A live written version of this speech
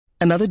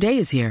Another day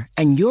is here,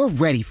 and you're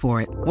ready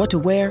for it. What to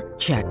wear?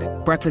 Check.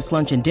 Breakfast,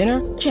 lunch, and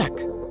dinner? Check.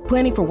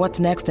 Planning for what's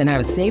next and how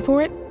to save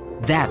for it?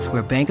 That's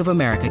where Bank of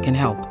America can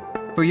help.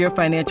 For your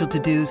financial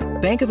to-dos,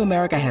 Bank of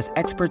America has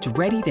experts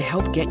ready to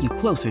help get you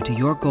closer to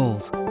your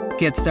goals.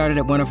 Get started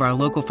at one of our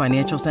local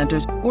financial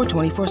centers or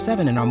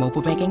 24/7 in our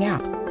mobile banking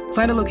app.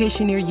 Find a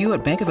location near you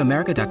at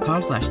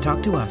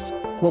bankofamerica.com/talktous.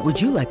 What would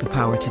you like the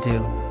power to do?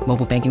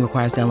 Mobile banking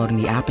requires downloading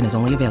the app and is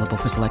only available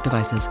for select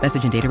devices.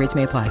 Message and data rates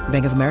may apply.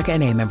 Bank of America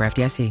N.A., member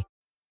FDIC.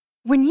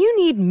 When you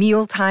need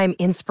mealtime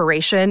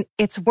inspiration,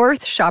 it's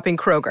worth shopping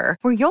Kroger,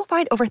 where you'll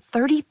find over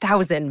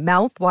 30,000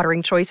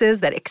 mouth-watering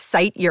choices that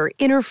excite your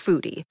inner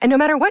foodie. And no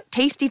matter what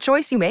tasty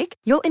choice you make,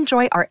 you'll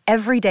enjoy our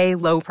everyday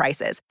low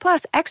prices,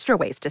 plus extra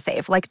ways to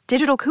save, like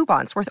digital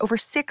coupons worth over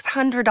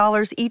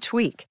 $600 each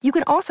week. You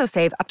can also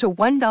save up to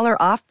 $1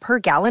 off per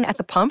gallon at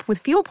the pump with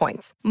fuel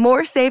points.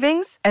 More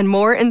savings and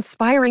more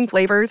inspiring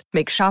flavors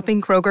make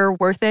shopping Kroger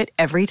worth it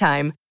every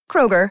time.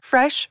 Kroger,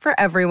 fresh for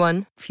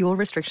everyone. Fuel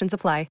restrictions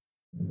apply.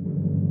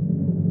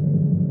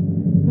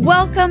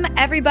 Welcome,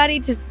 everybody,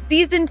 to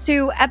Season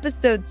 2,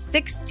 Episode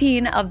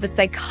 16 of The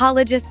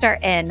Psychologists Are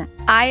In.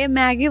 I am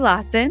Maggie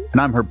Lawson. And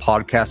I'm her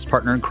podcast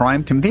partner in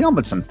crime, Timothy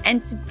Elmondson.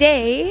 And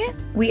today,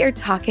 we are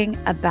talking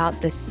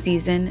about the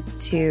Season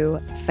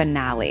 2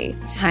 finale.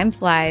 Time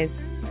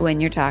flies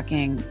when you're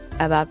talking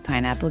about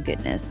pineapple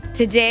goodness.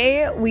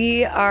 Today,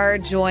 we are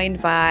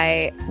joined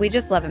by, we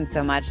just love him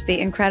so much, the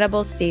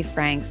incredible Steve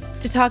Franks,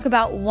 to talk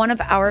about one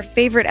of our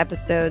favorite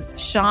episodes,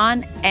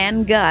 Shawn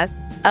and Gus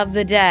of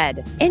the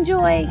Dead.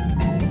 Enjoy.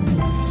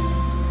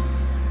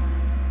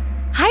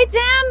 Hi,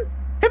 Tim.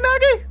 Hey,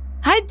 Maggie.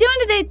 How you doing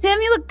today,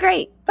 Tim? You look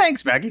great.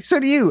 Thanks, Maggie. So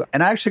do you.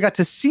 And I actually got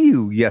to see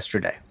you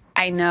yesterday.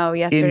 I know.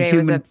 Yesterday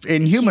was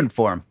in human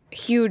form.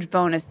 Huge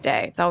bonus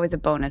day. It's always a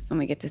bonus when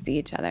we get to see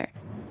each other.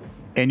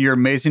 And your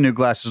amazing new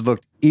glasses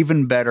looked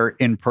even better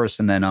in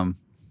person than on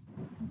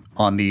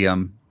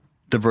the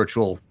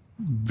virtual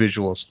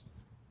visuals.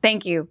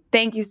 Thank you.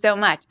 Thank you so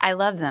much. I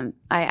love them.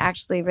 I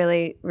actually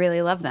really,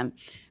 really love them.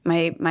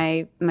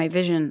 My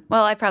vision.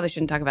 Well, I probably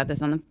shouldn't talk about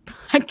this on the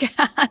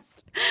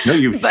podcast. No,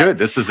 you should.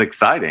 This is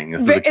exciting.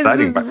 This is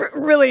exciting. This is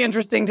really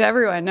interesting to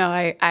everyone. No,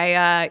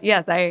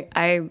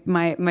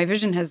 my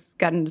vision has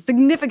gotten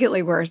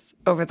significantly worse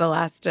over the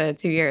last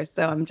 2 years.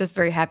 So I'm just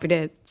very happy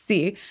to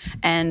see.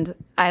 And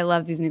I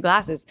love these new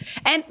glasses.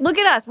 And look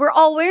at us. We're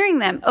all wearing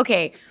them.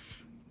 Okay.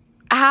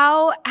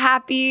 How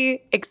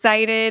happy,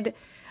 excited,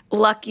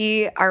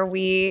 lucky are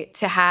we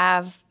to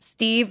have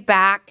Steve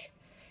back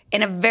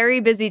in a very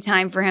busy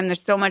time for him?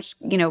 There's so much,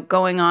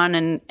 going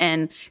on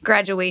and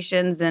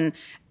graduations and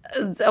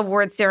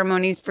award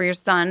ceremonies for your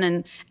son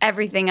and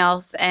everything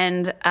else.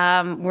 And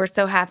we're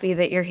so happy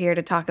that you're here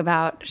to talk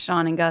about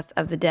Shawn and Gus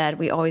of the Dead.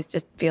 We always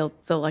just feel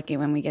so lucky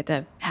when we get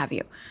to have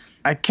you.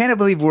 I can't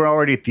believe we're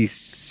already at the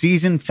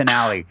season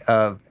finale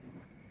of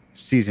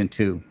Season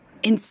 2.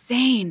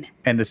 Insane.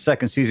 And the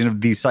second season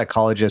of The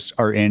Psychologists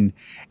Are In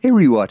a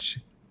Rewatch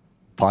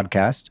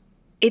podcast.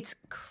 It's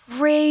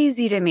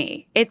crazy to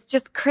me. It's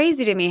just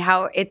crazy to me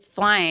how it's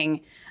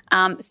flying.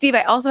 Steve,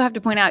 I also have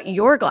to point out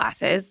your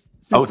glasses.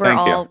 Since we're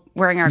all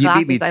wearing our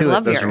glasses, beat me to I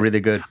love yours. yours. Those are really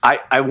good.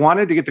 I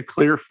wanted to get the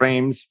clear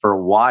frames for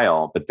a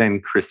while, but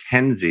then Chris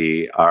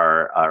Henze,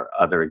 our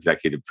other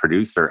executive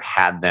producer,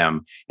 had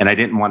them, and I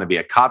didn't want to be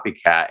a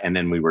copycat. And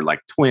then we were like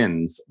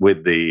twins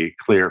with the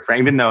clear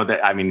frame, even though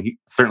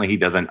he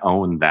doesn't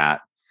own that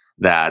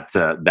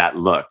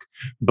look.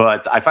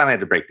 But I finally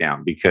had to break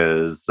down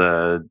because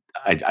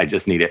I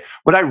just need it.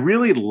 What I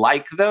really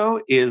like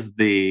though is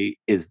the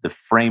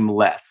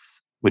frameless,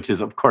 which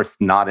is of course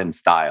not in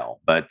style.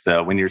 But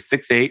when you're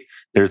 6'8",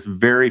 there's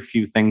very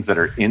few things that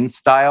are in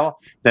style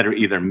that are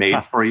either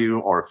made for you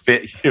or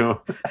fit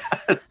you.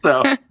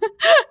 So,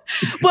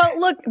 well,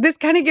 look, this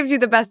kind of gives you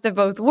the best of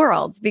both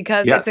worlds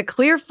because it's a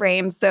clear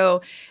frame,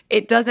 so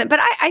it doesn't. But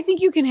I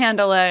think you can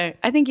handle a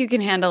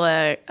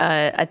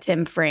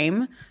Tim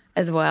frame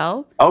as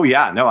well. Oh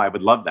yeah, no, I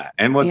would love that.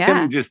 And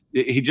Tim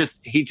he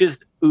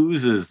just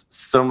oozes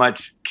so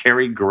much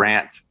Cary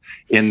Grant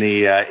in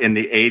the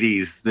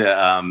 80s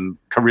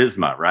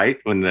charisma, right?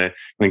 When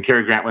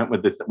Cary Grant went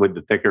with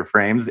the thicker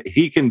frames,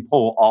 he can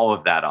pull all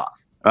of that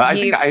off. I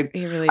think I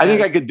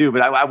could do,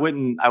 but I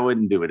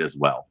wouldn't do it as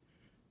well.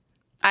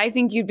 I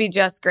think you'd be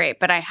just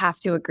great, but I have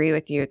to agree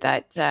with you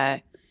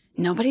that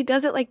nobody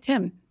does it like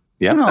Tim.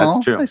 Yeah,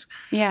 that's true. Nice.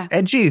 Yeah.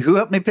 And gee, who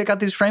helped me pick out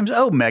these frames?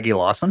 Oh, Maggie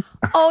Lawson.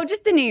 Oh,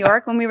 just in New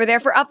York when we were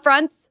there for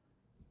upfronts.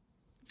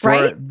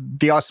 Right? For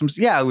the awesome.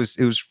 Yeah, it was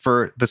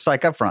for the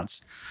Psych Upfronts.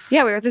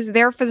 Yeah, we were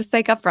there for the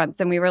Psych Upfronts,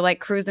 and we were like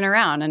cruising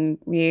around, and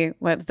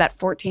what was that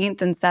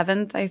 14th and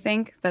 7th, I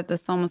think, that the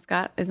Selma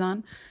Scott is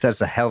on. That's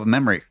a hell of a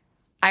memory.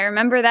 I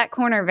remember that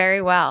corner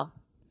very well.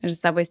 There's a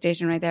subway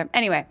station right there.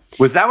 Anyway.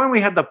 Was that when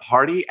we had the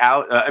party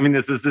out?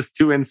 This is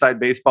too inside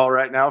baseball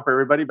right now for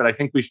everybody, but I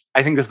think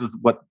this is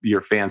what your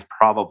fans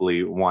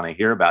probably want to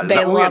hear about.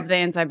 They love the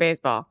inside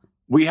baseball.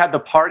 We had the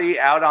party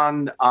out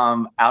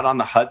on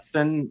the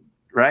Hudson,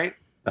 right?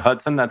 The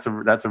Hudson, that's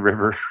a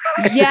river.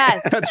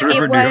 Yes. That's a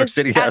river in New York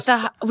City, yes.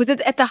 Was it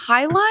at the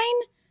High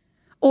Line?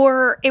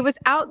 Or it was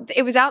out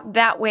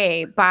that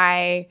way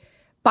by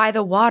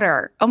the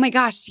water. Oh my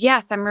gosh,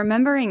 yes, I'm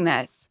remembering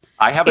this.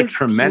 I have a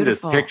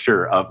tremendous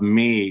picture of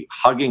me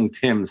hugging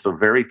Tim so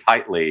very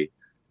tightly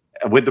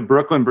with the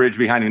Brooklyn Bridge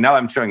behind me. Now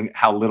I'm showing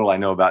how little I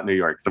know about New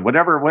York. So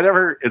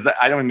whatever is that,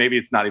 I don't know, maybe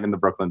it's not even the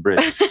Brooklyn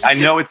Bridge. I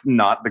know it's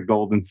not the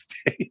Golden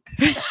State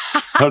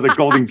or the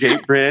Golden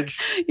Gate Bridge.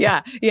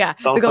 Yeah.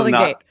 The Golden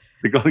Gate.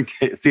 The Golden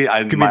Gate. See,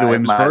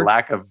 my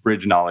lack of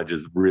bridge knowledge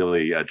is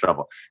really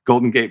trouble.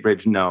 Golden Gate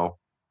Bridge, no.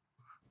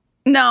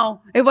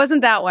 No, it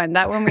wasn't that one.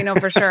 That one we know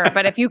for sure.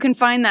 But if you can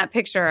find that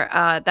picture,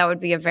 that would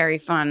be a very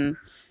fun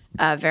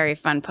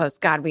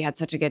post. God, we had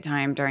such a good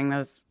time during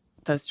those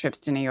trips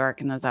to New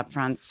York and those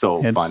upfronts.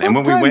 So and fun. And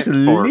when we went a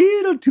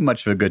little too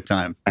much of a good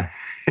time.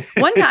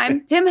 One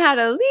time, Tim had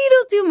a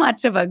little too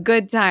much of a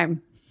good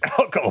time.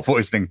 Alcohol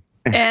poisoning.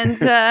 And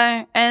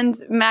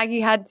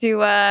Maggie had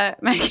to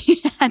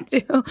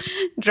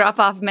drop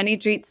off many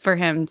treats for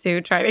him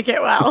to try to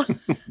get well.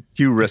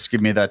 You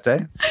rescued me that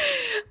day.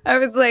 I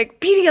was like,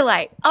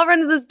 Pedialyte. I'll run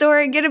to the store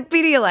and get a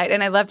Pedialyte.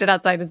 And I left it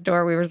outside his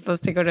door. We were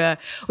supposed to go to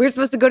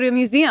a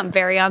museum,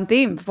 very on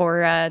theme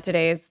for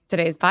today's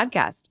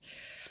podcast.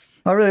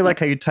 I really like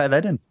how you tie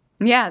that in.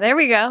 Yeah, there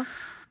we go.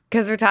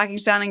 Because we're talking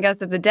Shawn and Gus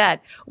of the Dead.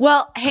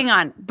 Well, hang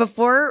on.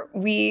 Before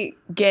we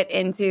get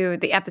into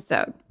the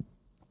episode,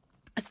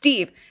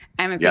 Steve,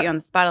 I'm going to put you on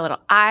the spot a little.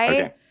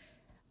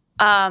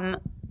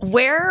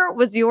 Where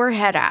was your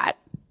head at?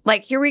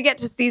 Like, here we get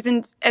to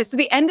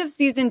the end of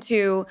season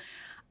 2.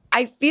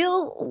 I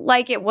feel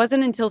like it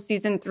wasn't until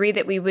season 3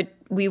 that we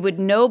would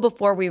know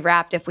before we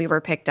wrapped if we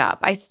were picked up.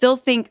 I still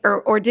think,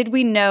 or did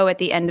we know at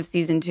the end of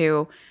season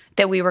 2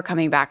 that we were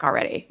coming back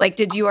already? Like,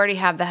 did you already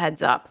have the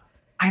heads up?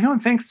 I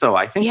don't think so.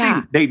 I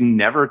think they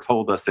never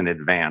told us in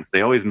advance.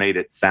 They always made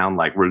it sound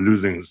like we're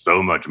losing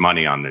so much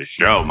money on this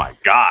show. My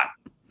God.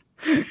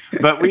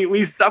 But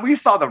we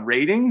saw the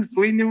ratings.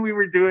 We knew we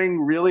were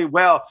doing really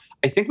well.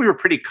 I think we were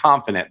pretty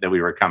confident that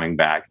we were coming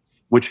back,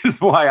 which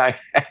is why I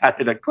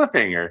added a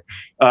cliffhanger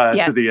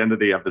to the end of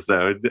the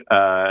episode,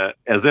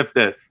 as if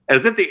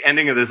the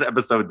ending of this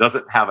episode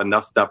doesn't have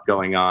enough stuff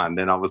going on.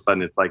 Then all of a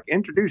sudden it's like,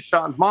 introduce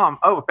Shawn's mom.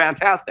 Oh,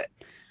 fantastic.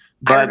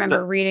 But, I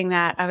remember reading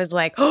that. I was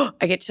like, oh,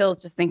 I get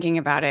chills just thinking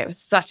about it. It was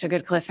such a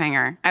good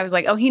cliffhanger. I was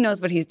like, oh, he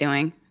knows what he's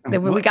doing.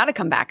 We got to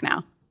come back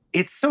now.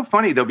 It's so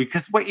funny, though,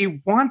 because what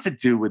you want to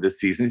do with the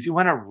season is you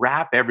want to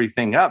wrap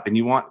everything up and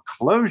you want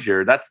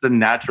closure. That's the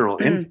natural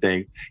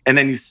instinct. And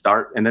then you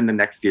start, and then the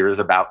next year is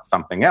about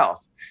something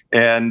else.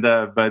 And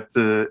but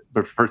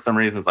for some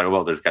reason, it's like,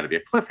 well, there's got to be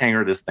a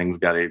cliffhanger. This thing's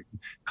got to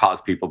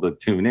cause people to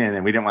tune in.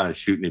 And we didn't want to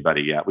shoot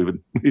anybody yet. We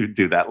would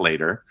do that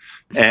later.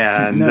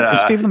 And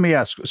Steve, let me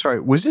ask, sorry,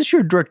 was this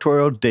your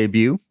directorial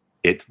debut?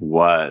 It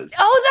was.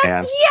 Oh,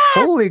 yes!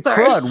 Holy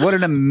crud, what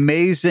an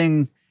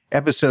amazing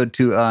episode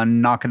to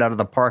knock it out of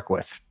the park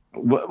with.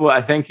 Well,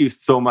 I thank you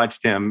so much,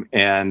 Tim.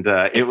 And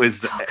it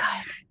was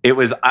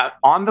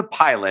on the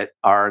pilot.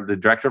 The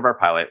director of our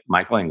pilot,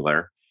 Michael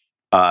Engler,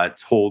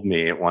 told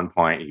me at one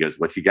point, he goes,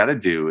 what you got to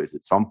do is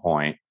at some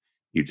point,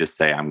 you just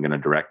say, I'm going to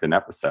direct an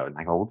episode. And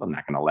I go, well, they're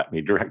not going to let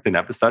me direct an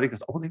episode. He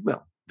goes, oh,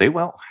 they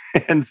will.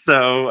 And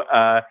so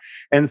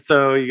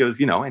he goes,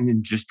 and then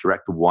just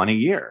direct one a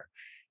year.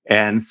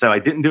 And so I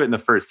didn't do it in the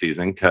first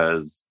season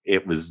because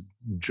it was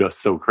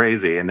just so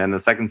crazy. And then the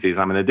second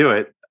season, I'm going to do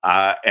it.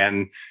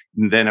 And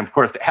then, of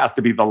course, it has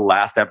to be the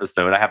last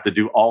episode. I have to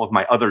do all of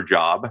my other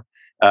job,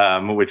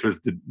 which was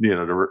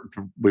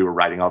we were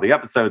writing all the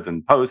episodes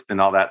and post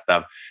and all that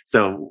stuff.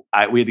 So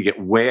we had to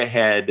get way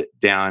ahead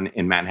down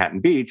in Manhattan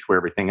Beach where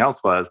everything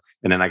else was.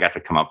 And then I got to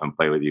come up and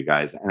play with you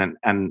guys.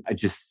 And I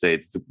just say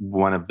it's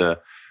one of the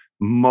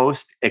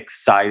most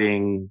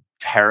exciting,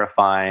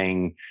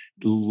 terrifying,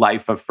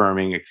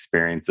 life-affirming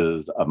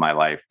experiences of my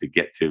life to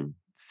get to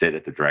sit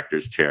at the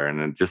director's chair.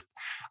 And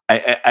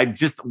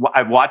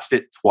I watched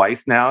it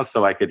twice now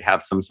so I could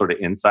have some sort of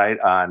insight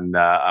on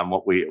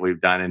what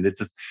we've done. And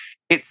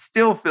it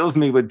still fills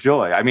me with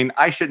joy. I mean,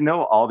 I should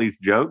know all these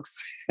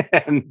jokes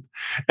and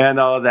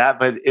all of that,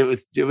 but it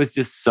was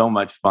just so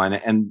much fun.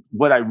 And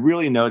what I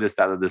really noticed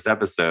out of this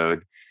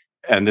episode,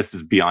 and this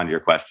is beyond your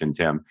question,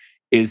 Tim,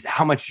 is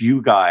how much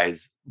you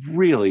guys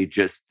really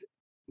just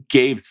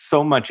gave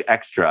so much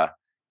extra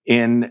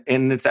in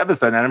this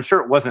episode. And I'm sure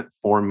it wasn't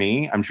for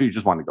me. I'm sure you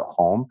just wanted to go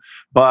home,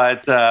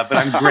 but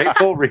I'm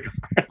grateful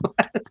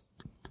regardless.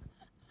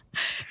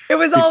 It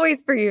was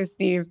always for you,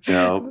 Steve.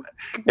 No,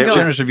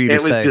 generous of you to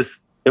say.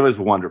 It was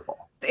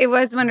wonderful. It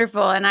was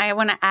wonderful. And I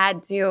want to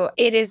add to,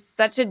 it is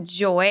such a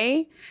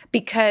joy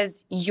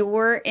because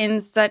you're in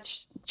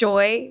such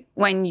joy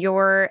when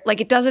you're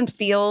like, it doesn't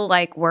feel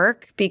like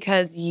work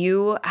because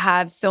you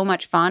have so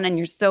much fun and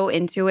you're so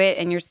into it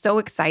and you're so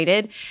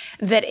excited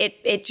that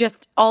it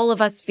just, all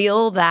of us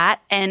feel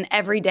that. And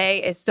every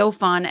day is so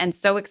fun and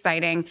so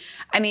exciting.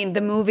 I mean,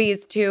 the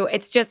movies too,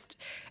 it's just,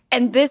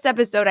 and this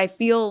episode, I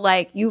feel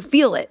like you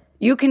feel it.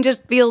 You can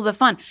just feel the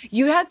fun.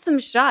 You had some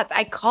shots.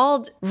 I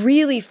called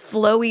really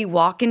flowy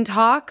walk and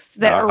talks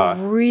that are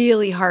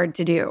really hard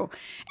to do.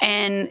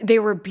 And they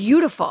were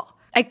beautiful.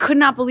 I could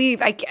not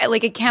believe, I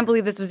can't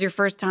believe this was your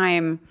first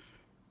time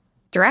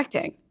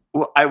directing.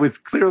 Well, I was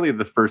clearly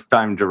the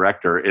first-time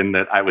director in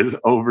that I was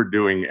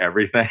overdoing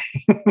everything,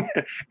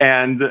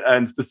 and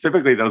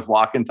specifically those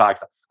walk and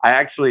talks.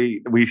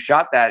 We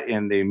shot that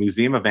in the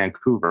Museum of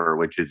Vancouver,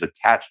 which is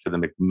attached to the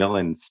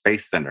McMillan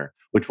Space Center,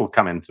 which will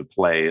come into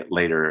play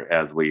later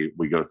as we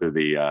go through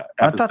the episode.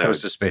 I thought that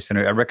was the Space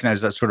Center. I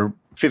recognize that sort of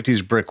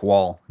 50s brick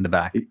wall in the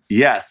back.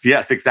 Yes,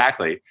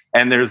 exactly.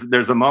 And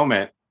there's a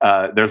moment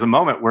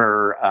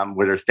where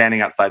they're standing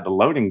outside the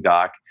loading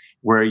dock,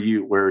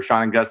 where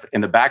Shawn and Gus,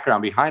 in the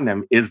background behind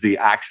them is the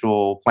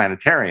actual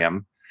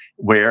planetarium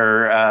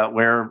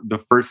where the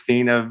first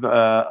scene of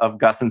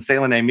Gus and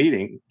Selene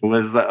meeting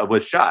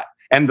was shot,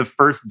 and the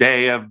first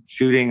day of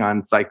shooting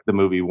on Psych the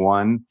Movie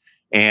 1,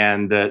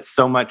 and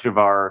so much of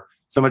our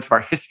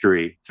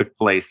history took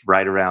place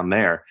right around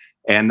there.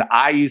 And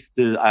I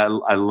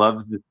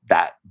loved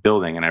that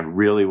building, and I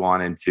really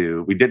wanted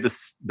to. We did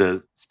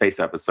the space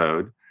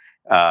episode.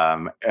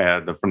 From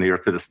the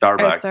Earth to the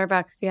Starbucks.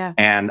 Starbucks, yeah.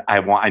 And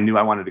I knew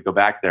I wanted to go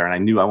back there, and I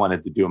knew I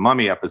wanted to do a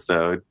Mummy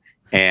episode.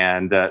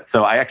 And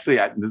so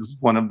this is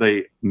one of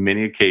the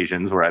many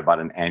occasions where I bought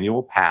an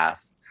annual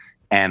pass,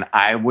 and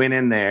I went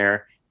in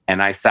there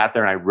and I sat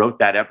there and I wrote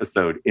that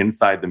episode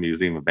inside the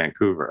Museum of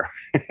Vancouver,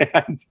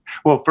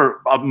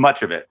 for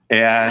much of it.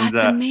 And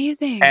that's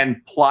amazing.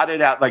 And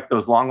plotted out like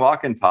those long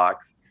walk and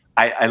talks.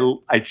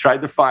 I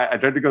tried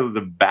to go to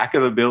the back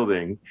of the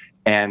building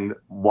and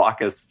walk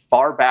as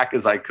far back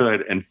as I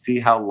could and see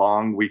how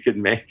long we could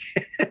make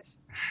it.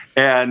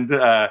 And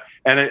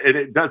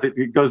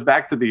it goes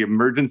back to the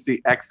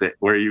emergency exit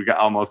where you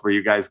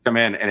guys come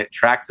in, and it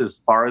tracks as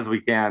far as we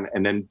can.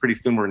 And then pretty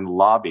soon we're in the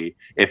lobby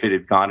if it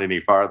had gone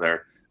any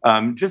farther.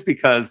 Just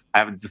because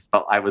I just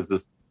felt I was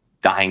just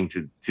dying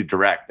to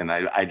direct, and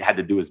I had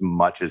to do as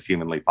much as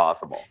humanly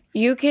possible.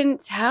 You can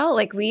tell,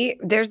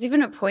 there's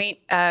even a point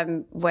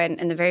when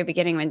in the very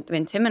beginning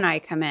when Tim and I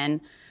come in,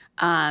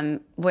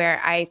 where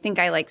I think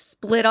I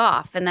split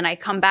off, and then I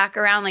come back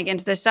around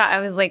into the shot. I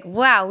was like,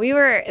 wow,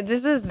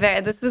 this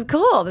was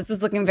cool. This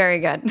was looking very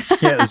good.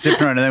 Yeah,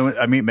 zipping around. And then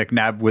I meet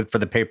McNabb for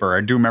the paper.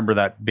 I do remember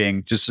that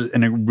being just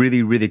in a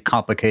really, really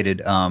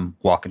complicated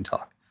walk and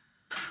talk.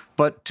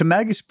 But to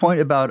Maggie's point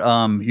about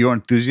your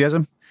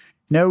enthusiasm,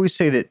 I always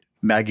say that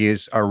Maggie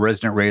is our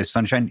resident ray of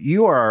sunshine.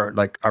 You are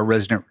like our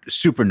resident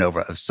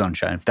supernova of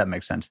sunshine, if that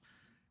makes sense.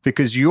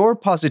 Because your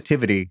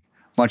positivity,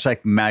 much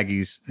like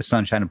Maggie's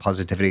sunshine and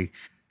positivity,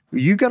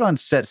 you got on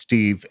set,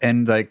 Steve,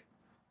 and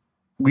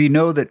we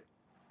know that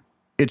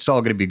it's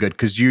all going to be good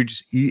because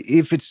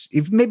if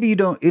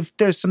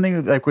there's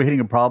something like we're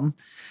hitting a problem,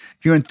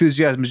 your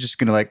enthusiasm is just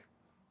going to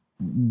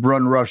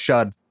run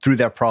roughshod through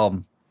that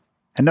problem,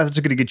 and nothing's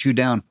going to get you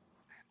down.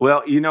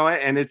 Well, you know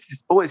what? And it's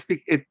just always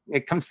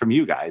it comes from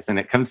you guys, and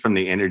it comes from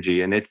the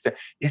energy, and it's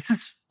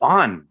just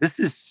fun. This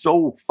is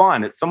so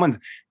fun. It's someone's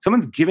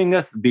giving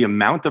us the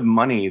amount of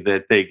money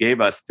that they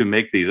gave us to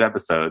make these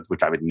episodes,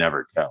 which I would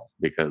never tell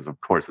because, of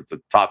course, it's a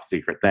top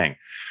secret thing.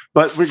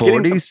 But we're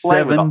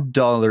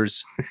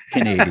 $47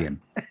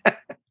 Canadian.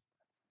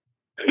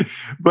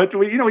 But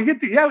we get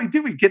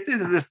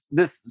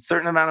this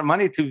certain amount of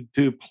money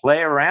to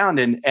play around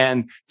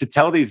and to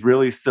tell these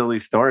really silly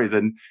stories.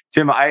 And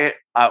Tim,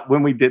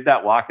 when we did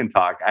that walk and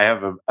talk, I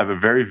have a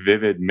very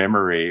vivid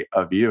memory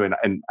of you.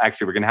 And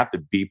actually, we're going to have to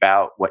beep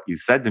out what you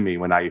said to me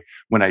when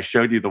I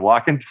showed you the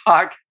walk and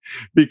talk,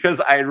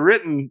 because I had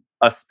written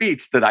a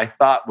speech that I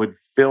thought would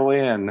fill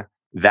in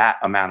that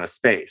amount of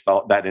space.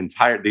 The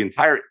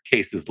entire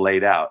case is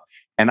laid out.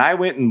 And I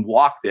went and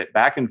walked it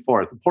back and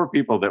forth. The poor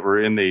people that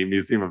were in the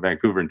Museum of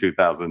Vancouver in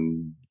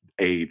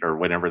 2008 or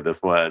whenever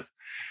this was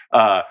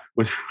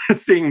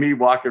seeing me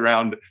walk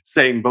around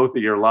saying both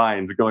of your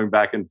lines, going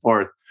back and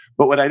forth.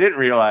 But what I didn't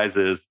realize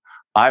is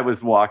I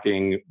was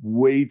walking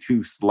way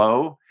too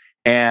slow,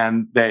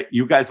 and that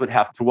you guys would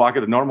have to walk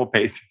at a normal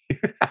pace. You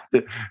have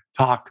to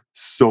talk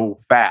so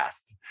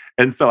fast.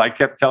 And so I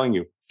kept telling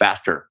you,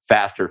 faster,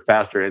 faster,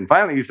 faster. And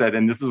finally you said,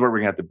 and this is where we're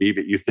going to have to beep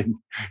it, you said,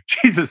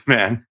 Jesus,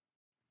 man.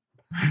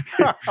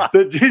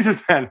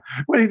 Jesus, man,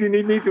 what do you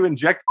need me to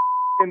inject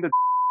in the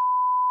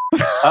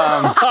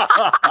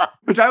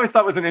which I always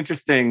thought was an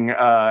interesting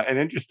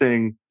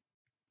metaphor.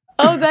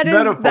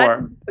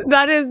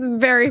 That is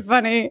very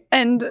funny,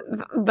 and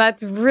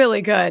that's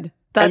really good.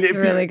 That's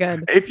really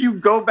good. If you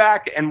go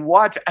back and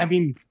watch, I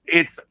mean,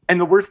 and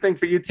the worst thing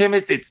for you, Tim,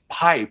 it's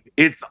pipe.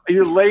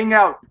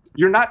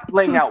 You're not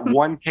laying out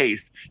one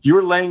case.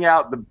 You're laying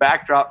out the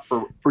backdrop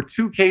for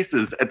two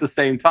cases at the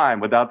same time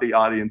without the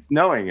audience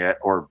knowing it,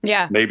 or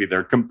maybe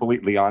they're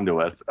completely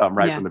onto us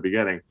from the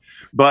beginning.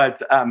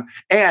 But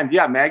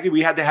Maggie,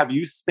 we had to have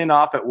you spin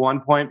off at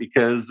one point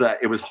because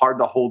it was hard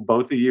to hold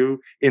both of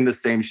you in the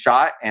same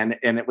shot, and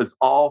it was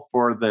all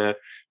for the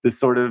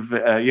sort of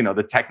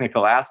the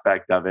technical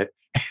aspect of it.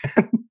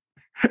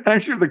 And I'm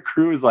sure the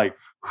crew is like,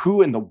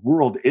 who in the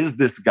world is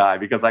this guy?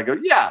 Because I go,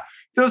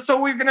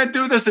 so we're going to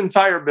do this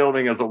entire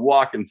building as a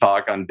walk and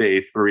talk on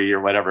day 3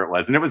 or whatever it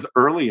was. And it was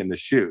early in the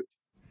shoot.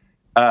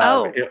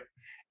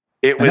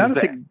 It was.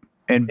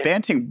 And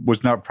Banting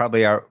was not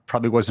probably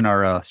wasn't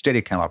our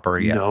Steadicam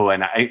operator yet. No,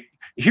 and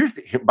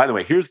by the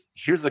way,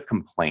 here's a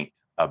complaint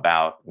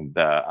about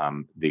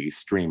the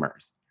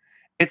streamers.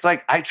 It's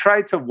like I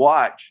tried to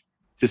watch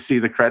to see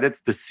the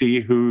credits to see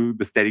who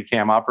the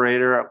Steadicam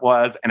operator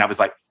was, and I was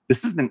like,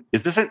 this is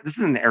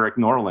an Eric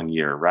Norland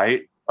year,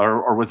 right?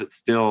 Or was it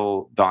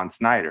still Don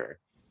Snyder?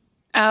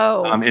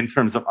 Oh, in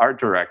terms of art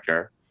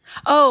director.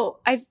 Oh,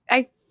 I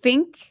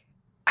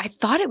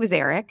thought it was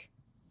Eric.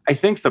 I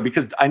think so,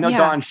 because I know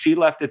Dawn, she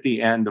left at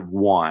the end of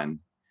 1,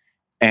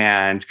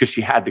 and because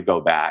she had to go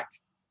back.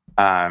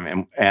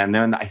 And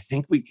then I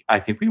think we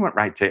went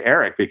right to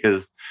Eric,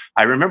 because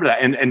I remember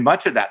that, and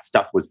much of that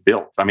stuff was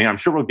built. I mean, I'm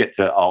sure we'll get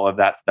to all of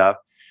that stuff.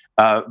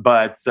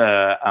 But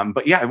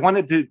yeah, I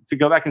wanted to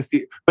go back and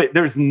see, but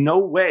there's no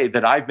way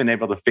that I've been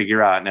able to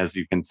figure out, and as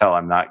you can tell,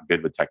 I'm not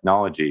good with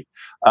technology,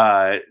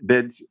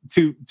 that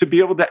to be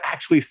able to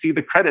actually see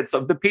the credits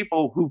of the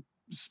people who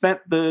spent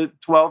the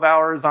 12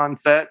 hours on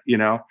set,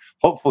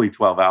 hopefully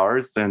 12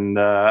 hours, and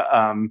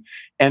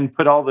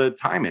put all the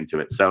time into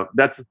it. So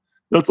that's a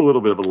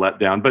little bit of a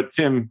letdown, but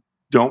Tim,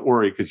 don't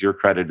worry, because your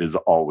credit is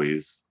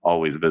always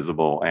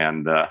visible.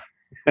 And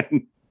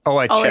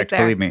I checked,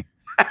 believe me.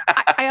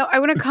 I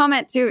want to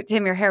comment too,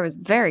 Tim, your hair was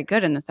very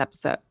good in this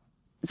episode.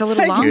 It's a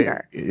little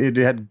longer. It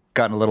had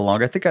gotten a little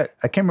longer. I think I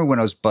can't remember when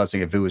I was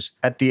buzzing. If it was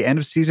at the end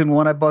of season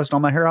 1, I buzzed all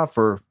my hair off,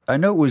 or I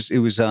know it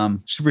was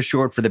super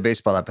short for the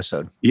baseball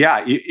episode.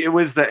 Yeah, it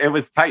was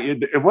tight.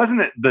 It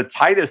wasn't the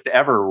tightest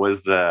ever.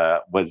 Was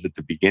at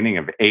the beginning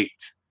of 8.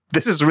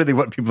 This is really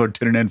what people are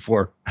tuning in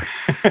for.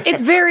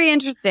 It's very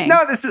interesting.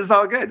 No, this is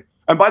all good.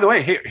 And by the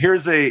way,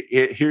 here's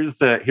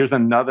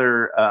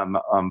another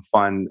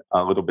fun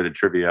little bit of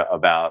trivia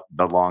about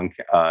the long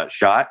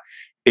shot.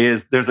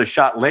 There's a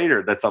shot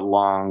later that's a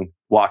long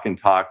walk and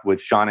talk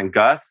with Shawn and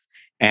Gus,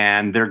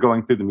 and they're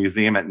going through the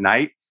museum at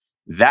night.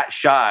 That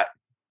shot,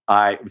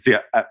 I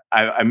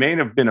may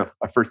have been a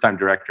first-time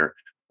director,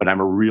 but I'm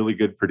a really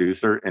good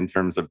producer in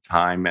terms of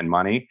time and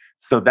money.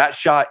 So that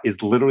shot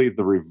is literally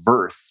the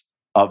reverse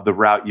of the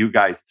route you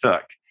guys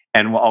took.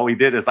 And all we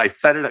did is I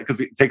set it up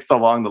because it takes so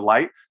long to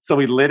light. So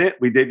we lit it.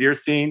 We did your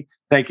scene.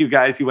 Thank you,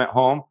 guys. You went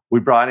home. We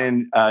brought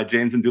in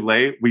James and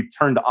Dulé. We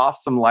turned off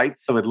some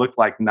lights so it looked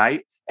like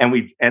night.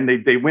 And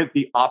they went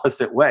the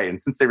opposite way. And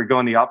since they were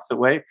going the opposite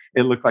way,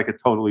 it looked like a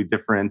totally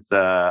different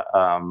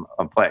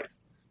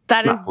place.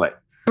 That is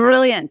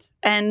brilliant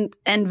and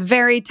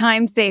very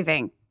time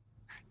saving.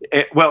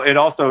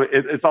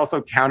 It's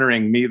also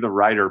countering me, the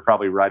writer,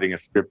 probably writing a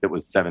script that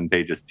was 7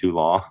 pages too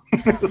long.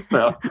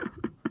 So.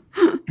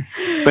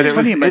 But it was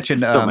funny you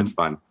mentioned so much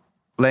fun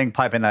laying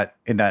pipe in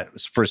that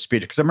first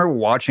speech, because I remember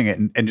watching it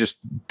and just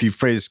the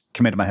phrase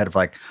came into my head of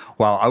like,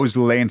 wow, I was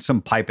laying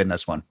some pipe in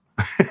this one.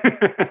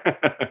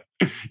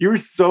 You were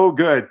so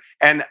good,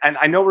 and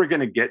I know we're going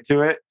to get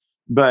to it,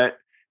 but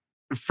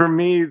for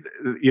me,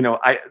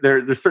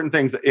 there's certain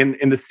things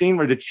in the scene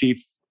where the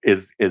chief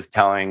is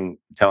telling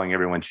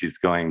everyone she's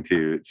going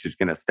to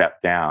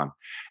step down.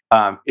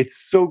 It's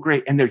so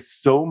great. And there's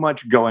so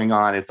much going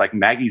on. It's like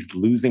Maggie's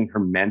losing her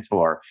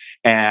mentor,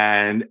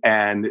 and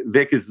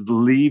Vic is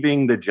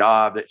leaving the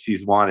job that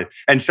she's wanted.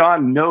 And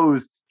Shawn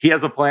knows he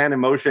has a plan in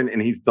motion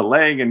and he's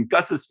delaying, and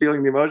Gus is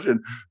feeling the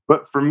emotion.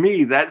 But for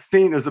me, that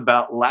scene is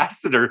about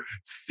Lassiter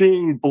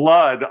seeing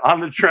blood on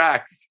the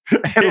tracks.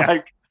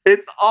 And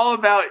it's all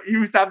about,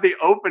 you have the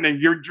opening.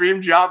 Your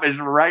dream job is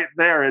right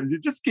there. And you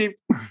just keep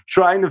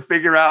trying to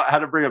figure out how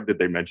to bring up, did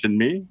they mention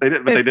me? They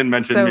didn't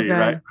mention me, good.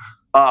 Right?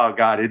 Oh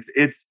God,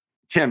 it's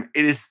Tim.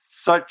 It is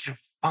such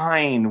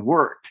fine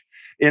work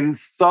in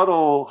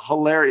subtle,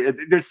 hilarious.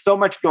 There's so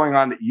much going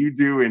on that you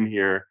do in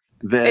here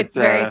that it's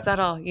very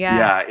subtle.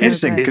 Yeah,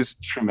 interesting, because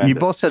you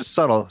both said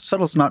subtle.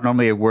 Subtle's not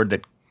normally a word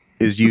that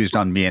is used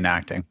on me in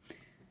acting.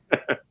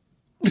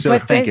 So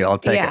thank you. I'll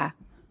take it.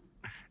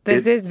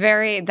 This is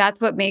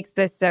that's what makes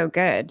this so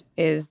good,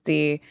 is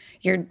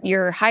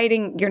you're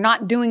hiding, you're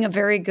not doing a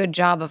very good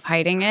job of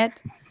hiding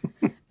it,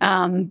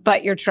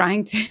 but you're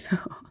trying to.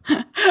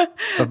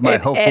 Of my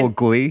hopeful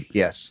glee,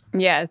 yes.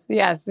 Yes,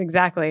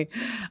 exactly.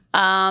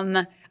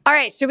 All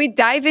right, should we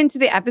dive into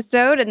the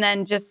episode and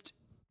then just...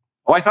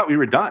 Oh, I thought we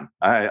were done.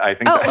 I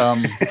think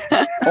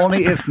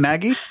only if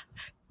Maggie,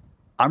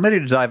 I'm ready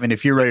to dive in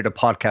if you're ready to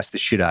podcast the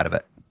shit out of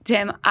it.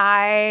 Tim,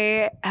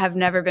 I have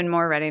never been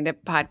more ready to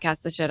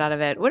podcast the shit out of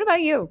it. What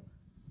about you?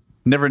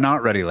 Never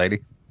not ready,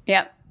 lady.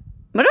 Yep.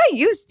 What about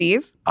you,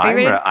 Steve?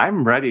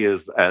 I'm ready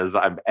as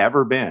I've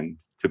ever been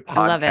to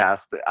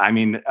podcast. I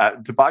mean,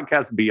 to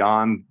podcast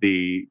beyond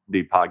the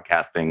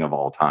podcasting of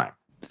all time.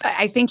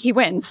 I think he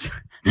wins.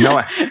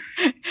 No,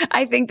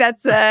 I think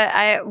that's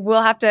we're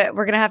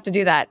going to have to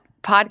do that.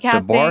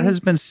 Podcasting. The bar has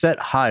been set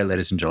high,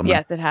 ladies and gentlemen.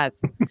 Yes, it has.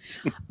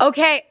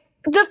 Okay.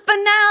 The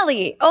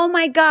finale. Oh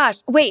my gosh.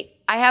 Wait,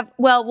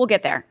 we'll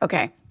get there.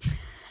 Okay.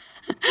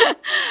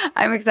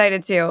 I'm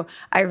excited too.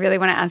 I really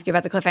want to ask you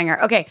about the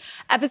cliffhanger. Okay.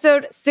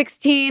 Episode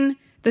 16,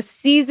 the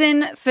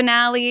season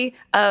finale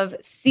of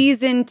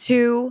season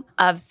 2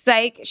 of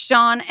Psych,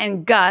 Shawn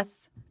and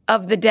Gus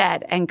of the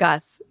Dead and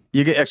Gus.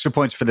 You get extra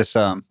points for this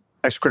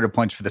Extra credit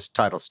points for this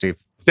title, Steve.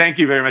 Thank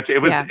you very much.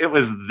 It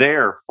was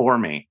there for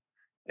me,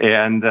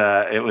 and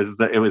it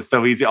was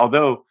so easy.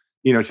 Although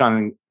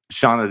Shaun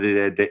of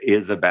the Dead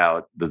is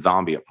about the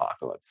zombie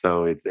apocalypse,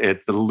 so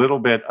it's a little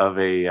bit of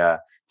a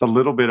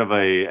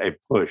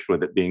push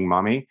with it being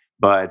Mummy.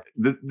 But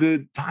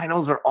the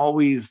titles are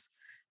always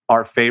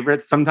our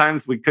favorites.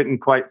 Sometimes we couldn't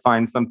quite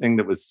find something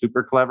that was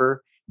super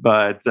clever,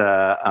 but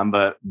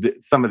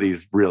some of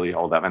these really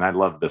hold up, and I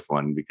love this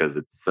one because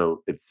it's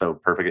so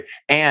perfect,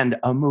 and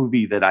a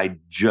movie that I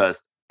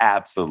just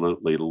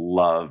absolutely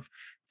love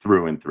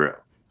through and through.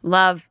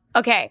 Love.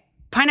 Okay,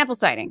 pineapple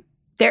sighting.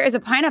 There is a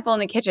pineapple in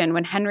the kitchen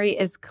when Henry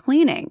is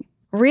cleaning.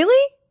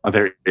 Really? Oh,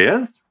 there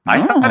is?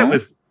 No.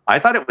 I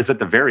thought it was at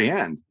the very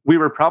end. We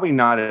were probably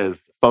not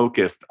as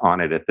focused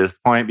on it at this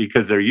point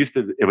because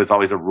it was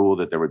always a rule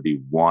that there would be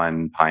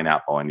one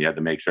pineapple and you had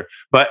to make sure.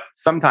 But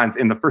sometimes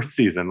in the first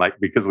season, like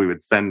because we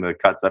would send the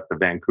cuts up to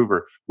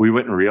Vancouver, we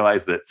wouldn't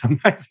realize that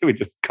sometimes they would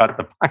just cut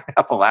the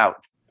pineapple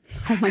out.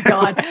 Oh my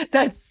God,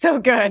 that's so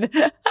good.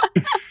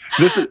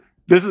 This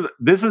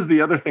is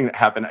the other thing that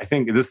happened. I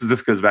think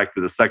this goes back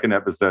to the second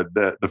episode,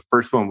 the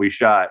first one we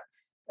shot,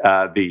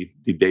 the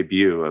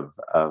debut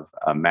of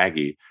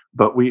Maggie.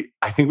 But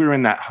I think we were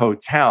in that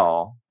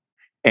hotel,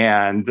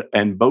 and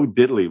Bo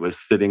Diddley was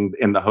sitting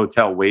in the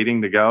hotel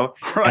waiting to go,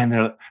 right.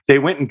 And they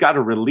went and got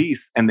a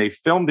release, and they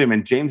filmed him.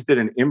 And James did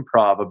an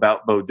improv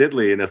about Bo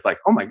Diddley, and it's like,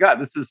 oh my God,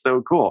 this is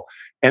so cool.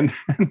 And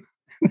then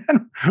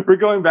we're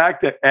going back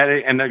to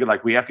edit, and they're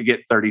like, we have to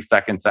get 30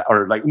 seconds out,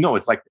 or like, no,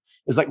 it's like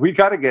we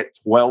got to get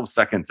 12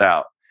 seconds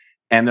out.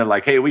 And they're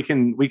like, hey, we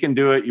can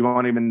do it. You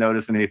won't even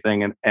notice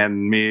anything.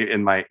 And me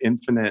in my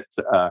infinite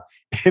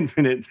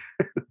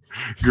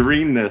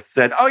greenness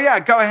said, oh yeah,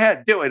 go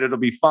ahead, do it. It'll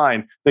be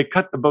fine. They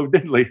cut the Bo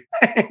Diddley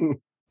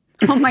thing.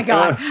 Oh my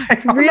God.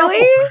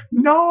 Really?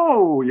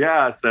 No.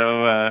 Yeah.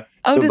 So,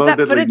 does Bo that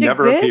Diddley footage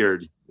never exist?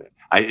 appeared.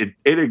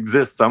 It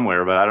exists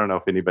somewhere, but I don't know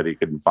if anybody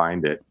can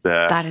find it.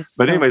 That is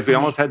But so anyways, funny. We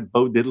almost had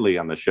Bo Diddley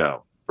on the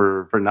show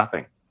for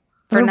nothing.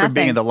 I remember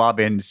being in the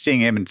lobby and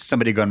seeing him and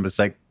somebody going, was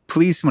like,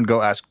 please someone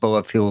go ask Bo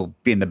if he'll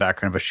be in the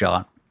background of a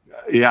shot.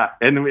 Yeah.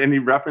 And he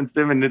referenced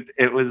him, and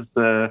it was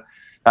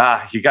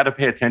you got to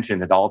pay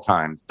attention at all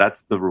times.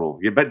 That's the rule.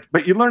 Yeah,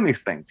 but you learn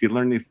these things. You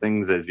learn these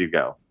things as you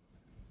go.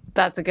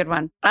 That's a good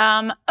one.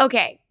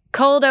 Okay.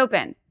 Cold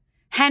open.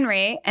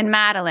 Henry and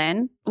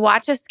Madeline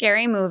watch a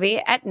scary movie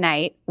at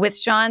night with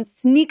Shawn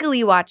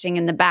sneakily watching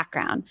in the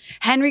background.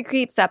 Henry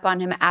creeps up on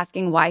him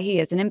asking why he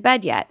isn't in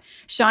bed yet.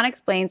 Shawn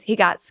explains he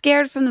got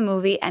scared from the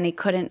movie and he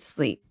couldn't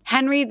sleep.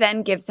 Henry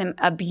then gives him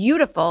a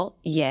beautiful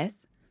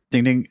yes.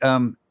 Ding, ding.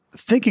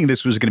 Thinking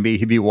this was going to be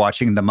he'd be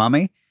watching The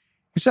Mummy.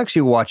 He's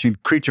actually watching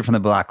Creature from the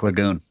Black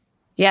Lagoon.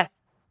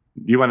 Yes.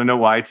 You want to know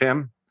why,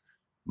 Tim?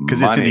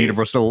 Because it's in the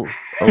Universal.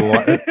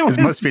 It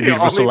must be the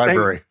Universal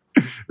Library.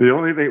 The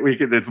only thing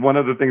it's one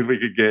of the things we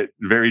could get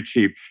very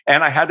cheap.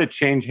 And I had to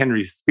change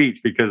Henry's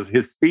speech because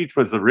his speech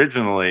was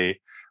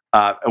originally,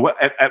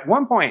 at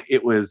one point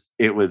it was,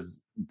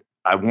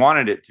 I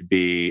wanted it to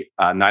be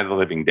Night of the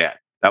Living Dead.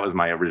 That was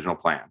my original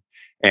plan.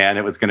 And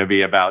it was going to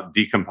be about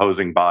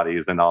decomposing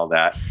bodies and all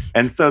that.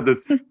 And so then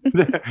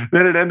it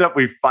ended up,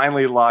 we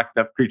finally locked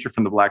up Creature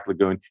from the Black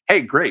Lagoon.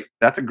 Hey, great.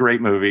 That's a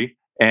great movie.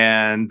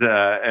 And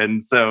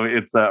so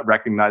it's a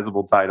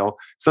recognizable title.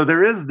 So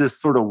there is this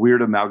sort of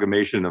weird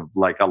amalgamation of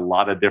like a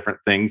lot of different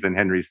things in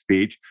Henry's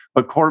speech,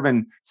 but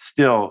Corbin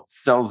still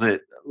sells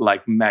it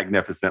like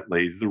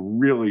magnificently. It's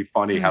really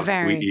funny how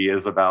sweet he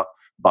is about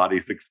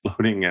bodies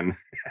exploding and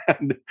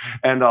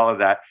all of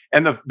that.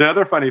 And the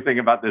other funny thing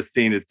about this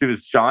scene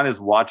is Shawn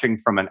is watching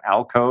from an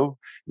alcove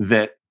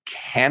that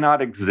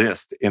cannot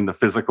exist in the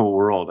physical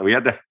world. We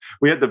had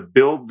to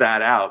build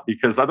that out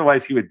because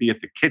otherwise he would be at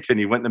the kitchen.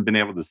 He wouldn't have been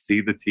able to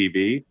see the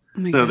TV.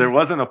 So there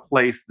wasn't a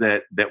place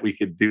that we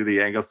could do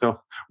the angle.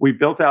 So we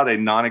built out a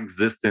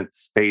non-existent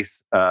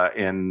space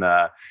in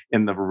the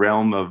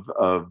realm of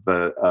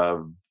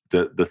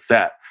the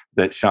set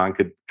that Shawn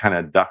could kind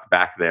of duck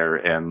back there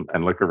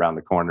and look around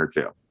the corner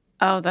too.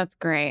 Oh, that's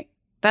great.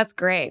 That's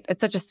great.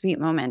 It's such a sweet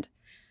moment.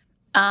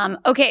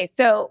 Okay,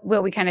 so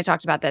we kind of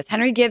talked about this.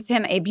 Henry gives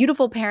him a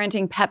beautiful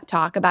parenting pep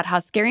talk about how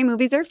scary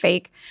movies are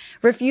fake,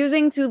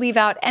 refusing to leave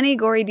out any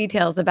gory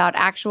details about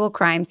actual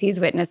crimes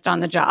he's witnessed on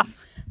the job.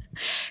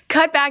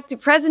 Cut back to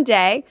present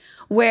day,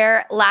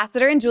 where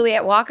Lassiter and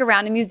Juliet walk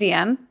around a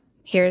museum.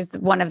 Here's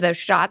one of those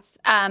shots.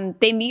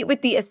 They meet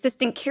with the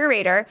assistant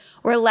curator,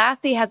 where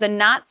Lassie has a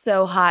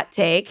not-so-hot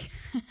take,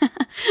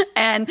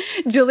 and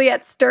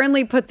Juliet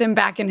sternly puts him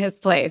back in his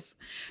place.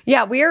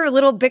 Yeah, we are a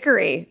little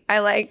bickery. I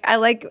like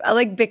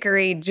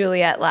bickery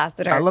Juliet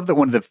Lassiter. I love that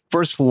one of the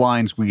first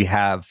lines we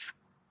have,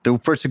 the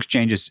first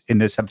exchanges in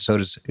this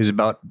episode is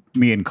about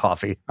me and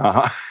coffee.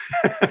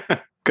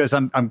 Because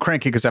I'm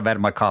cranky because I've had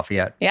my coffee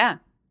yet. Yeah,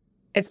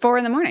 it's 4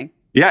 a.m.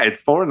 Yeah,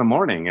 it's 4 a.m.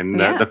 And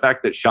the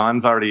fact that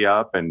Shawn's already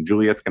up and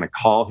Juliet's going to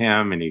call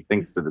him and he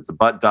thinks that it's a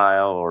butt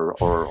dial or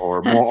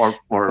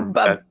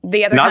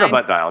the other not kind. A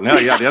butt dial. No,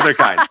 yeah, the other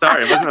kind.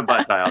 Sorry, it wasn't a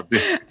butt dial.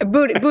 A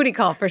booty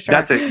call for sure.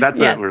 That's it. That's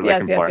what we're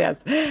looking for.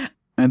 Yes.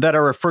 And that I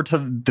refer to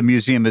the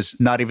museum as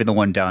not even the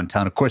one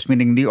downtown, of course,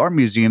 meaning the art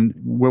museum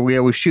where we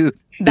always shoot.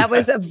 That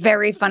was a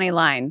very funny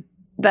line.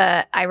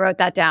 I wrote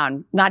that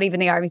down. Not even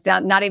the art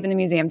museum, not even the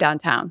museum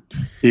downtown.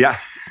 Yeah.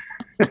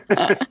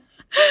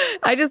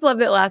 I just love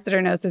that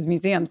Lasseter knows his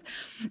museums.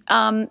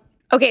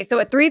 Okay, so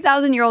a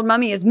 3,000-year-old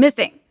mummy is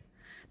missing.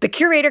 The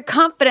curator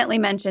confidently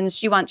mentions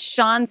she wants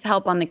Shawn's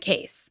help on the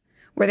case,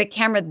 where the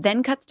camera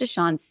then cuts to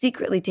Shawn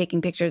secretly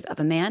taking pictures of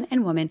a man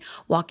and woman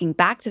walking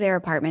back to their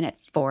apartment at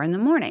 4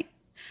 a.m.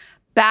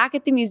 Back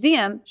at the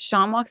museum,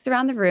 Shawn walks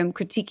around the room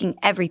critiquing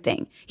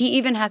everything. He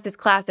even has his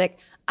classic,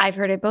 "I've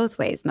heard it both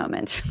ways"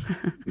 moment.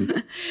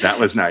 That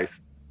was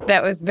nice.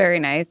 That was very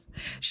nice.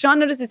 Shawn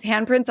notices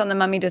handprints on the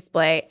mummy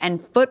display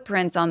and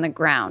footprints on the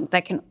ground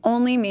that can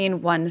only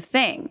mean one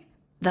thing.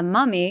 The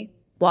mummy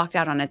walked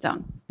out on its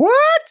own.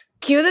 What?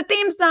 Cue the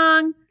theme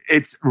song.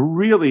 It's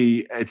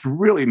really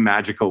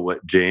magical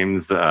what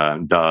James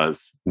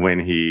does when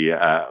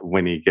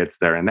he gets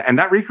there, and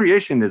that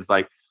recreation is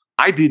like,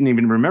 I didn't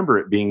even remember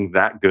it being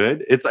that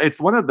good. It's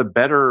one of the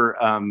better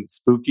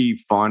spooky,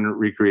 fun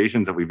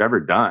recreations that we've ever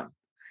done.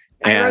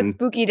 I wrote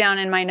spooky down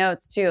in my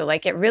notes too.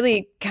 Like, it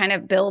really kind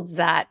of builds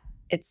that.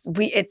 It's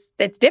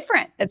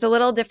different. It's a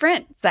little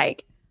different.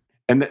 Psych.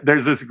 And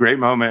there's this great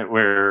moment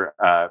where,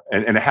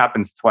 and it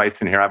happens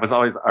twice in here. I was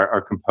always,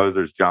 our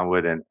composers, John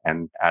Wood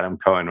and Adam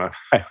Cohen,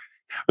 I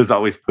was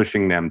always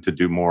pushing them to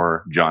do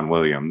more John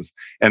Williams.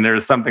 And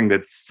there's something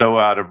that's so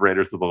out of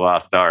Raiders of the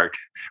Lost Ark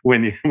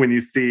when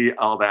you see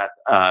all that,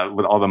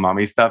 with all the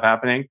mummy stuff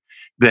happening,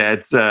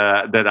 that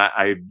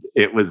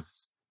it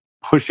was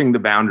pushing the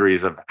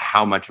boundaries of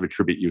how much of a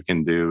tribute you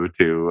can do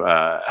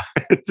to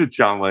to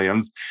John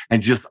Williams.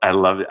 And just, I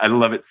love it. I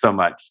love it so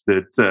much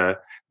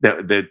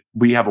that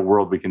we have a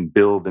world we can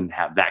build and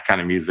have that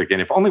kind of music.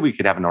 And if only we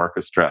could have an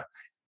orchestra.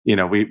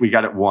 We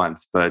got it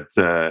once, but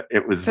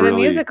it was for the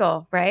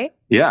musical, right?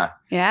 Yeah.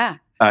 Yeah.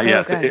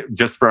 Yes,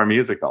 just for our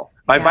musical.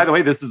 By the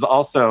way, this is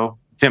also,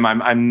 Tim, I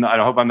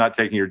hope I'm not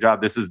taking your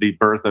job. This is the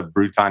birth of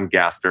Bruton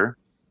Gaster.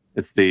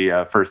 It's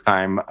the first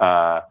time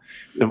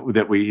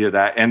that we hear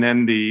that. And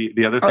then the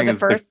other thing is...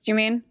 first, you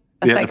mean?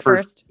 The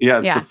first. Yeah,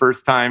 it's the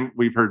first time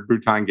we've heard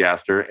Bruton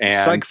Gaster.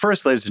 And Psych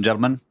first, ladies and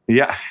gentlemen.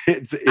 Yeah.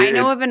 I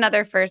know of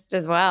another first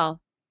as well.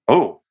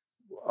 Oh,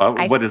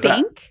 what is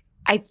that?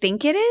 I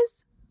think it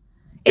is.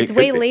 It's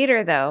way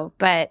later, though,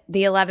 but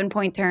the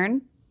 11-point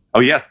turn. Oh,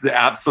 yes,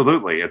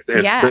 absolutely. It's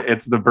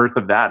the birth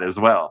of that as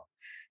well.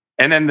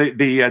 And then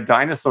the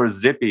dinosaur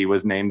Zippy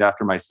was named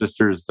after my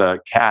sister's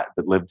cat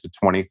that lived to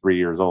 23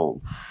 years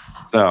old.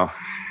 So,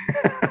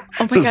 oh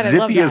my God,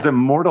 Zippy is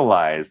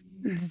immortalized.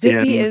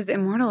 Zippy is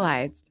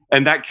immortalized.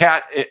 And that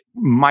cat, it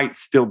might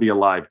still be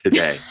alive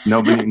today.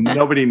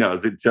 Nobody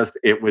knows.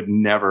 It would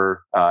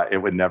never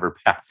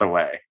pass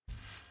away.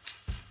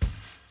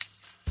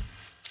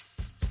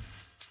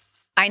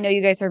 I know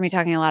you guys heard me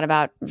talking a lot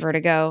about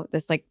vertigo,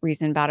 this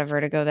recent bout of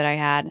vertigo that I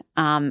had.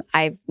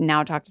 I've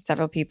now talked to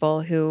several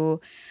people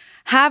who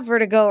have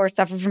vertigo or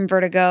suffer from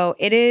vertigo.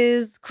 It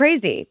is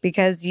crazy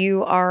because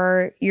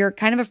you're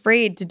kind of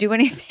afraid to do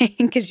anything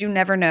because you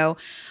never know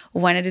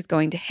when it is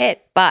going to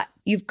hit. But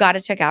you've got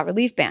to check out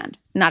Relief Band,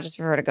 not just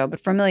for vertigo, but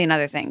for a million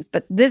other things.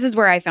 But this is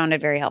where I found it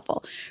very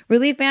helpful.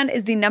 Relief Band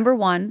is the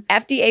 #1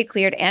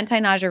 FDA-cleared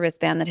anti-nausea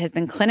wristband that has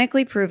been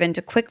clinically proven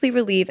to quickly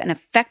relieve and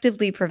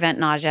effectively prevent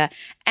nausea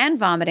and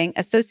vomiting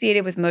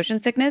associated with motion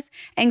sickness,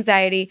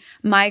 anxiety,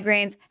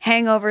 migraines,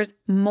 hangovers,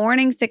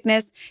 morning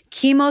sickness,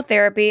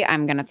 chemotherapy,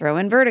 I'm going to throw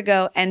in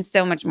vertigo, and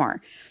so much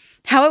more.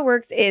 How it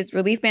works is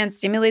Relief Band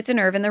stimulates a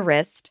nerve in the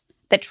wrist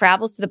that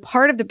travels to the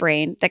part of the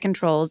brain that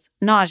controls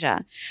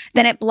nausea.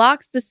 Then it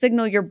blocks the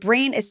signal your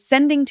brain is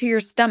sending to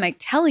your stomach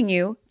telling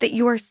you that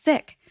you are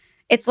sick.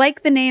 It's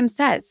like the name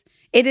says.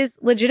 It is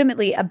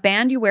legitimately a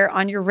band you wear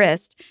on your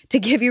wrist to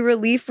give you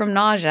relief from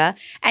nausea,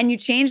 and you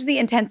change the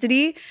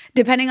intensity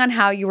depending on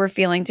how you were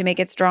feeling to make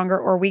it stronger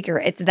or weaker.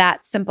 It's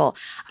that simple.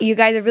 You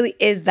guys, it really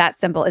is that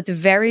simple. It's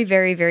very,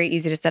 very, very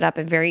easy to set up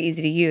and very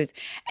easy to use.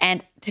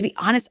 And to be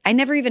honest, I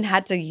never even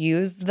had to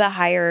use the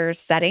higher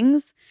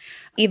settings.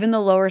 Even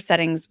the lower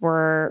settings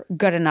were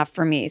good enough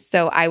for me.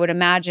 So I would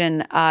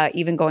imagine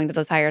even going to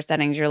those higher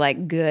settings, you're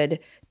good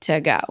to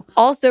go.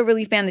 Also,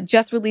 Relief Band that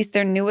just released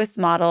their newest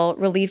model,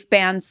 Relief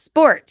Band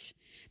Sport.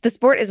 The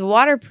Sport is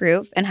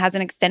waterproof and has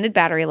an extended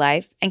battery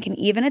life and can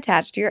even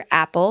attach to your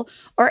Apple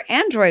or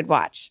Android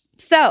watch.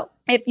 So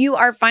if you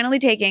are finally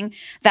taking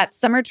that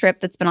summer trip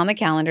that's been on the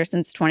calendar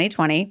since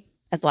 2020,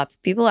 as lots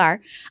of people are,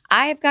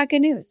 I've got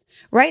good news.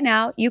 Right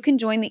now, you can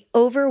join the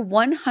over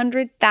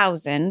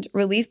 100,000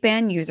 Relief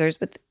Band users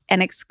with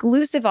an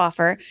exclusive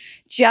offer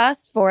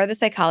just for the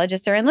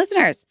Psychologists Are In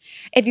listeners.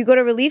 If you go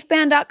to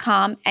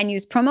reliefband.com and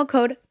use promo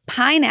code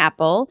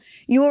PINEAPPLE,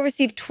 you will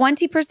receive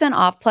 20%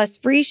 off plus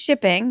free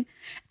shipping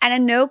and a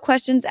no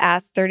questions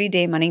asked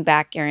 30-day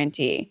money-back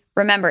guarantee.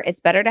 Remember, it's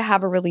better to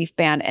have a Relief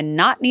Band and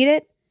not need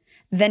it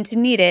than to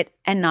need it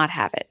and not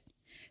have it.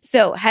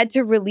 So head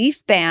to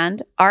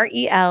reliefband,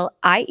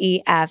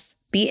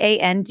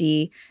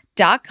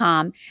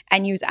 RELIEFBAND.com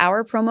and use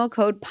our promo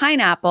code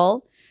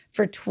PINEAPPLE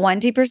for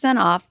 20%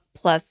 off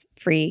plus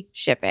free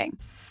shipping.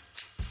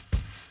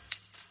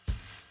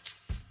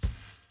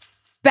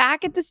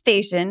 Back at the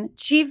station,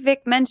 Chief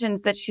Vic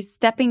mentions that she's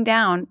stepping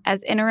down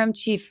as interim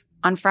chief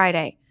on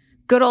Friday.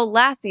 Good old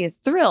Lassie is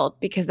thrilled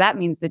because that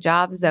means the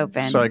job is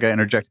open. Sorry, I got to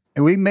interject.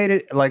 We made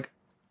it like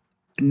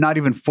not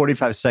even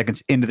 45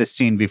 seconds into the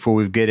scene before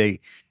we get a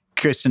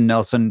Kirsten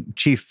Nelson,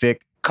 Chief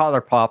Vic,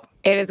 collar pop.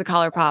 It is a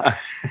collar pop.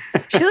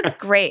 She looks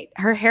great.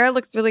 Her hair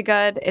looks really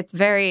good. It's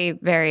very,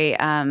 very,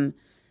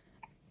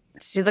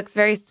 she looks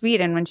very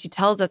sweet. And when she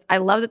tells us, I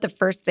love that the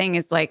first thing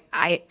is like,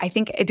 I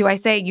think, do I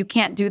say, you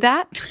can't do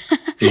that?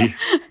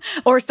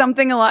 Or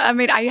something. I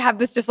mean, I have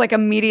this just like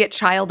immediate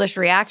childish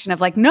reaction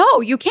of like,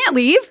 no, you can't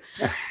leave.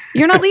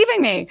 You're not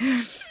leaving me.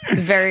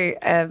 It's very,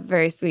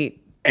 very sweet.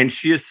 And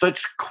she has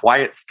such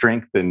quiet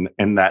strength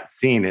in that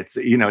scene. It's,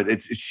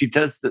 she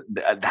does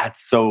that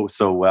so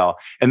well.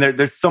 And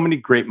there's so many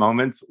great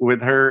moments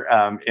with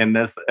her in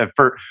this.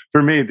 For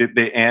me,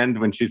 the end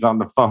when she's on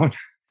the phone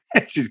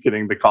and she's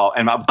getting the call.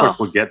 And of course,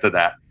 we'll get to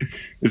that.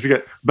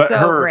 But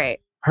so great.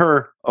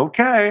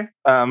 Okay,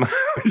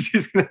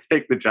 she's going to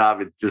take the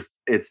job.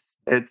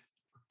 It's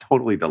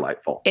totally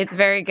delightful. It's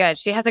very good.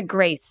 She has a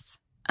grace.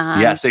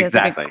 Yes, she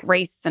exactly. has like a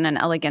grace and an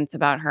elegance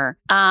about her.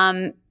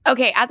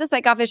 Okay, at the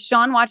psych office,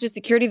 Shawn watches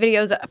security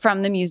videos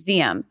from the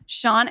museum.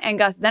 Shawn and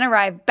Gus then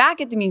arrive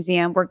back at the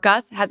museum where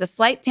Gus has a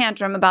slight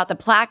tantrum about the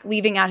plaque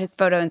leaving out his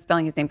photo and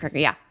spelling his name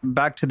correctly. Yeah.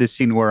 Back to the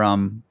scene where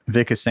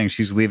Vic is saying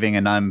she's leaving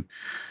and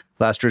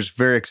Laster's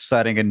very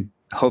exciting and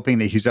hoping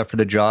that he's up for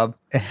the job.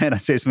 And I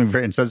say something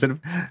very insensitive.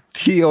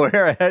 The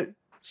O'Hara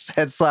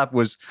head slap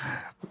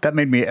that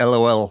made me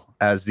LOL,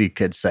 as the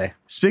kids say.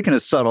 Speaking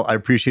of subtle, I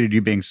appreciated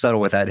you being subtle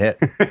with that hit.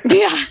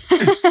 Yeah.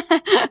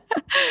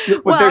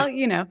 Well,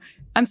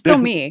 I'm still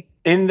me.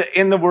 In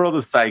the world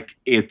of psych,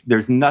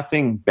 there's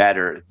nothing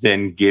better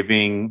than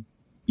giving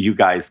you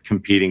guys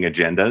competing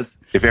agendas.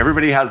 If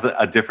everybody has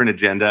a different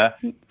agenda,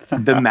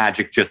 the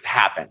magic just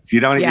happens.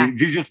 You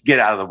just get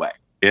out of the way.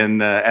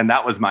 And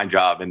that was my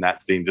job in that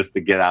scene, just to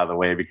get out of the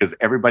way, because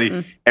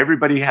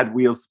everybody had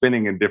wheels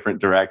spinning in different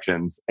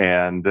directions.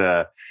 And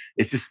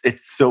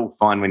it's so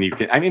fun when you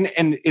can,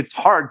 and it's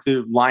hard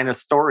to line a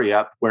story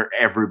up where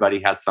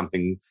everybody has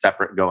something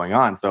separate going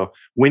on. So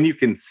when you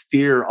can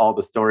steer all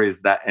the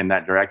stories in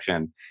that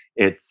direction,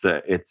 it's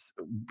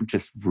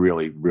just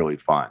really, really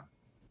fun.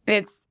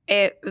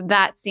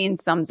 That scene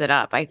sums it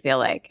up, I feel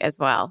like, as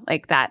well.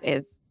 Like that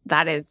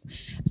is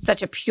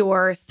such a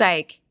pure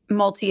psych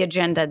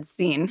multi-agended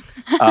scene.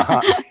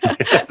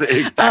 Yes,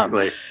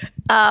 exactly.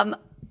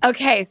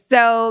 Okay,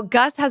 so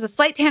Gus has a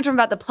slight tantrum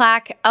about the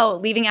plaque,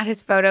 leaving out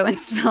his photo and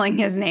spelling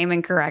his name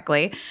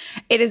incorrectly.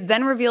 It is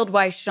then revealed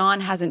why Shawn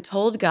hasn't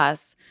told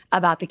Gus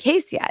about the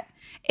case yet.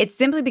 It's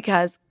simply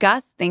because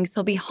Gus thinks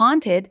he'll be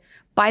haunted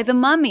by the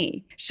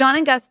mummy. Shawn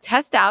and Gus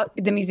test out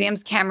the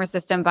museum's camera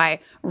system by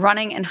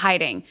running and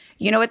hiding.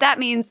 You know what that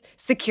means?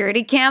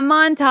 Security cam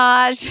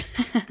montage.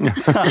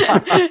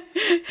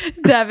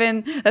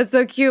 Devin, that's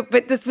so cute.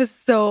 But this was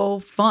so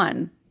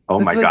fun. Oh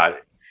my God.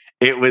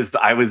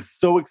 I was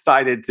so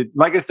excited to,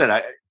 like I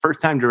said,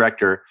 first time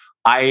director,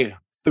 I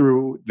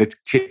threw the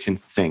kitchen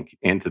sink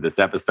into this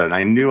episode.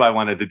 I knew I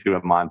wanted to do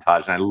a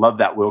montage, and I love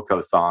that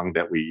Wilco song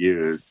that we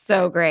used.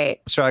 So great.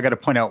 So I got to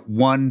point out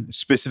one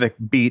specific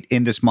beat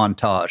in this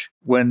montage.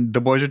 When the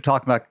boys are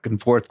talking back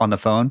and forth on the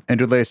phone, and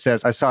Dudley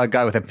says, I saw a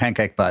guy with a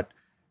pancake butt.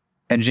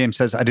 And James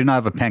says, I do not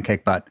have a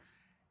pancake butt.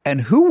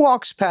 And who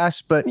walks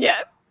past but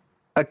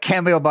a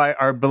cameo by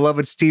our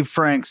beloved Steve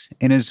Franks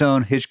in his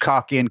own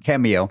Hitchcockian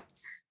cameo.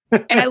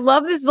 And I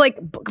love this,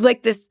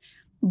 like this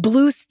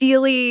blue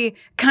steely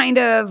kind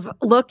of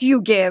look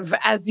you give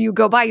as you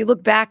go by. You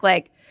look back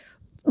like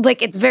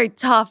it's very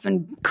tough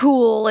and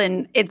cool,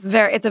 and it's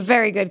a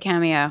very good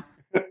cameo.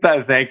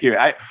 Thank you.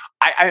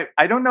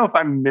 I don't know if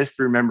I'm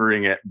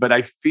misremembering it, but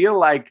I feel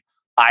like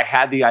I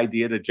had the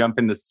idea to jump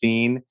in the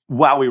scene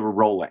while we were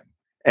rolling.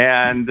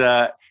 And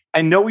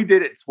I know we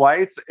did it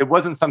twice. It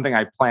wasn't something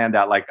I planned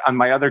out. Like on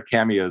my other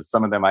cameos,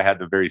 some of them I had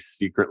to very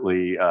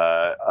secretly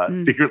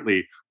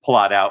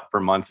plot out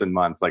for months and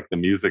months, like the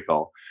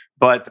musical.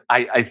 But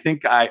I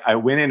think I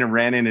went in and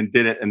ran in and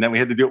did it. And then we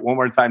had to do it one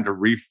more time to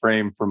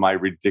reframe for my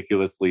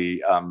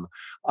ridiculously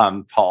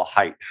tall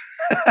height.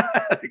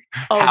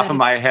 Half of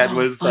my head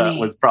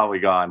was probably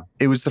gone.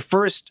 It was the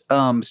first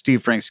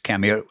Steve Franks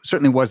cameo. It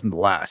certainly wasn't the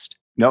last.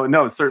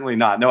 No, certainly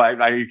not. No,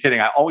 are you kidding?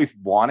 I always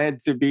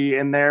wanted to be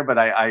in there, but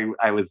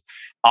I was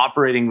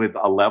operating with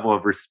a level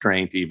of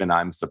restraint even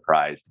I'm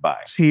surprised by.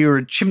 So you were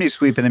a chimney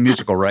sweep in the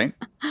musical, right?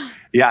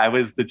 Yeah, I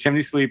was the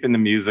chimney sweep in the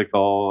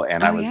musical,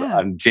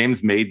 and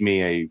James made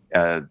me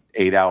a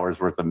 8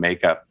 hours worth of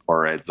makeup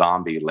for a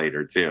zombie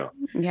later too.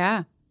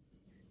 Yeah,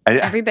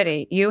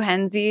 everybody, you,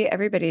 Henzi,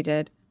 everybody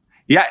did.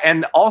 Yeah,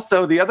 and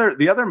also the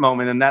other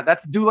moment in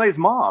that's Dulay's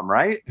mom,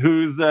 right?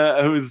 Who's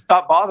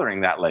stopped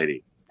bothering that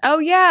lady. Oh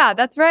yeah,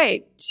 that's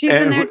right. She's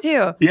in there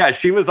too. Yeah,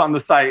 she was on the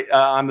set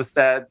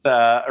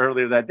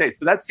earlier that day.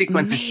 So that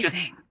sequence is just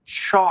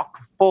chock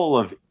full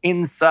of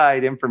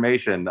inside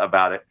information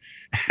about it.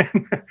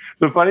 And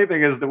the funny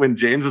thing is that when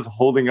James is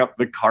holding up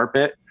the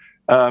carpet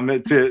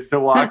to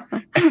walk.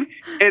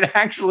 It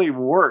actually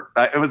worked.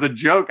 It was a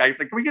joke. I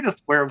said, "Can we get a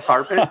square of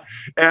carpet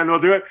and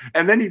we'll do it?"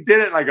 And then he did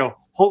it, and I go,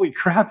 "Holy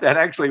crap, that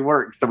actually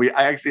worked!" So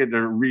I actually had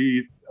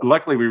to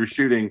Luckily, we were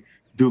shooting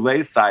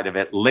Doulet's side of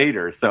it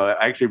later, so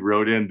I actually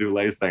wrote in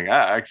Doulet saying,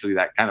 actually,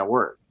 that kind of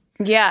works.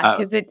 Yeah,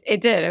 because it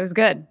did. It was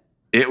good.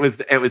 It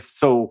was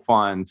so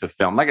fun to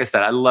film. Like I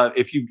said, I love,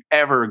 if you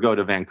ever go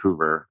to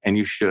Vancouver, and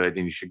you should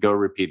go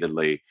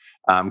repeatedly,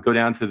 go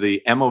down to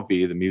the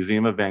MOV, the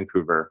Museum of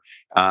Vancouver,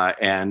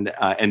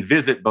 and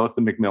visit both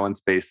the McMillan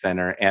Space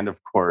Center and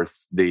of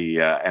course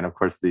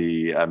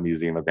the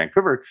Museum of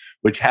Vancouver,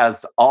 which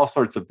has all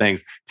sorts of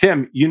things.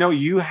 Tim,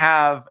 you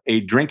have a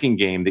drinking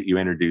game that you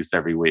introduce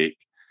every week.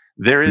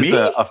 There is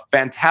a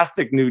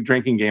fantastic new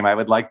drinking game. I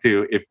would like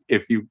to,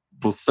 if you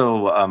will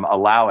so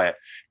allow it,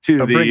 to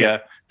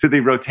the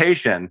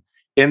rotation.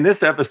 In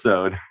this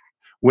episode,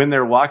 when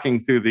they're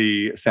walking through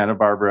the Santa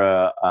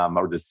Barbara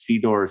or the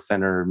Cedar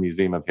Center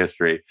Museum of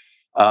History,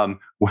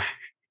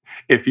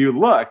 if you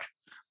look,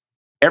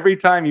 every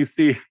time you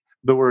see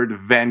the word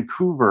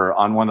Vancouver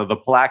on one of the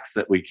plaques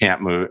that we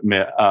can't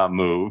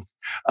move,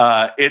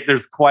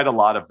 there's quite a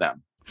lot of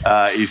them.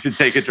 You should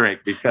take a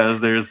drink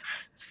because there's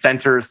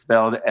center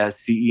spelled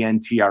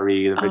Centre,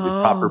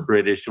 the proper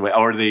British way,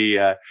 or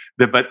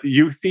but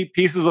you see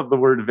pieces of the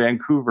word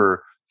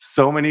Vancouver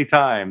so many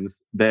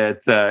times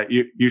that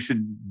you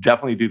should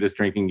definitely do this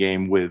drinking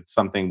game with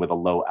something with a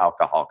low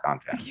alcohol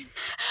content.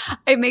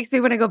 It makes me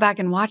want to go back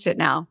and watch it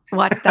now.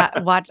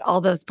 Watch all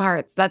those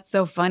parts. That's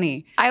so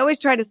funny. I always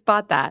try to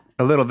spot that.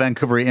 A little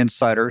Vancouver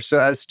insider. So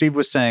as Steve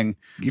was saying,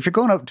 if you're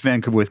going up to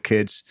Vancouver with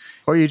kids,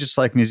 or you just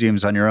like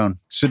museums on your own,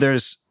 so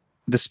there's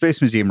the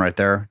Space Museum right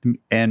there,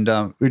 and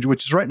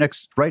which is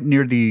right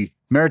near the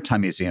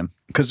Maritime Museum,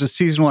 because with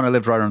season 1, I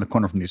lived right around the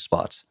corner from these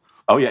spots.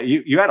 Oh, yeah.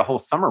 You had a whole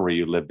summer where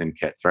you lived in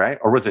Kits, right?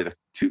 Or was it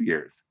 2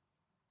 years?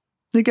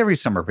 I think every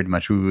summer, pretty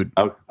much, we would.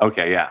 Oh,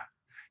 okay, yeah.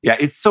 Yeah,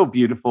 it's so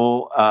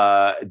beautiful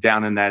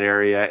down in that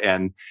area.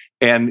 And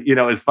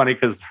it's funny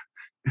because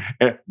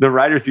the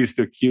writers used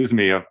to accuse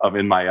me of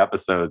in my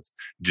episodes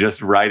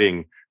just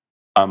writing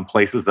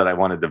places that I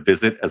wanted to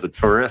visit as a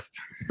tourist.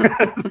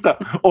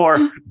 Or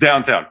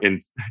downtown in,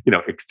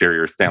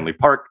 exterior Stanley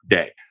Park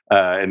day.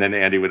 And then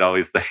Andy would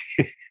always say,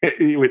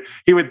 he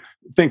would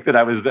think that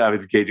I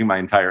was gauging my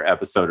entire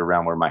episode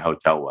around where my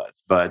hotel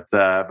was. But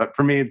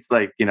for me, it's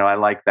like, I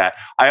like that.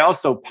 I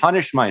also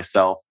punish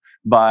myself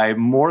by,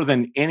 more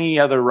than any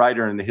other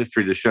writer in the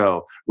history of the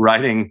show,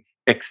 writing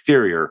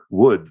exterior,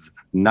 woods,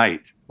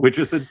 night, which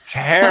is a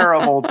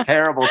terrible,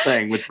 terrible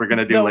thing, which we're going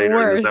to do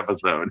later in this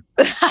episode.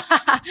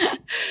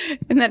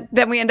 And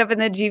then we end up in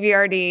the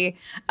GVRD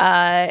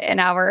an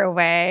hour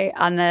away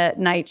on the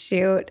night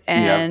shoot,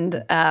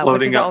 and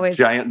floating up always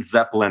giant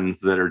zeppelins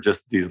that are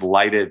just these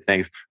lighted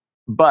things.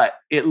 But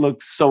it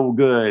looks so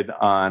good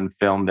on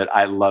film that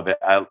I love it.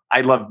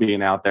 I love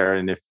being out there,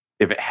 and if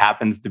it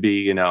happens to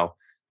be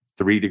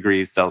 3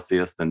 degrees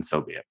Celsius, then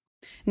so be it.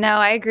 No,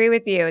 I agree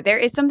with you. There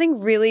is something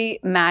really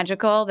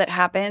magical that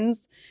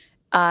happens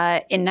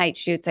in night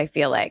shoots, I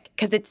feel like,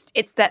 because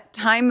it's that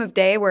time of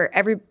day where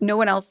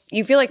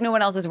you feel like no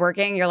one else is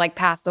working. You're like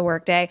past the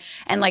work day,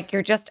 and like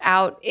you're just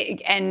out.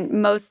 And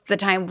most of the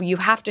time, you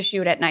have to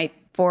shoot at night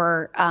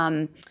for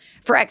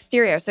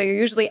exterior. So you're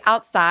usually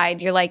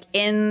outside. You're like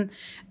in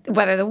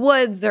whether the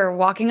woods or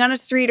walking on a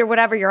street or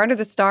whatever. You're under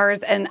the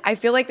stars, and I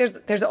feel like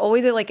there's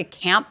always a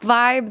camp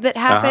vibe that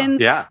happens.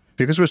 Yeah.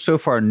 Because we're so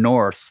far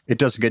north, it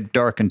doesn't get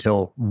dark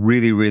until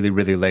really, really,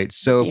 really late.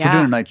 So if we're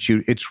doing a night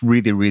shoot, it's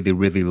really, really,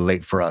 really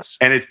late for us.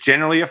 And it's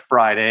generally a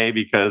Friday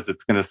because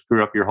it's going to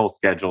screw up your whole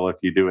schedule if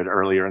you do it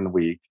earlier in the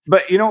week.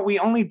 But, we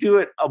only do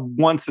it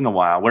once in a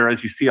while.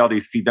 Whereas you see all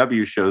these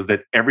CW shows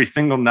that every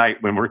single night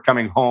when we're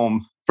coming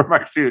home from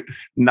our shoot,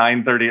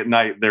 9:30 at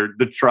night,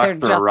 the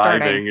trucks are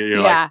arriving. Starting. And you're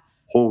like,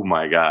 oh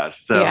my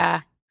gosh. So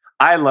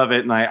I love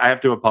it, and I have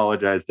to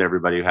apologize to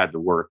everybody who had to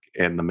work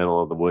in the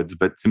middle of the woods.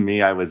 But to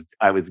me, I was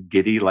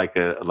giddy like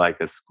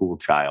a school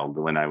child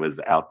when I was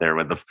out there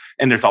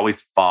and there's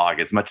always fog,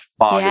 as much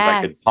fog as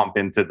I could pump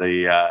into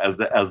the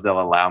as they'll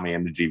allow me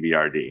in the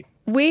GVRD.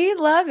 We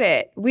love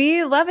it.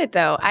 We love it,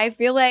 though. I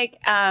feel like,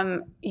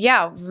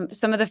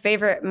 some of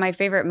my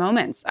favorite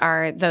moments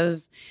are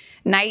those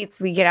nights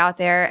we get out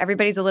there.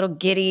 Everybody's a little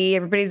giddy.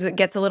 Everybody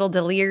gets a little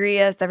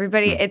delirious.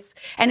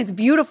 It's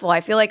beautiful.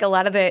 I feel like a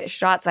lot of the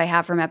shots I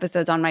have from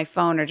episodes on my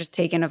phone are just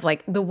taken of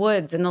like the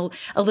woods and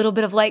a little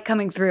bit of light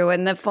coming through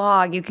and the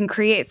fog. You can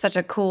create such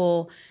a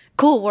cool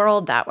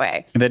world that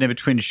way. And then in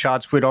between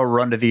shots, we'd all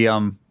run to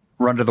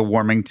the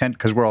warming tent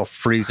because we're all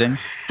freezing.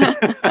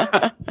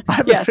 I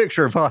have a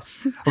picture of us,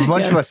 a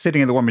bunch of us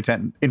sitting in the warming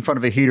tent in front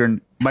of a heater, and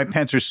my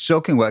pants are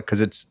soaking wet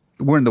because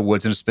we're in the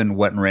woods and it's been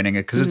wet and raining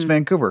because it's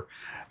Vancouver.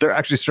 They're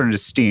actually starting to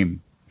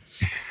steam.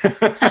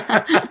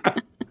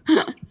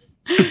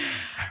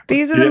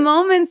 These are the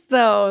moments,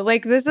 though.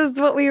 Like, this is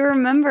what we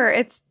remember.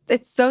 It's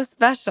so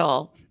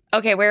special.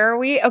 Okay, where are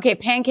we? Okay,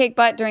 pancake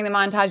butt during the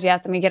montage.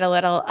 Yes, and we get a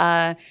little,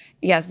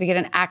 we get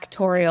an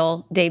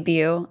actorial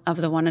debut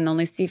of the one and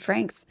only Steve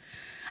Franks.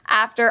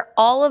 After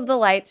all of the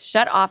lights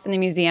shut off in the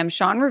museum,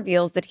 Shawn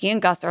reveals that he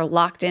and Gus are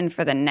locked in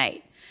for the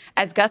night.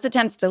 As Gus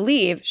attempts to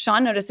leave,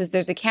 Shawn notices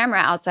there's a camera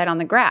outside on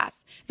the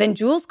grass. Then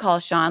Jules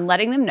calls Shawn,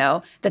 letting them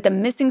know that the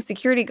missing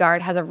security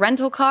guard has a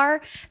rental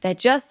car that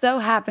just so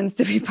happens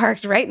to be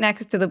parked right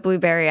next to the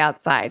Blueberry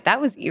outside. That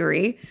was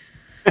eerie.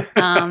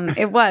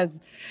 It was.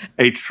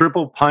 A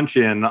triple punch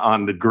in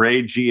on the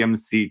gray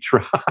GMC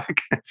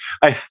truck.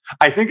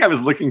 I think I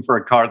was looking for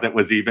a car that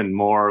was even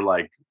more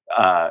like,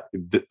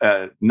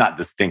 not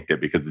distinctive,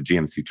 because the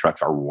GMC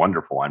trucks are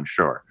wonderful, I'm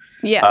sure.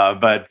 Yeah.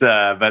 But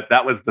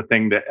that was the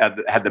thing that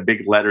had the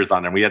big letters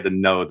on it. We had to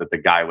know that the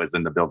guy was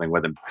in the building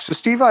with him. So,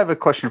 Steve, I have a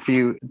question for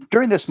you.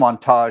 During this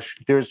montage,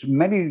 there's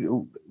many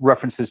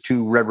references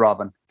to Red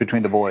Robin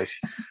between the boys.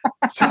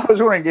 So I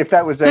was wondering if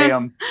that was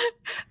a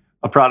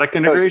product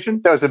integration?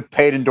 That was a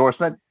paid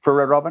endorsement for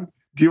Red Robin?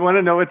 Do you want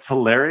to know what's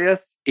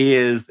hilarious?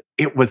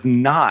 It was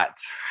not.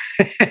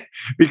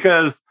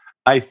 because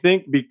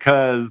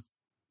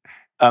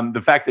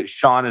the fact that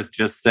Shawn is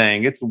just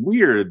saying it's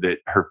weird that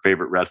her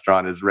favorite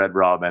restaurant is Red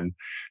Robin.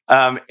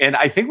 And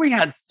I think we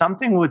had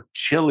something with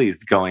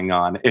Chili's going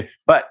on.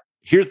 But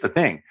here's the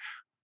thing.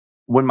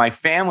 When my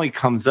family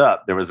comes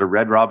up, there was a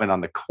Red Robin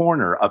on the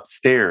corner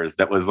upstairs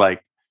that was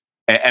like,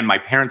 and my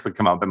parents would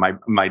come up, and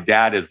my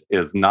dad is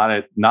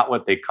not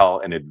what they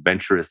call an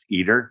adventurous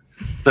eater.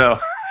 So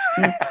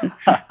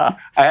I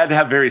had to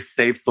have very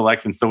safe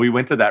selection. So we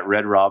went to that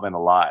Red Robin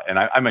a lot. And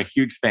I'm a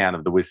huge fan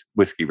of the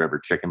Whiskey River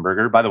Chicken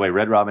Burger. By the way,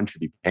 Red Robin should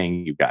be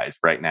paying you guys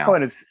right now. Oh,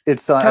 and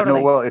it's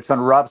on it's on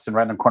Robson,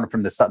 right in the corner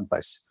from the Sutton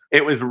place.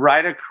 It was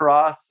right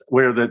across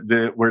where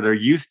where there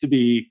used to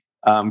be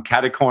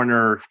Catty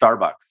Corner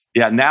Starbucks.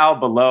 Yeah, now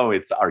below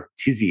it's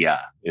Artisia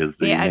is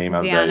the name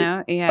of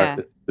the. Yeah,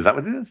 is that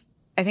what it is?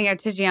 I think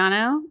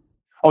Artigiano.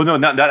 Oh no,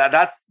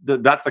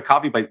 that's a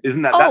coffee place.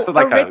 Isn't that? That's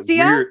like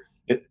Aritzia? A weird.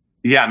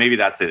 Yeah, maybe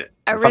that's it.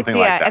 Something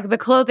like that. The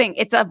clothing.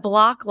 It's a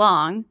block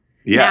long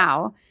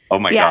now. Oh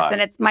my God. Yes,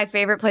 and it's my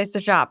favorite place to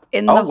shop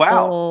in the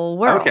whole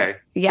world. Okay.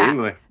 Yeah.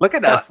 See, look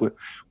at us.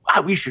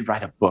 Wow, we should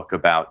write a book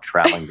about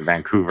traveling to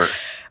Vancouver.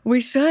 We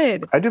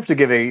should. I do have to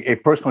give a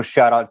personal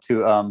shout out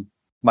to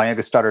my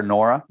youngest daughter,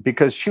 Nora,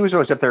 because she was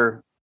always up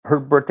there. Her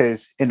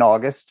birthday's in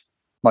August,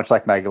 much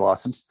like Maggie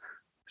Lawson's.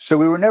 So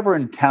we were never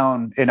in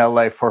town in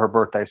LA for her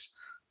birthdays.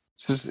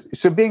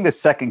 So being the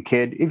second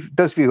kid, if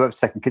those of you who have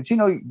second kids,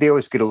 they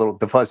always get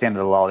the fuzzy end of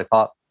the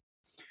lollipop.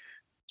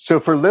 So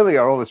for Lily,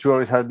 our oldest, we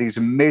always had these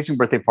amazing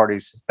birthday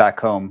parties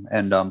back home.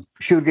 And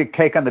she would get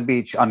cake on the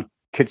beach, on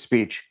Kids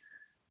Beach.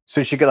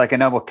 So she'd get like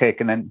an apple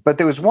cake. But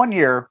there was one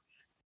year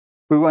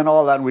we went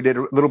all out and we did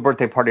a little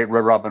birthday party at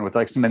Red Robin with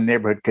like some of the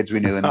neighborhood kids we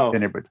knew in the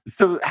neighborhood.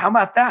 So how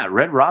about that?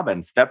 Red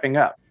Robin stepping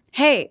up.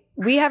 Hey,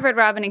 we have Red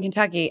Robin in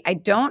Kentucky.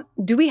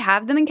 Do we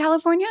have them in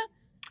California?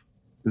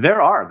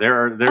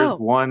 There's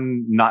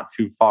one not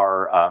too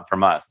far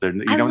from us.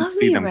 You don't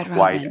see them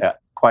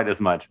quite as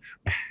much.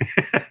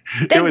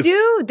 I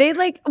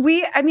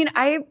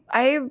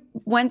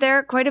went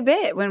there quite a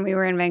bit when we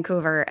were in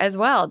Vancouver as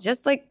well.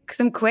 Just like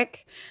some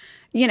quick,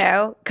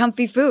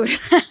 comfy food.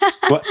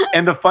 Well,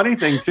 and the funny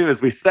thing too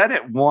is we said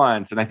it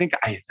once, and I think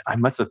I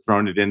must have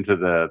thrown it into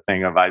the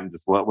thing of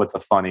what's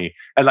a funny,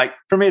 and like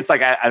for me it's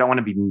like I don't want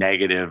to be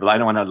negative. I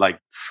don't want to like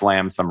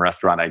slam some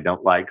restaurant I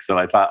don't like. So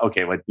I thought,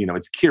 okay,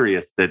 it's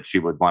curious that she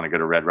would want to go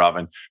to Red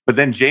Robin, but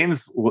then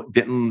James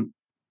didn't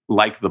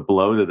like the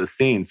blow to the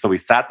scene, so we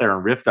sat there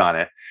and riffed on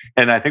it,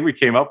 and I think we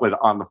came up with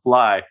on the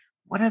fly,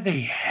 what do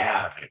they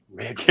have at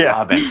Red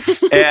Robin?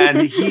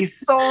 And he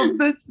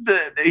sold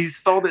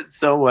it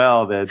so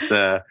well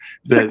that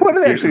what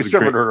do they actually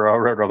serve at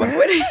Red Robin?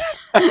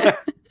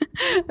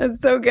 That's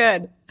so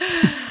good.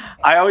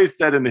 I always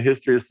said in the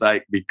history of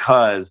Psych,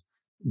 because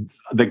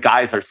the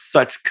guys are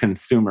such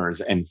consumers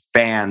and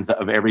fans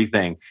of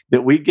everything,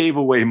 that we gave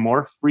away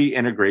more free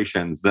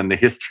integrations than the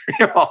history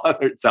of all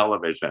other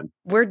television.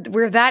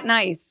 We're that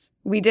nice.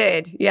 We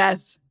did,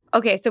 yes.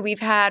 Okay, so we've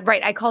had,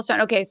 I call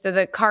Shawn. Okay, so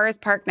the truck is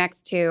parked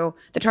next to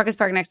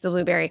the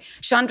Blueberry.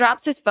 Shawn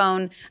drops his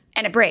phone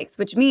and it breaks,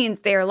 which means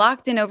they are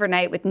locked in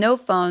overnight with no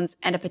phones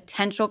and a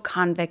potential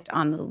convict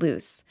on the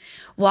loose.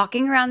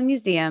 Walking around the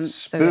museum.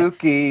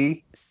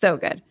 Spooky. So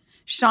good.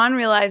 Shawn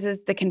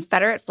realizes the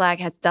Confederate flag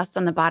has dust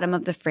on the bottom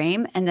of the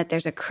frame and that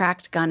there's a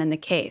cracked gun in the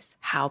case.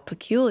 How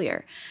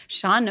peculiar.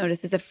 Shawn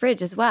notices a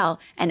fridge as well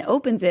and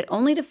opens it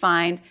only to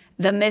find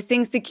the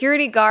missing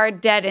security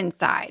guard dead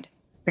inside.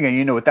 Again,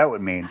 you know what that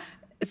would mean.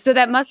 So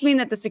that must mean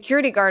that the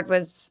security guard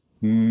was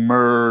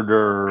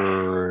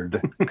murdered.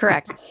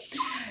 Correct.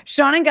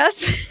 Shawn and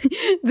Gus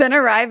then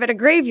arrive at a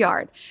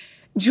graveyard.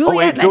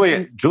 Juliet, I'm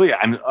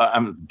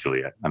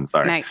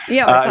sorry. Nice.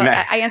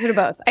 Yeah, I answered to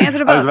both. I was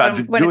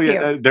about when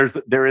Juliet, it's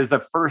you. There is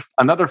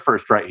another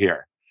first right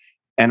here.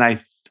 And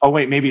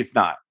maybe it's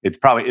not. It's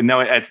probably, no,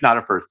 it's not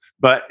a first.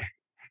 But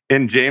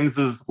in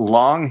James's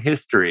long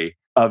history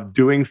of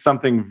doing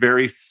something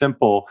very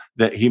simple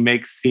that he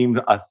makes seem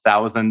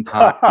 1,000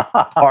 times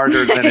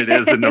harder than it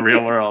is in the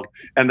real world.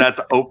 And that's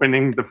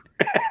opening the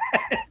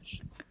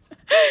fridge.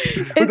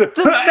 It's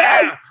the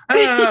best.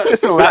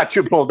 It's a latch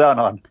you pull down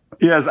on.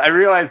 Yes, I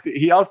realized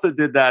he also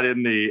did that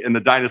in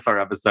the dinosaur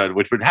episode,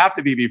 which would have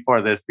to be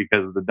before this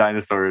because the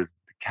dinosaur is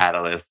the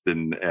catalyst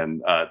and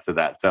to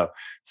that. So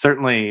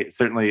certainly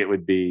it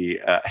would be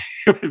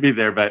it would be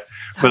there. But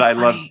I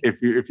loved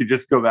if you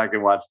just go back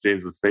and watch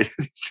James's face,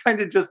 he's trying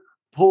to just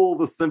pull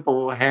the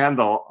simple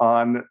handle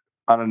on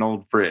an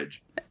old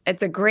fridge.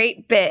 It's a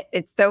great bit.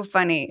 It's so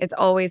funny. It's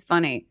always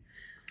funny.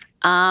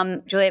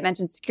 Juliet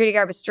mentioned security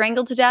guard was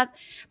strangled to death,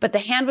 but the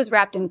hand was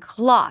wrapped in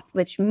cloth,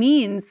 which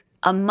means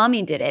a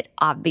mummy did it,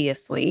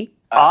 obviously.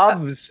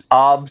 Obs.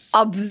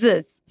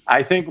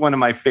 I think one of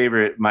my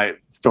favorite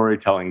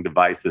storytelling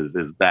devices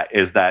is that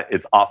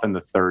it's often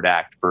the third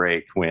act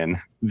break when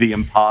the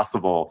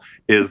impossible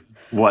is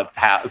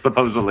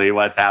supposedly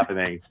what's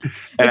happening.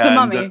 It's a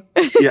mummy.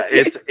 Yeah,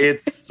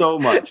 it's so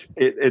much.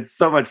 It's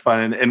so much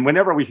fun, and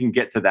whenever we can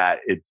get to that,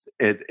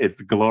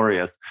 it's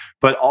glorious.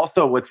 But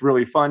also, what's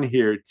really fun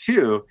here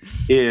too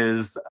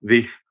is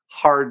the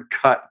hard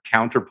cut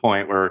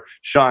counterpoint where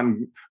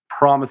Shawn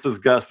promises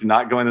Gus to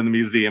not go into the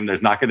museum.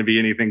 There's not going to be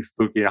anything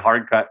spooky. A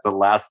hard cut to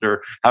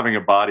Laster having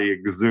a body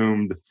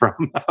exhumed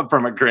from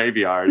a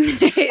graveyard.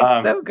 It's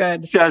so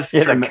good. Just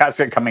the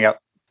casket coming up.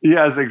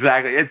 Yes,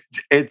 exactly.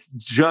 It's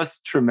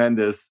just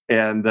tremendous,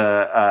 and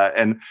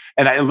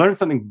I learned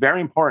something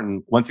very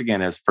important once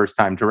again as first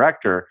time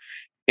director,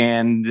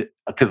 and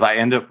because I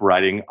end up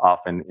writing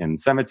often in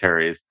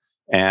cemeteries.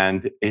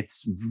 And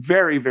it's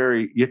very,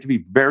 very, you have to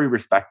be very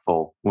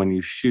respectful when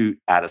you shoot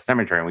at a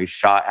cemetery. And we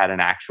shot at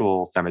an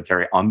actual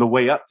cemetery on the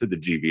way up to the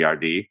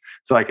GVRD.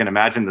 So I can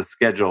imagine the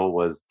schedule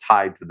was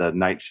tied to the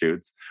night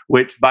shoots,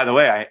 which, by the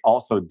way, I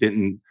also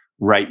didn't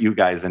write you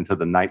guys into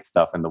the night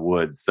stuff in the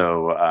woods.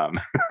 So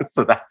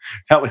so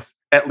that was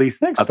at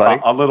least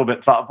a little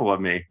bit thoughtful of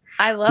me.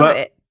 I love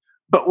it.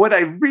 But what I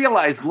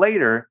realized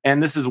later,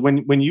 and this is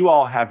when you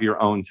all have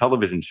your own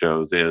television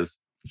shows, is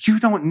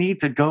you don't need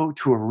to go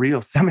to a real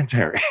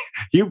cemetery.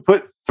 You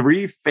put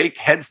 3 fake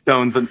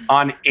headstones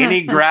on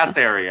any grass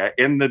area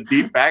in the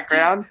deep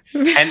background,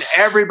 and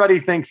everybody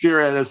thinks you're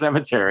at a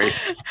cemetery,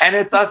 and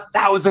it's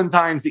 1,000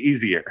 times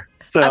easier.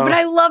 So, but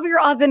I love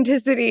your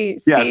authenticity,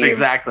 Steve. Yes,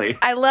 exactly.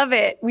 I love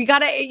it. We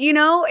gotta,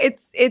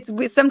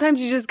 it's sometimes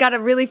you just gotta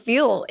really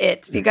feel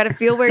it. You gotta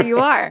feel where you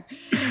are.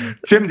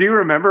 Jim, do you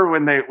remember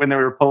when they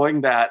were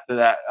pulling that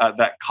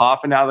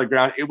coffin out of the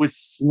ground? It was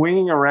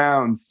swinging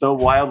around so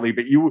wildly,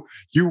 but you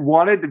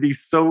wanted to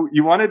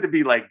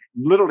be like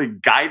literally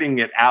guiding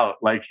it out,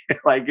 like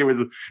it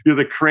was you're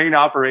the crane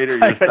operator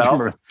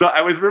yourself. So I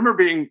remember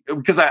being,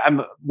 because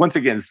I'm once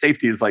again,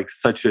 safety is like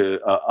such an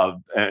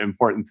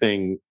important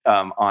thing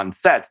on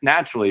sets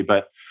naturally,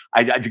 but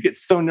I get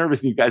so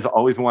nervous, and you guys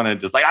always want to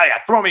just like, oh yeah,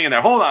 throw me in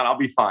there. Hold on, I'll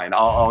be fine.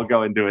 I'll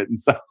go and do it. And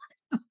so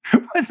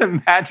I was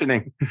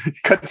imagining.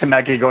 Cut to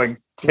Maggie going,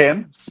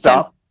 Tim,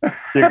 stop.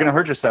 You're going to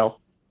hurt yourself.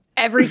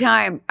 Every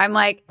time I'm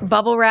like,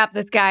 bubble wrap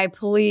this guy,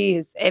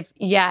 please.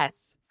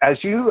 Yes.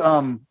 As you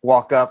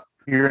walk up,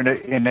 you're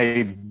in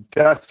a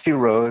dusty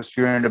rose.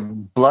 You're in a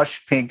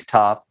blush pink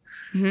top,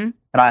 and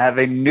I have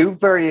a new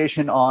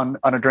variation on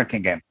a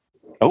drinking game.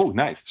 Oh,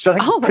 nice. So I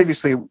think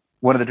previously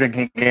one of the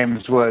drinking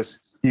games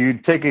was you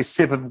take a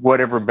sip of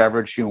whatever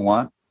beverage you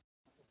want.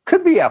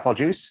 Could be apple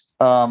juice,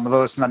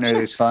 although it's not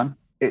nearly as fun.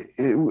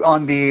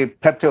 On the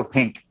Pepto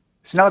Pink.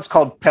 So now it's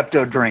called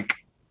Pepto Drink.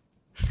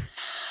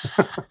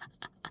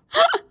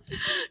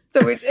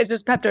 So it's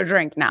just Pepto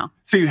Drink now.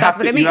 So you have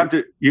to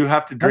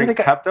drink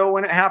Pepto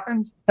when it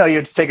happens? No, you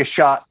have to take a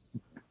shot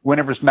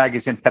whenever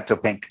Maggie's in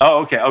Pepto Pink.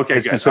 Oh, okay,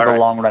 it's good. Sort of a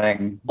long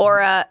running. Or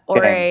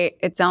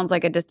it sounds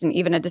like a distant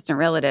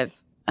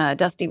relative.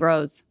 Dusty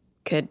Rose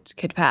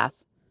could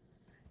pass.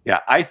 Yeah,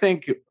 I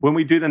think when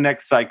we do the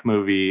next psych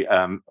movie,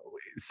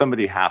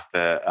 somebody has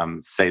to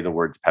say the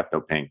words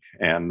Pepto Pink,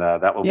 and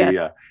that will be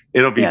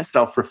it'll be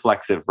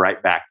self-reflexive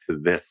right back to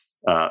this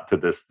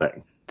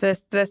thing.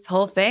 This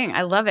whole thing.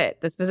 I love it.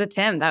 This was a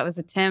Tim. That was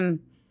a Tim.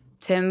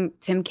 Tim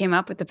came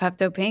up with the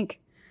Pepto Pink.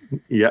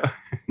 Yeah.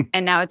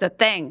 And now it's a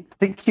thing. I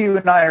think you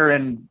and I are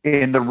in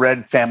the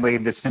red family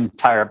this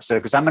entire episode,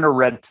 because I'm in a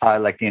red tie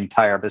like the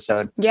entire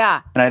episode.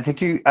 Yeah. And I don't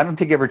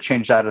think you ever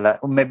changed out of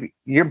that. Well, maybe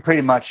you're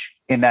pretty much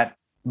in that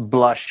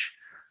blush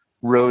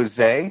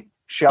rosé.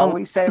 Shall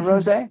we say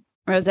rosé?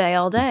 Rosé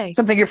all day.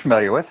 Something you're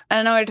familiar with. I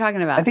don't know what you're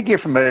talking about. I think you're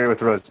familiar with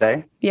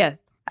rosé. Yes.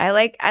 I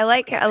like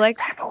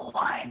type of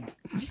wine.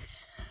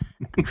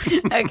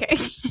 Okay.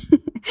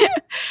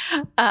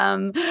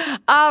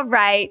 All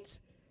right.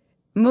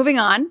 Moving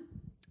on.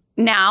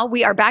 Now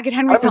we are back at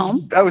Henry's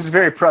home. I was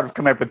very proud of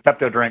coming up with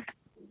Pepto Drink.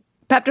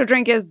 Pepto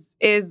Drink is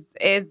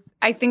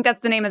I think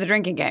that's the name of the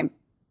drinking game.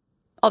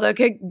 Although it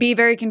could be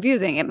very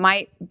confusing. It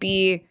might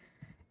be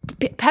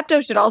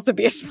Pepto should also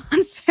be a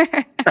sponsor.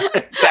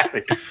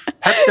 Exactly.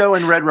 Pepto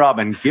and Red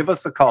Robin, give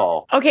us a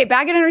call. Okay,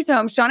 back at Henry's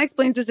home, Shawn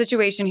explains the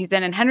situation he's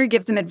in, and Henry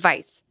gives him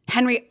advice.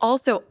 Henry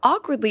also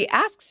awkwardly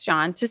asks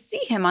Shawn to see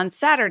him on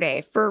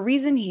Saturday for a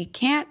reason he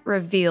can't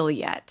reveal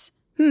yet.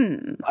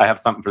 I have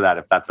something for that,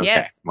 if that's okay.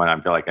 Yes. When I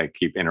feel like I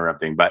keep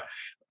interrupting. But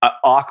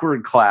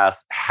awkward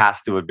class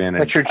has to have been...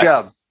 That's your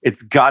job.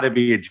 it's got to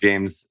be a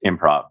James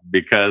improv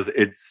because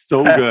it's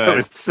so good.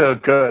 It's so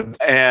good.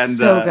 And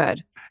so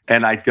good.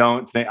 And I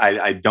don't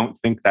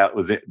think that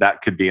was it.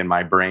 That could be in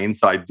my brain.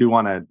 So I do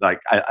want to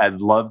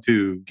I'd love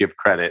to give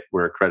credit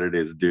where credit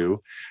is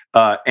due.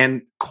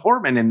 And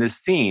Corbin in this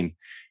scene,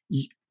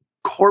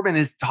 Corbin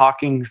is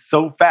talking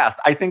so fast.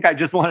 I think I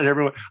just wanted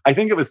everyone. I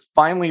think it was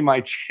finally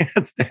my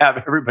chance to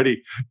have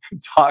everybody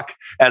talk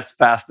as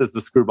fast as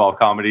the screwball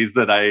comedies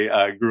that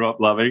I grew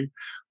up loving.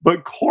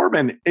 But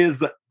Corbin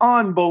is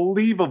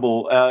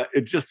unbelievable.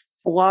 It just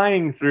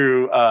flying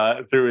through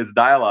his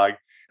dialogue.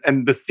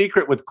 And the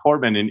secret with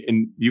Corbin,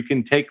 and you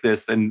can take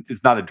this, and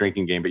it's not a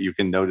drinking game, but you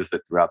can notice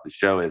it throughout the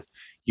show, is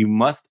you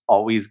must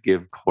always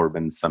give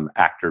Corbin some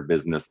actor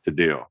business to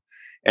do.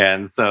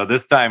 And so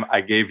this time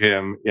I gave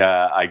him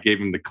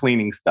the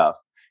cleaning stuff.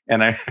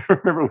 And I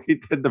remember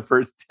we did the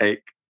first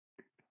take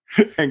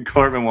and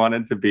Corbin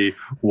wanted to be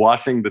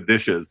washing the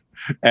dishes.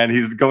 And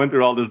he's going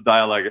through all this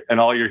dialogue and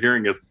all you're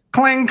hearing is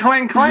clang,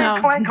 clang, clang,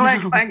 clang,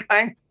 clang, clang,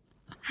 clang.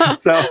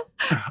 So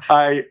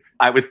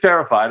I was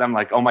terrified. I'm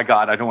like, oh my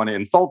God, I don't want to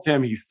insult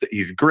him.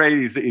 He's great.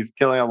 He's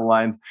killing all the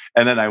lines.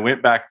 And then I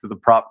went back to the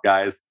prop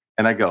guys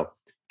and I go,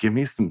 give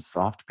me some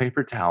soft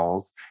paper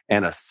towels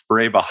and a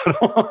spray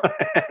bottle.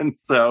 And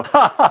so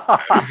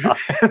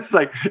it's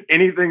like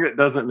anything that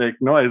doesn't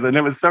make noise. And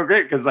it was so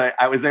great because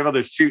I was able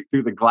to shoot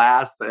through the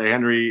glass,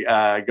 Henry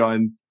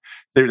going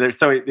through there.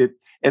 So it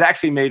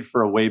actually made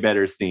for a way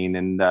better scene.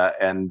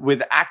 And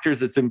with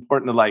actors, it's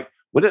important to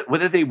what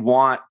do they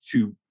want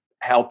to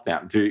help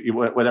them to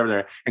whatever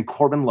they're, and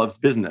Corbin loves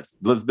business,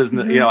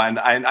 Mm-hmm.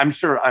 and I'm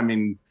sure,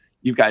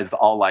 you guys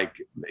all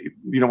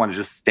you don't want to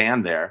just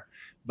stand there,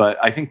 but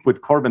I think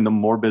with Corbin, the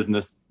more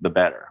business, the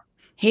better.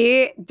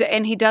 He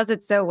does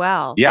it so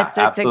well. Yeah, it's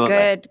absolutely.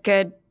 a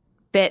good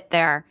bit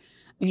there.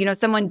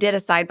 Someone did a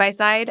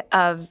side-by-side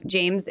of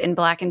James in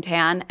Black and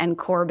Tan and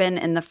Corbin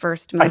in the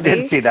first movie. I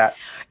did see that.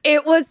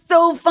 It was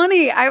so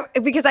funny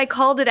because I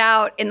called it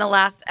out in the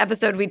last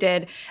episode we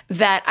did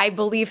that I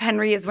believe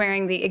Henry is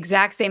wearing the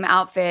exact same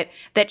outfit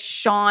that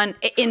Shawn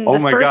in the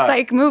first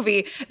Psych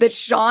movie that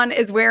Shawn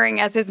is wearing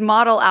as his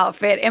model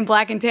outfit in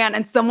Black and Tan.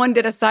 And someone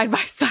did a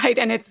side-by-side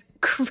and it's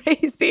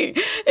crazy.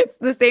 It's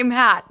the same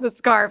hat, the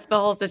scarf, the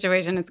whole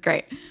situation. It's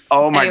great.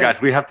 Oh my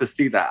gosh, we have to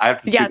see that. I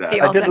have to see that.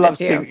 Steve, I did love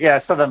seeing. Yeah, I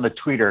saw that on the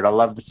tweeter. I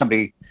love that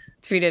somebody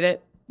tweeted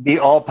it. The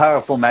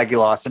all-powerful Maggie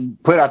Lawson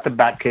put out the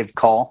Batcave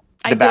call.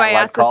 I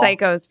ask the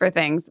psychos for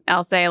things.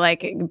 I'll say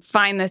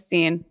find this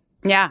scene.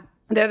 Yeah,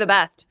 they're the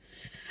best.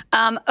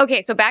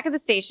 Okay, so back at the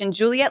station,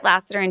 Juliet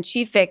Lasseter and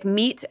Chief Vic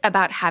meet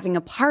about having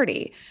a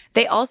party.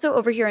 They also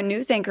overhear a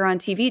news anchor on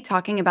TV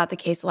talking about the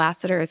case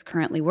Lasseter is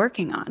currently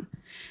working on.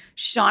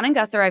 Shawn and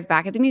Gus arrive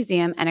back at the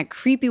museum, and a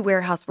creepy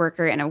warehouse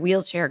worker in a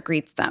wheelchair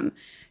greets them.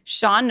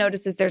 Shawn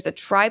notices there's a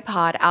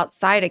tripod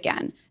outside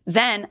again.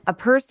 Then a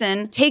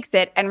person takes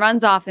it and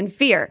runs off in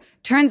fear.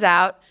 Turns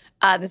out,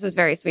 this was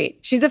very sweet.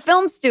 She's a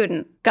film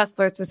student. Gus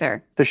flirts with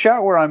her. The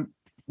shot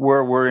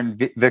where we're in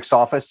Vic's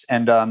office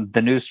and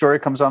the news story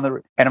comes on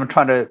and I'm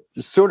trying to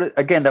sort of,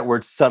 again, that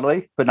word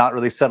subtly, but not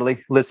really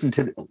subtly,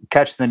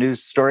 catch the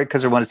news story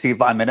because I want to see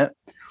if I'm in it.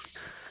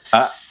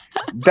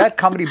 That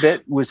comedy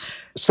bit was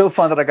so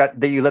fun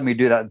that you let me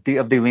do that,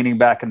 of the leaning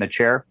back in the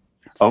chair.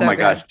 Oh my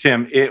gosh,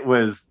 Tim, it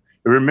was,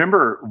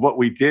 remember what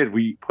we did?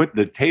 We put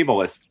the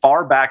table as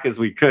far back as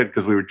we could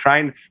because we were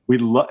trying,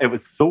 it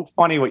was so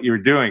funny what you were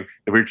doing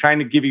that we were trying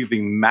to give you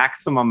the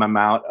maximum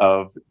amount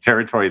of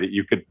territory that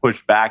you could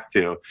push back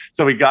to.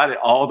 So we got it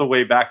all the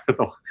way back to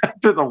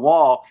the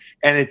wall.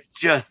 And it's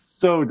just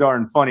so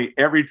darn funny.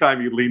 Every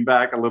time you lean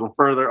back a little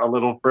further,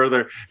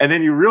 and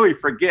then you really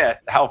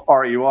forget how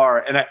far you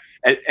are. And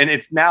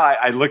it's now,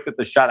 I looked at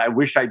the shot. I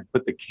wish I'd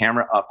put the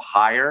camera up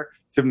higher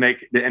to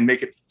make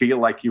it feel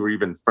like you were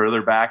even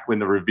further back when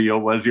the reveal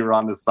was you were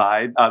on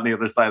the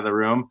other side of the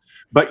room.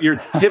 But your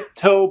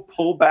tiptoe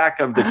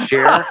pullback of the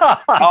chair,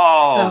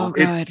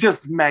 it's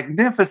just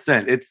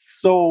magnificent. It's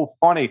so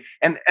funny.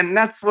 And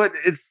that's what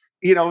it's,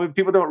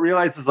 people don't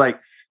realize is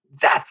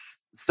that's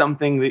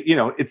something that,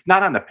 it's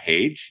not on the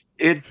page.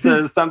 It's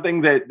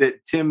something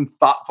that Tim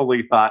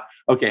thoughtfully thought,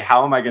 okay,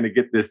 how am I going to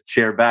get this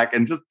chair back?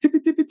 And just tippy.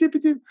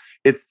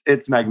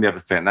 It's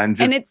magnificent. And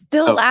it's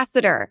still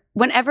Lasseter.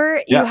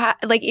 Whenever you have,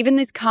 even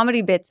these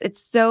comedy bits,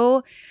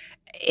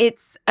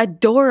 it's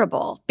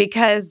adorable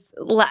because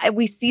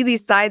we see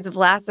these sides of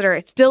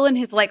Lasseter still in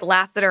his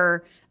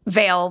Lasseter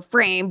veil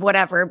frame,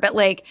 whatever,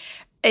 but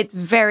it's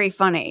very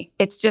funny.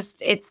 It's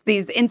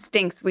these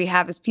instincts we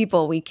have as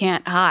people we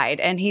can't hide.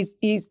 And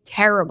he's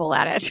terrible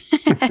at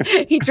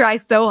it. He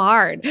tries so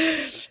hard.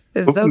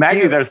 It's so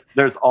Maggie, cute.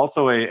 there's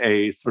also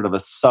a sort of a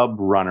sub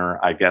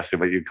runner, I guess,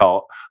 what you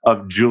call,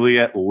 of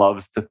Juliet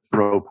loves to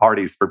throw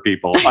parties for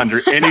people under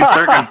any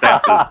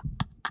circumstances.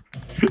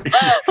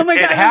 Oh my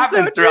God, it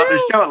happens so throughout true.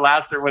 the show at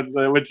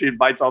Lasseter when she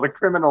invites all the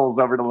criminals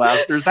over to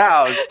Lasseter's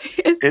house.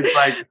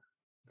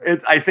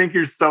 I think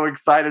you're so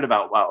excited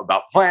about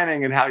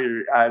planning and how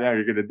you're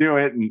going to do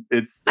it, and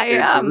it's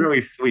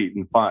really sweet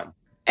and fun.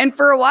 And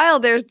for a while,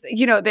 there's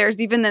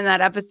even in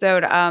that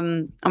episode,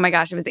 oh my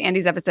gosh, it was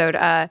Andy's episode,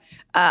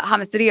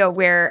 Homicidio,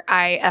 where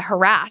I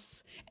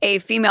harass a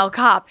female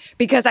cop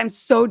because I'm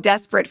so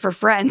desperate for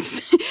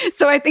friends.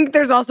 So I think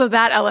there's also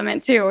that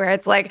element too, where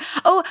it's like,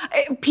 oh,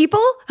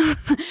 people,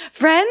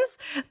 friends,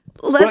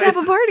 let's have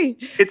a party.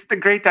 It's the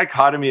great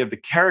dichotomy of the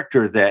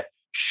character that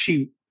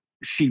she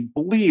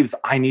believes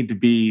I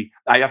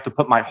have to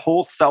put my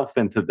whole self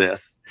into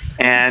this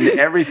and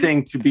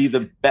everything to be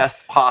the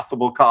best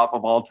possible cop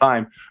of all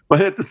time.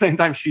 But at the same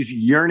time, she's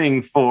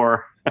yearning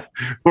for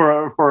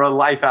a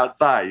life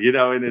outside,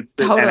 and it's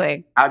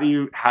totally.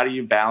 And how do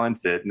you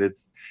balance it? And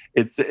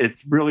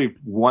it's really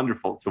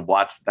wonderful to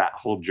watch that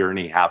whole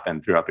journey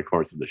happen throughout the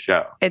course of the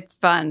show. It's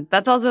fun.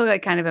 That's also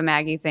like kind of a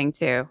Maggie thing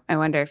too. I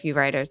wonder if you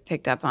writers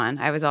picked up on.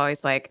 I was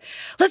always like,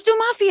 let's do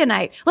mafia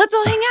night. Let's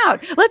all hang out.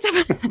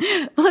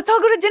 Let's all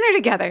go to dinner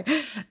together.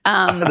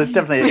 There's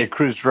definitely a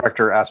cruise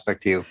director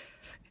aspect to you.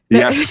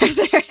 There is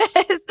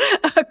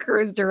a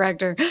cruise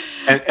director.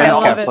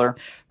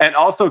 And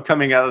also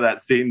coming out of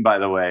that scene, by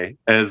the way,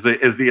 is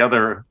the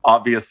other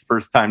obvious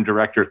first-time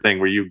director thing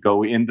where you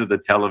go into the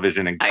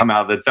television and come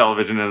out of the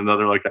television in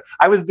another like that.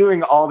 I was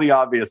doing all the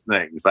obvious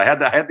things. I had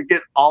to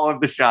get all of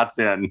the shots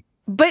in.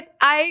 But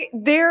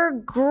they're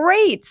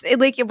great.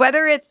 Like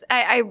whether it's,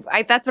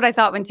 I that's what I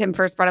thought when Tim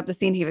first brought up the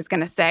scene he was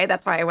going to say.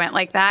 That's why I went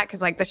like that.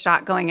 Cause like the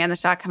shot going in, the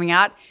shot coming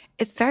out,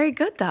 it's very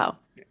good though.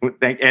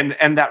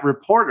 And that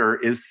reporter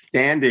is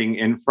standing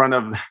in front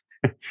of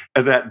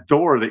that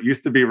door that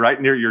used to be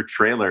right near your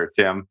trailer,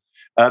 Tim.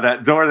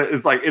 That door that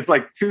is it's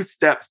like 2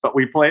 steps, but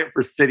we play it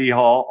for City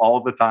Hall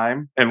all the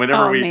time. And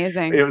whenever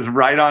it was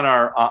right on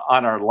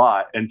our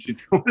lot, and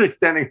she's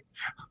standing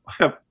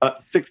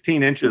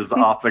 16 inches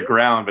off the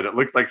ground, but it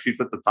looks like she's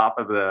at the top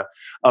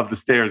of the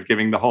stairs,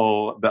 giving the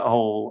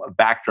whole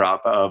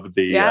backdrop of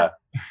the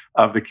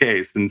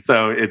case. And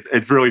so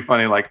it's really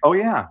funny. Like, oh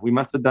yeah, we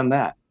must have done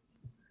that.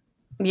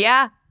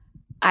 Yeah,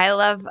 I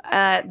love,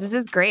 this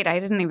is great. I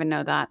didn't even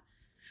know that.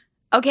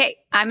 Okay,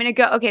 I'm going to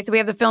go. Okay, so we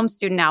have the film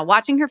student now.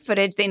 Watching her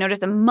footage, they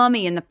notice a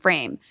mummy in the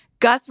frame.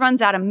 Gus runs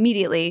out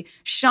immediately.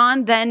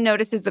 Shawn then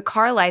notices the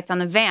car lights on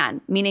the van,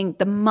 meaning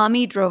the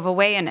mummy drove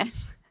away in it.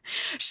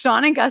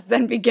 Shawn and Gus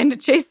then begin to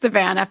chase the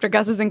van after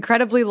Gus's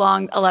incredibly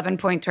long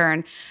 11-point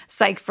turn.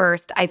 Psych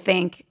first, I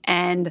think,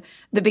 and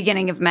the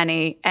beginning of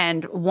many,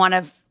 and one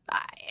of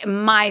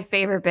my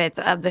favorite bits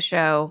of the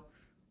show,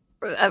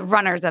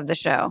 runners of the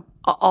show,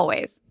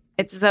 always.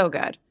 It's so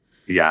good.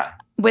 Yeah.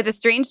 With a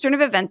strange turn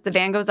of events, the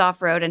van goes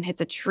off-road and hits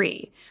a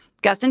tree.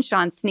 Gus and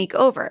Shawn sneak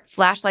over,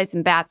 flashlights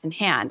and bats in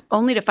hand,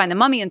 only to find the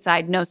mummy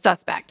inside, no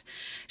suspect.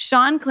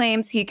 Shawn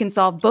claims he can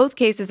solve both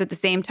cases at the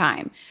same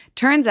time.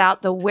 Turns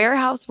out the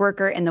warehouse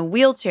worker in the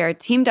wheelchair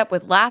teamed up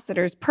with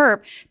Lassiter's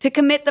perp to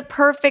commit the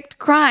perfect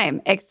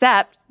crime,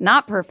 except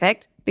not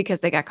perfect because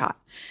they got caught.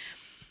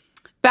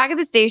 Back at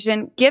the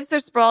station, gifts are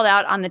sprawled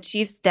out on the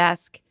chief's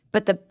desk.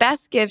 But the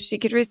best gift she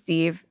could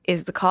receive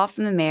is the call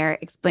from the mayor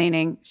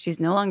explaining she's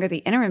no longer the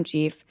interim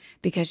chief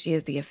because she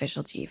is the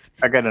official chief.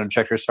 I got to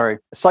interject here, sorry.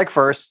 Psych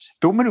first.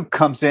 The woman who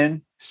comes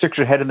in, sticks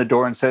her head in the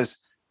door and says,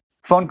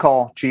 phone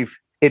call, chief.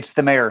 It's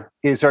the mayor.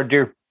 It's our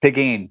dear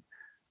Pegine.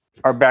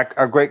 Our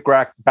great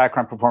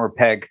background performer,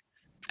 Peg.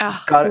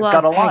 Oh,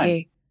 got a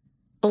line.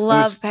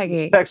 Love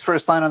Peggy. Peg's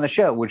first line on the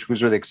show, which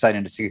was really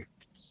exciting to see.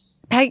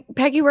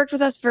 Peggy worked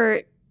with us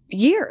for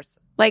years.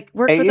 Like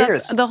worked with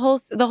us the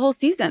whole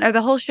season or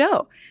the whole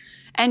show,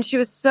 and she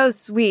was so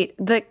sweet.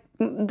 The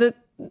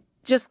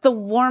just the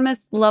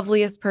warmest,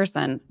 loveliest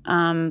person.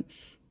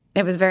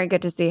 It was very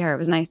good to see her. It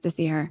was nice to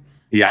see her.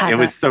 Yeah, it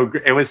was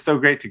so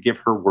great to give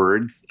her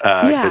words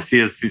because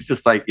she's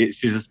just like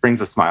she just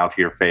brings a smile to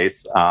your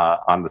face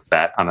on the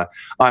set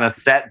on a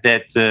set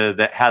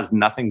that has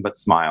nothing but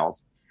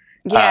smiles.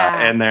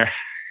 Yeah, and they're.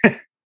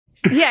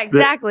 Yeah,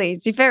 exactly.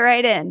 She fit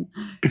right in.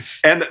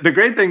 And the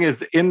great thing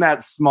is, in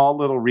that small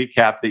little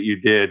recap that you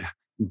did,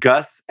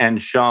 Gus and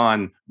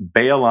Shawn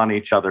bail on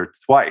each other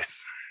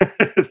twice.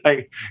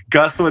 Like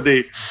Gus with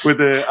the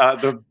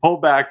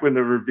pullback when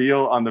the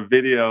reveal on the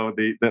video,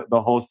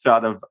 the whole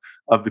shot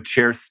of the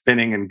chair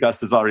spinning, and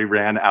Gus has already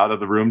ran out of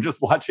the room.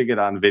 Just watching it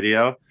on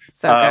video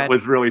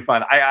was really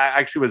fun. I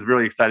actually was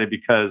really excited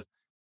because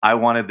I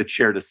wanted the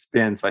chair to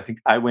spin, so I think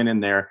I went in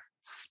there,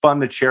 spun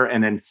the chair,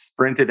 and then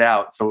sprinted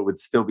out so it would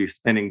still be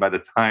spinning by the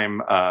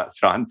time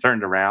Shawn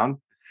turned around.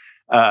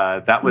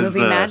 That was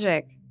movie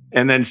magic.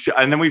 And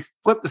then we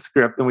flipped the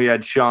script and we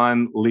had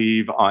Shawn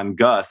leave on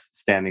Gus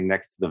standing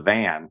next to the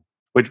van,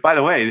 which, by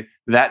the way,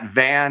 that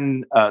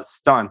van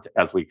stunt,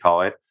 as we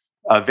call it,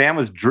 van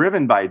was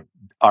driven by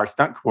our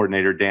stunt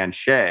coordinator, Dan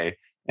Shea.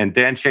 And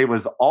Dan Shea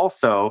was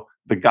also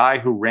the guy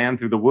who ran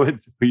through the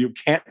woods, who you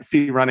can't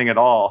see running at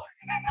all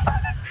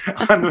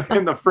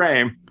in the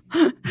frame.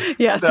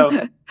 Yes.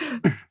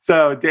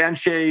 So Dan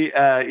Shea,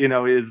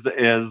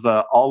 is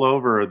all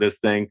over this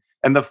thing.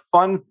 And the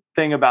fun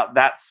thing about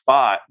that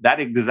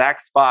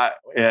exact spot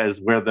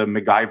is where the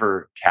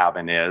MacGyver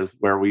cabin is,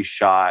 where we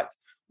shot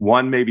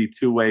one, maybe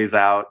 2 ways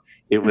out.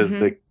 It was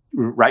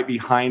right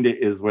behind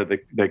it is where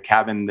the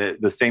cabin,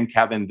 the same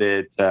cabin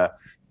that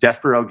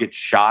Despero gets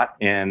shot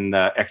in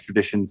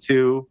Extradition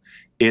 2.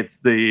 It's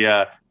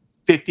the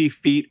 50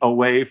 feet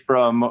away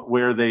from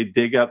where they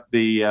dig up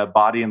the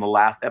body in the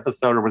last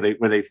episode, or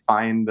where they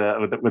find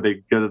where they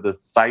go to the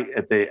site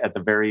at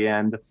the very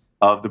end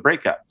of the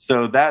breakup.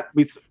 So that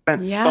we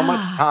spent so much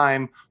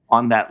time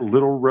on that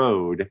little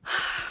road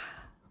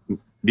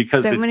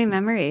because so many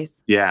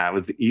memories. Yeah, it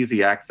was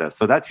easy access.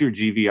 So that's your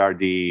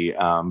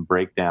GVRD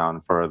breakdown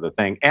for the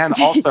thing. And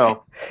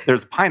also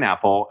there's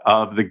pineapple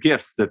of the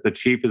gifts that the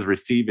chief is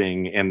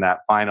receiving in that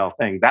final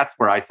thing. That's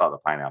where I saw the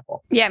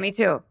pineapple. Yeah, me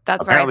too.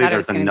 That's apparently where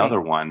I thought there's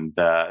another one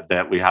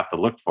that we have to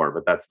look for,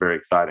 but that's very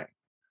exciting.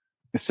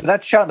 So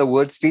that shot in the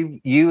woods, Steve,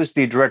 you as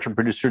the director and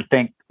producer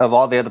think of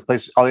all the other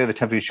places, all the other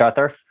times you shot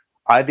there.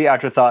 I, the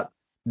actor, thought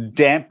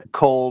damp,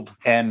 cold,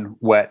 and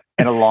wet,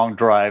 and a long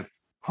drive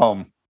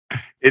home.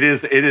 It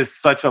is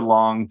such a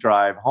long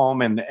drive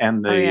home, and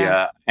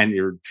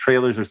your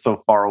trailers are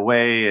so far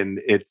away, and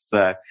it's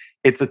a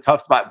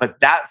tough spot. But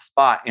that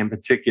spot in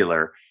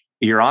particular,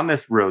 you're on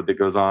this road that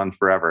goes on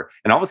forever,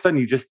 and all of a sudden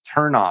you just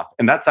turn off,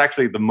 and that's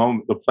actually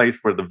the place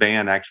where the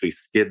van actually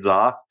skids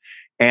off,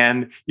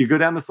 and you go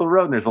down this little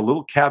road, and there's a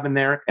little cabin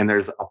there, and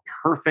there's a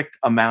perfect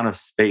amount of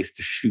space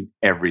to shoot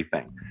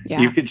everything. Yeah.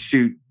 You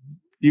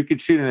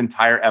could shoot an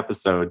entire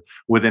episode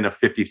within a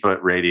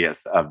 50-foot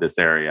radius of this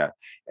area.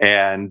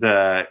 And,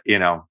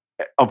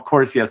 of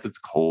course, yes, it's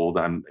cold.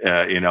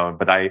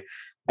 But I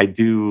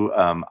do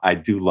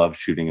love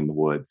shooting in the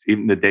woods,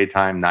 even the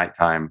daytime,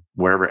 nighttime,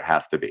 wherever it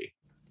has to be.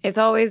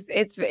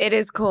 It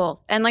is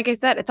cool. And like I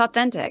said, it's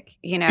authentic.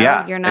 You're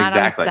not exactly.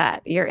 on a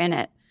set, you're in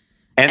it.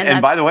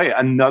 And by the way,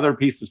 another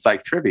piece of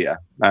psych trivia.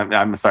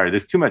 I'm sorry,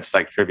 there's too much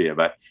psych trivia,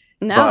 but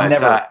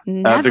never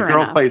the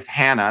girl enough. plays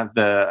Hannah,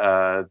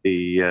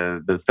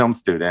 the film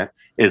student,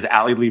 is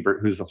Allie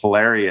Liebert, who's a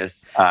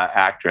hilarious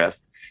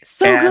actress.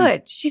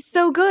 Good. She's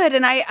so good.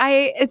 And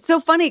I it's so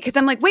funny because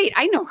I'm like, wait,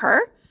 I know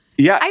her.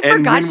 Yeah. I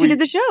forgot she did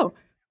the show.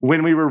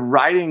 When we were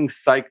writing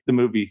Psych the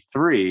Movie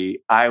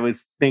 3, I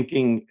was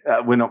thinking,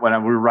 when we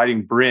were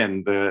writing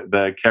Bryn,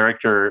 the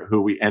character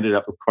who we ended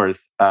up, of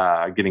course,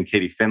 getting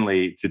Katie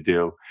Finley to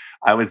do,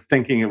 I was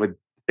thinking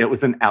it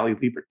was an Allie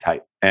Liebert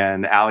type.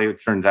 And Allie, it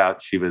turns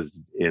out she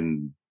was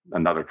in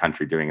another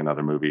country doing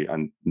another movie,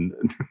 and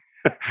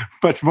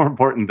much more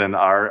important than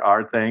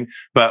our thing.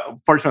 But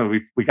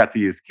fortunately, we got to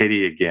use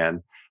Katie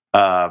again.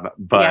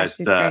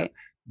 She's great.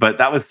 But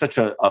that was such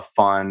a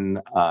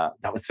fun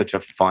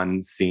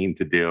scene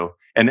to do.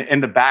 And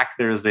in the back,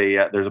 there's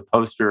a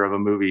poster of a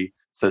movie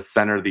that says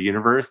Center of the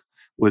Universe,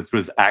 which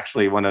was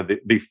actually one of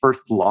the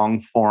first long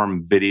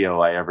form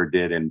video I ever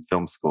did in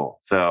film school.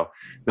 So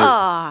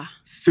there's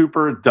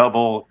super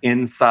double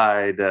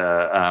inside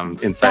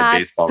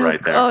baseball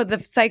right there. Oh, the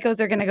psychos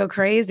are going to go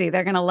crazy.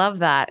 They're going to love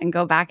that and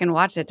go back and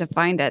watch it to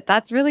find it.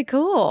 That's really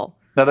cool.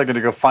 Now they're going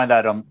to go find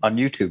that on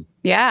YouTube.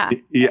 Yeah.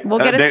 We'll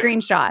get a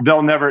screenshot.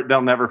 They'll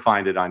never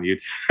find it on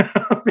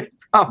YouTube.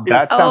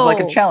 That sounds like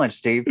a challenge,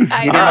 Steve. You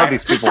don't know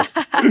these people.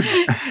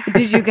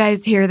 Did you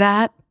guys hear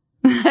that?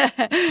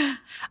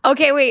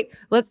 Okay, wait.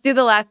 Let's do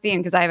the last scene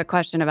because I have a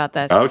question about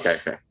this. Okay.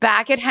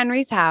 Back at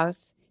Henry's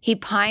house, he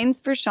pines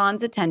for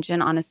Shawn's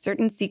attention on a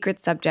certain secret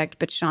subject,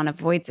 but Shawn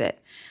avoids it.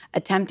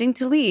 Attempting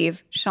to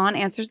leave, Shawn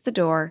answers the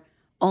door,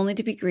 only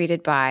to be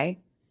greeted by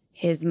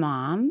his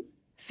mom.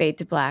 Fade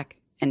to black.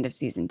 End of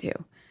season 2.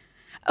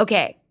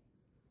 Okay.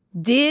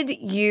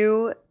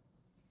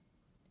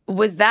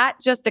 Was that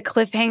just a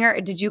cliffhanger?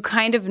 Or did you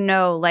kind of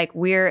know,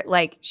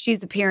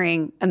 she's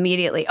appearing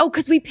immediately? Oh,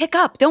 because we pick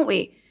up, don't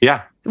we?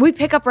 Yeah. We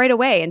pick up right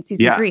away in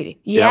season 3.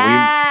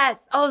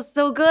 Yes.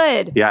 So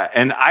good. Yeah.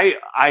 And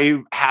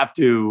I have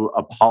to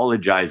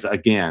apologize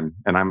again,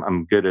 and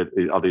I'm good at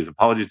all these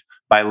apologies,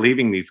 by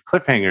leaving these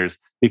cliffhangers,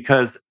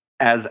 because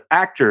as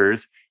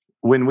actors,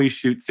 when we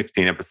shoot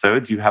 16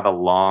 episodes, you have a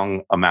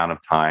long amount of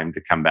time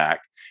to come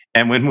back.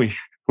 And when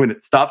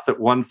it stops at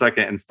 1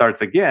 second and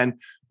starts again,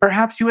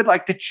 perhaps you would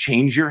like to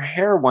change your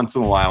hair once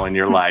in a while in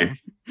your life.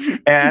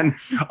 And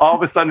all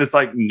of a sudden it's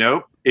like,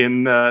 nope,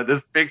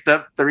 this picks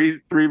up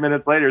three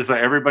minutes later. So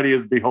everybody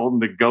is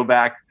beholden to go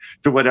back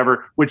to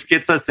whatever, which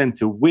gets us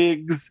into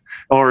wigs.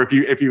 Or if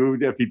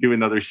you do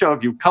another show,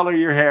 if you color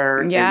your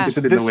hair. Yeah. So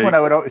this one I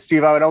would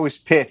always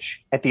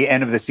pitch at the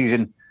end of the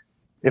season.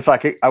 If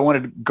I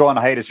wanted to go on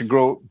a hiatus and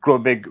grow a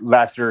big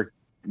Lassiter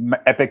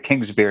epic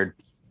king's beard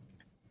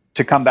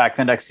to come back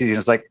the next season.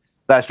 It's like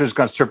Lassiter's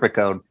gone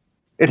Serpico.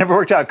 It never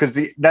worked out because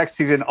the next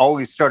season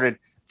always started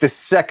the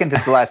second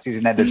that the last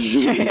season ended.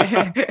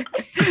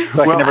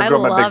 So I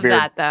love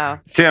that though.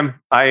 Tim,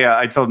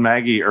 I told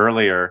Maggie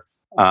earlier,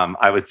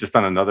 I was just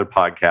on another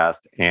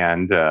podcast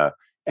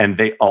and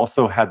they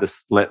also had to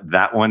split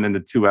that one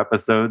into 2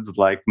 episodes,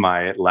 like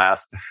my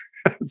last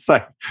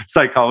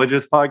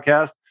psychologist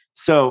podcast.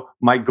 So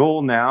my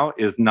goal now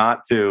is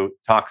not to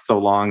talk so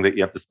long that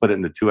you have to split it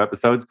into 2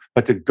 episodes,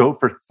 but to go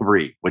for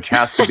 3, which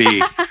has to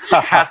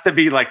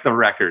be like the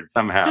record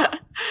somehow.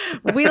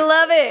 We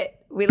love it.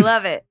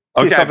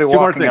 Okay, I'll be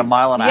walking a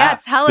mile and a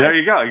half. Yeah, tell us. There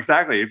you go.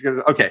 Exactly.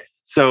 Okay.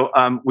 So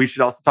we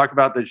should also talk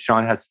about that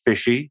Shawn has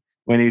fishy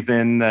he's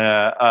in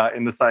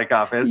the psych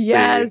office.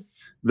 Yes.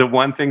 The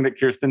one thing that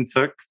Kirsten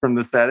took from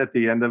the set at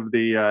the end of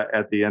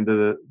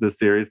the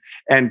series,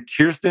 and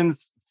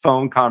Kirsten's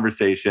phone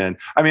conversation.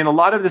 I mean, a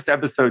lot of this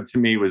episode to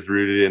me was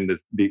rooted in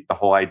the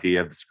whole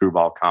idea of the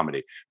screwball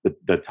comedy,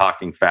 the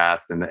talking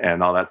fast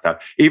and all that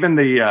stuff. Even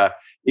the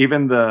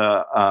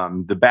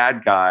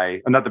bad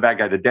guy, not the bad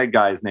guy, the dead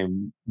guy is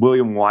named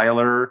William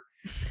Wyler,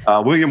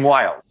 William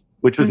Wiles,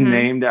 which was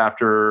named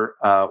after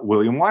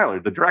William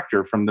Wyler, the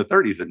director from the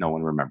 30s that no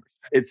one remembers.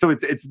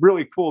 It's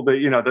really cool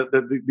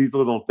that these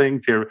little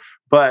things here.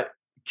 But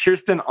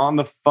Kirsten on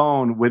the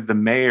phone with the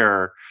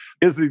mayor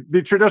is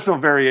the traditional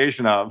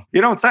variation of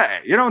you don't say.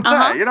 You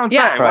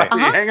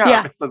hang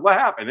up. It's like, what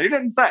happened? He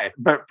didn't say.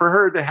 But for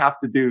her to have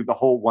to do the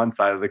whole one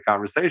side of the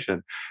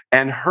conversation,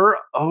 and her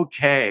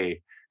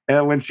okay.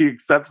 And when she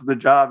accepts the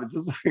job, it's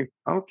just like,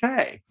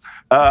 okay.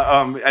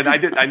 And I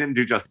didn't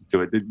do justice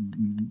to it.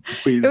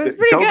 Please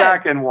go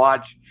back and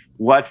watch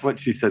what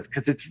she says,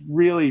 because it's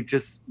really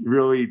just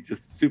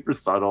super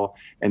subtle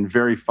and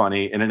very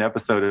funny in an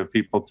episode of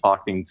people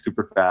talking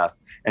super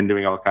fast and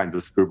doing all kinds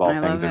of screwball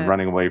things and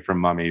running away from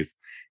mummies.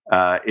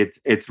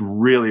 It's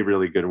really,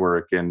 really good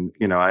work. And,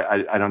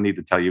 I don't need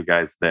to tell you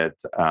guys that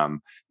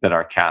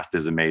our cast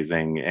is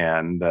amazing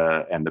and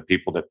the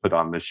people that put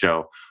on the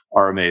show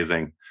are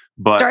amazing.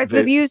 But starts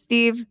with you,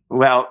 Steve.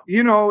 Well,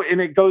 and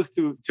it goes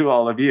to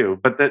all of you.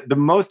 But the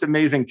most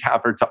amazing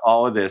capper to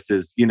all of this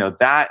is,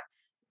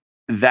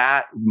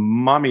 that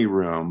mummy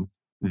room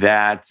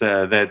that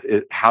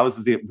it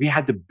houses it. We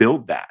had to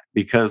build that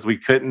because we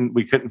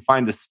couldn't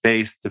find the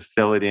space to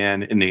fill it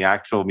in the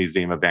actual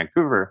Museum of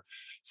Vancouver.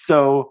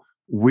 So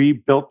we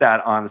built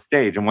that on a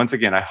stage. And once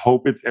again, I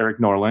hope it's Eric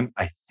Norland.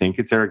 I think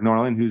it's Eric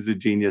Norland who's a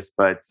genius,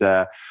 but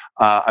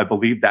I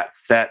believe that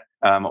set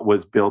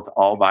was built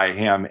all by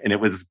him. And it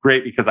was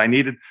great because I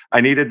needed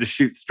to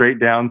shoot straight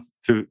downs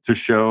to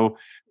show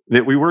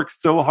that we worked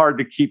so hard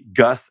to keep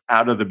Gus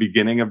out of the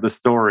beginning of the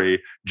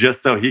story,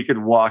 just so he could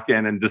walk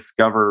in and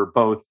discover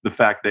both the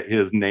fact that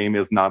his name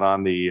is not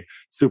on the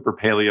Super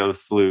Paleo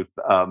Sleuth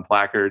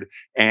placard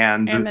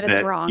and that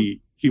it's wrong.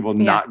 He will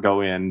not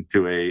go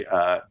into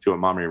a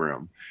mummy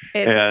room.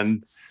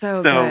 It's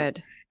so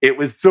good. It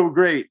was so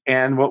great.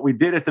 And what we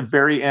did at the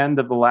very end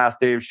of the last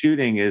day of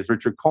shooting is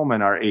Richard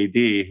Coleman, our AD,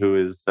 who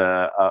is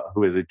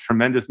a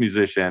tremendous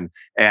musician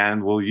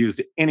and will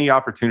use any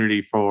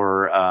opportunity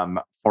for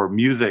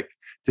music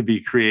to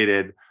be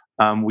created.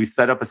 We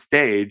set up a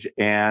stage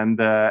and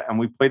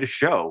we played a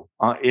show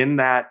in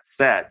that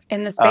set,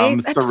 in the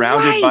space,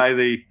 surrounded by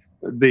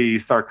the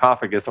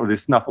sarcophagus, or the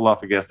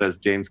snuffleupagus, as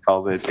James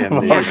calls it in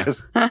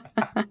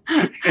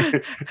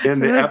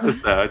the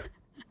episode.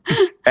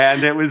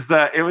 And it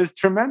was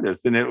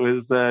tremendous, and it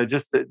was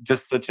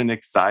just such an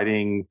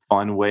exciting,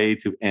 fun way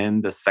to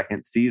end the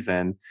second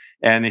season.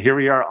 And here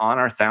we are on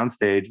our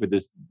soundstage with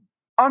this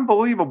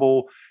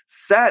unbelievable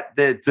set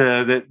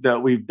that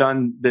we've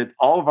done, that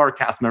all of our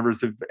cast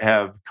members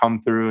have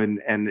come through,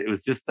 and it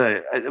was just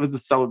it was a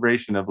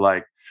celebration of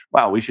like,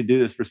 wow, we should do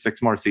this for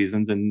 6 more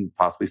seasons and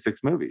possibly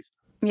 6 movies.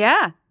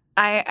 Yeah.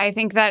 I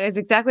think that is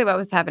exactly what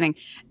was happening.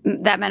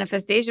 That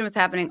manifestation was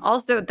happening.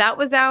 Also, that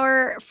was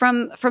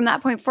from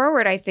that point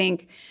forward, I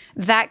think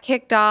that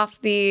kicked off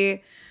the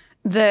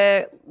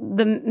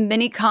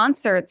mini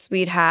concerts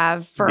we'd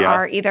have for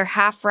our either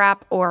half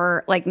rap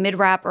or like mid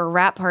rap or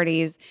rap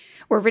parties,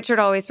 where Richard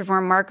always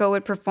performed, Marco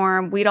would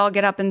perform, we'd all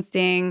get up and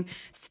sing,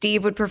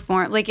 Steve would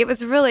perform. Like, it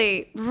was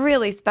really,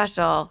 really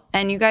special.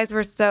 And you guys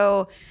were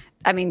so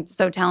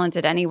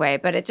talented anyway,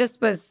 but it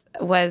just was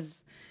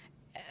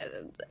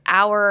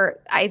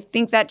I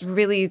think that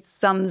really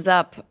sums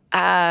up,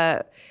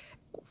 I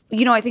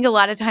think a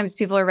lot of times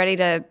people are ready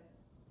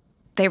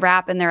they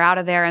rap and they're out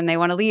of there and they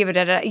want to leave it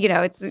at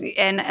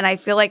and I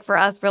feel like for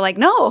us, we're like,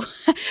 no,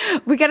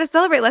 we got to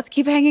celebrate. Let's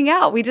keep hanging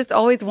out. We just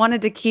always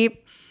wanted to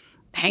keep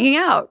hanging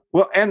out.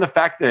 Well, and the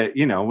fact that,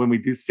 when we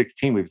do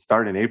 16, we'd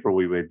start in April,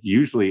 we would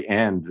usually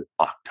end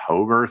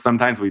October.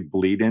 Sometimes we'd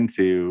bleed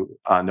into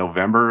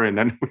November, and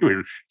then we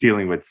were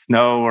dealing with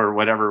snow or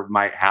whatever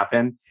might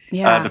happen.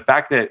 Yeah. The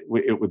fact that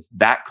it was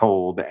that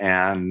cold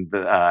and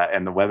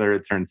the weather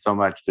had turned so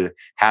much to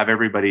have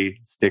everybody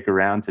stick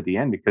around to the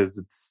end, because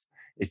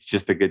it's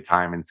just a good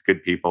time and it's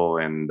good people.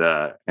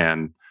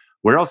 And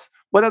where else?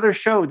 What other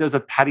show does a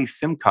Patty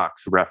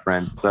Simcox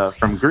reference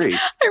from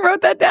Greece? I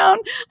wrote that down.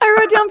 I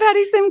wrote down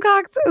Patty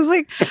Simcox. I was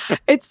like,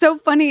 it's so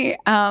funny.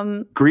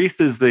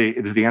 Greece is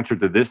the answer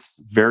to this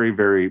very,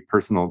 very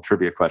personal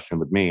trivia question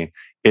with me.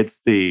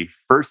 It's the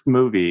first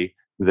movie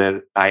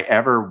that I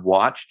ever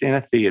watched in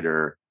a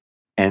theater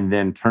and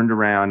then turned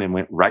around and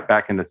went right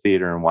back in the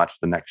theater and watched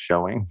the next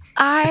showing.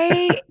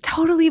 I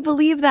totally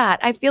believe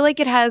that. I feel like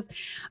it has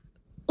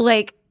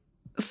like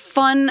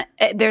fun.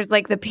 There's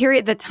like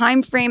the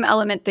time frame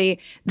element, the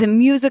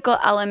musical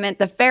element,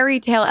 the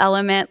fairy tale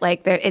element.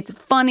 Like it's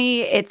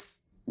funny. It's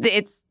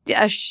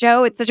a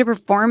show. It's such a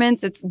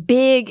performance. It's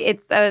big.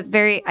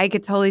 I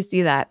could totally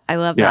see that. I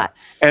love that.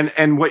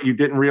 And what you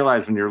didn't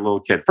realize when you're a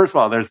little kid. First of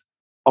all, there's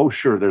Oh,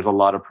 sure. There's a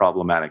lot of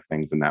problematic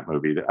things in that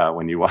movie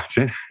when you watch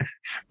it.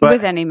 But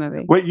with any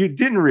movie. What you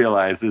didn't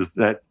realize is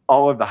that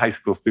all of the high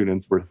school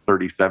students were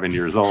 37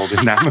 years old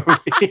in that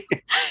movie.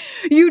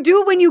 You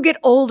do when you get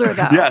older,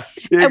 though. Yes,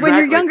 exactly. And when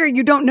you're younger,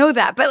 you don't know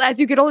that. But as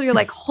you get older, you're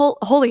like,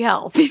 holy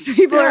hell, these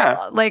people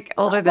are like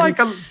older than... Like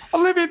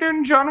Olivia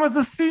Newton-John was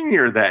a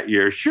senior that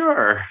year.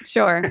 Sure.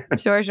 Sure.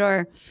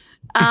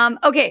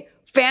 Okay.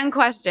 Fan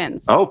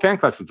questions. Oh, fan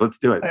questions. Let's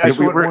do it. I just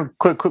want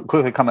to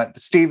quickly comment.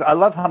 Steve, I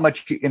love how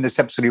much in this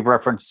episode you've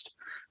referenced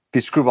the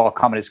screwball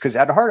comedies, because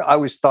at heart, I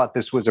always thought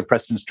this was a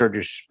Preston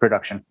Sturges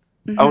production.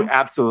 Mm-hmm. Oh,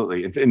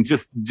 absolutely. It's and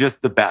just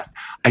the best.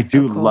 I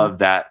do love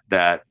that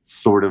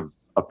sort of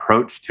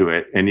approach to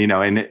it.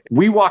 And,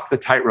 we walk the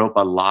tightrope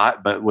a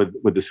lot, but with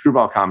the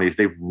screwball comedies,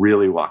 they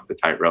really walk the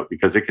tightrope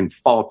because it can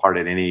fall apart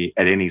at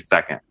any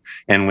second.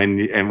 And when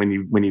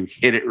you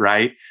hit it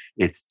right,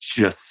 it's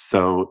just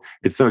so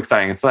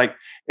exciting.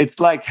 It's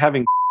like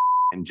having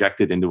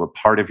injected into a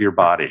part of your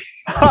body.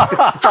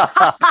 By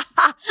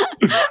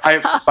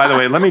the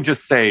way, let me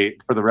just say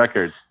for the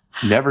record,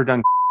 never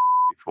done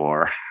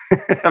before.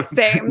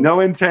 Same. No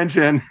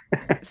intention.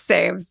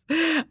 Sames.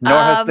 Nor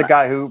has the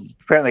guy who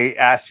apparently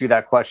asked you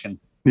that question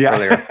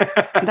earlier.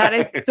 That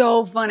is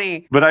so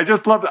funny. But I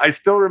just love it. I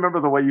still remember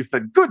the way you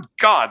said, "Good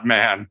God,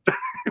 man."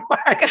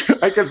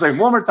 I can say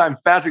one more time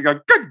faster. You go,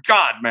 "Good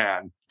God,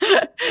 man."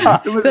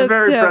 It was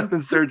very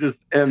Preston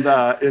Sturges in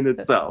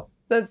itself.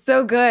 That's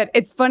so good.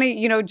 It's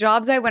funny,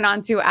 jobs I went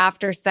on to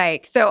after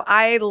psych. So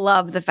I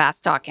love the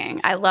fast talking.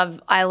 I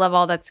love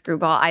all that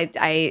screwball.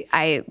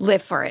 I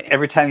live for it.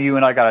 Every time you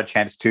and I got a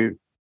chance to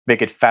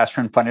make it faster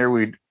and funnier,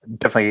 we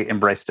definitely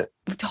embraced it.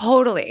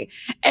 Totally.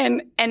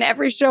 And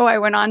every show I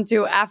went on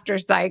to after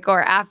psych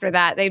or after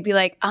that, they'd be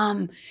like,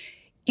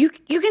 you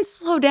can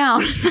slow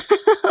down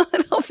a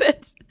little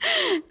bit.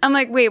 I'm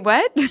like, wait,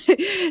 what?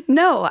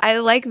 No, I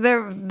like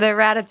the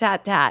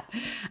rat-a-tat-tat.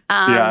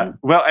 Yeah.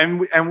 Well,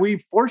 and we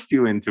forced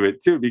you into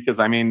it too, because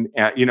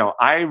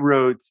I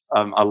wrote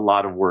a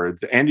lot of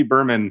words. Andy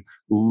Berman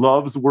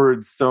loves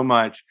words so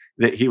much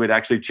that he would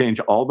actually change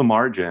all the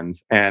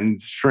margins and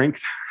shrink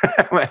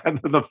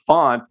the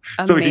font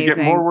so we could get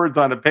more words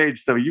on a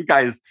page. So you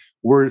guys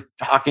were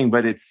talking,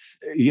 but it's,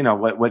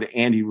 what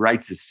Andy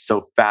writes is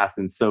so fast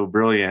and so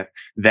brilliant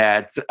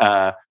that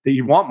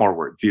you want more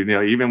words,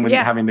 even when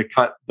having to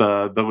cut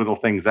the little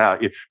things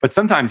out. But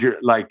sometimes you're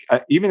like,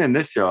 even in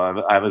this show,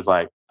 I was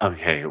like,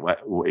 okay,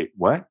 wait,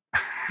 what?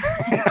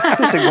 It's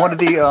just like one of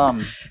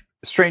the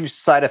strange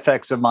side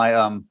effects of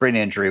my brain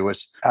injury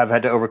was I've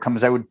had to overcome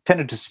is I would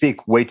tended to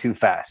speak way too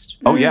fast.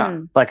 Oh yeah.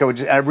 Like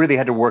I really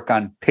had to work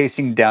on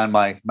pacing down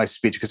my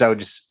speech because I would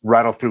just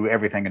rattle through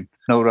everything and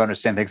know to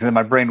understand things. And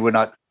then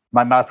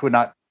my mouth would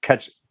not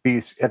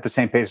be at the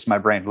same pace as my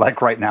brain,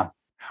 like right now.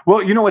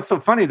 Well, what's so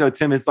funny though,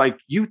 Tim, is like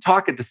you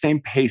talk at the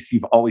same pace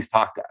you've always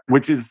talked at,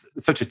 which is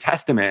such a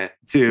testament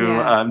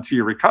to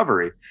your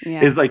recovery.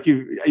 Yeah. Is like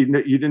you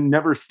didn't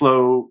never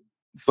slow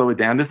it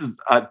down. This is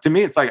to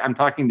me, it's like I'm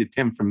talking to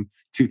Tim from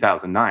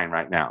 2009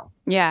 right now.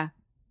 Yeah.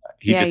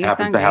 He just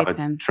happens to have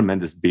a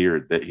tremendous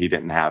beard that he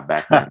didn't have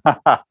back then.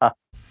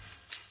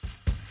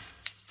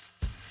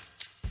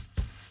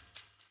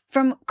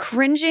 From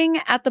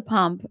cringing at the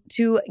pump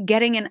to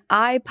getting an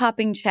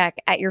eye-popping check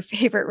at your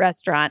favorite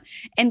restaurant,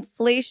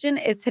 inflation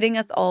is hitting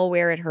us all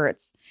where it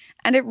hurts.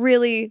 And it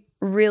really,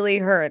 really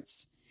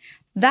hurts.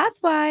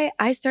 That's why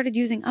I started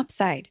using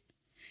Upside.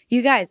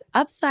 You guys,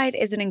 Upside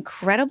is an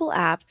incredible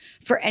app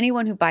for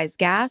anyone who buys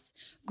gas,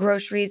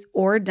 groceries,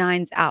 or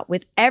dines out.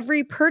 With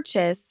every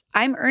purchase,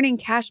 I'm earning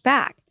cash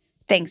back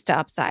thanks to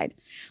Upside.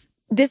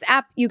 This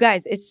app, you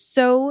guys, is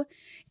so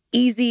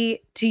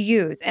easy to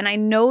use. And I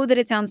know that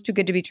it sounds too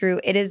good to be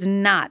true. It is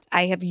not.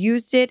 I have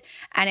used it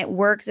and it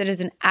works. It is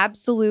an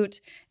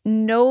absolute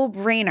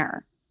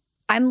no-brainer.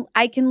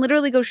 I can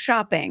literally go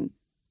shopping.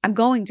 I'm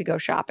going to go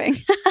shopping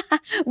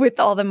with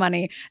all the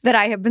money that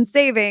I have been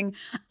saving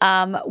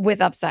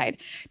with Upside.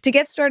 To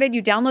get started,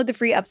 you download the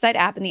free Upside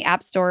app in the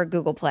App Store or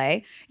Google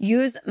Play.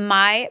 Use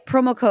my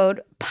promo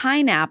code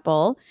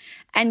PINEAPPLE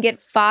and get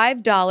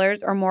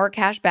 $5 or more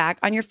cash back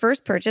on your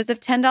first purchase of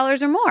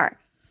 $10 or more.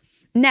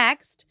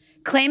 Next,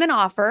 claim an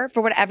offer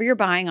for whatever you're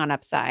buying on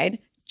Upside.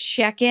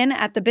 Check in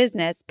at the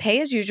business,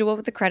 pay as usual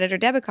with a credit or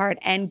debit card,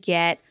 and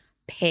get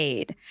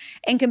paid.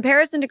 In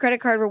comparison to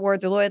credit card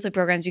rewards or loyalty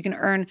programs, you can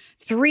earn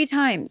three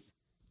times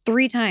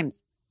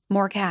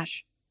more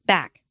cash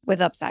back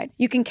with Upside.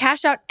 You can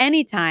cash out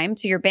anytime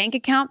to your bank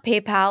account,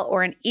 PayPal,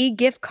 or an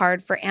e-gift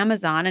card for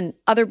Amazon and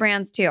other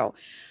brands too.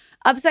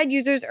 Upside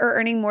users are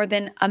earning more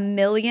than $1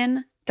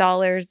 million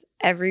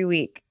every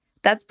week.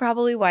 That's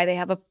probably why they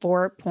have a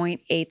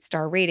 4.8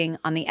 star rating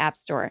on the App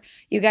Store.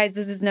 You guys,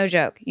 this is no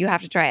joke. You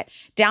have to try it.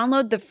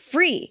 Download the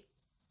free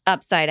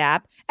Upside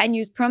app and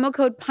use promo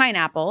code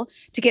PINEAPPLE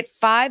to get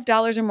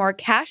 $5 or more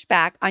cash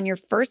back on your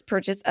first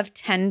purchase of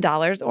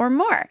 $10 or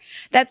more.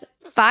 That's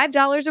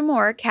 $5 or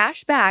more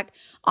cash back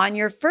on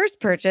your first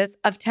purchase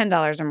of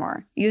 $10 or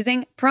more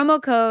using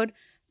promo code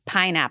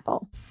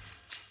PINEAPPLE.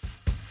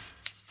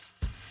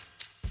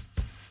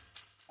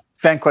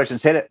 Fan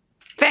questions, hit it.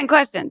 Fan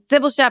question.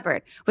 Sybil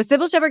Shepherd. Was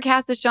Sybil Shepherd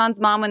cast as Shawn's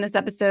mom when this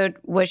episode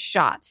was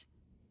shot?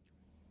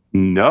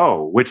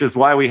 No, which is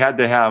why we had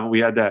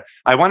to.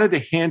 I wanted to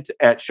hint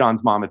at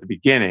Shawn's mom at the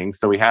beginning,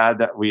 so we had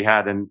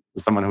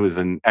someone who was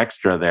an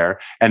extra there,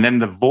 and then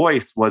the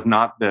voice was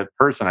not the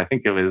person. I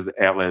think it was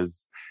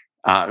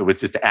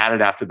just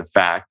added after the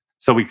fact,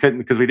 so we couldn't,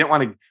 because we didn't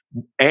want to.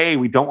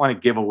 We don't want to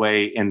give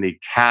away in the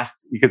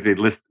cast, because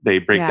they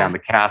break down the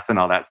cast and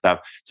all that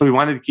stuff. So we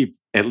wanted to keep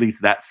at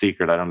least that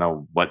secret. I don't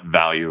know what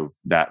value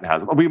that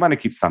has, but we want to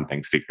keep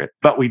something secret.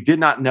 But we did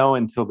not know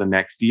until the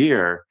next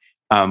year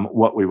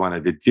what we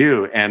wanted to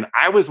do. And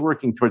I was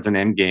working towards an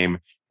end game.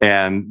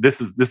 And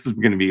this is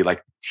going to be like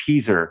a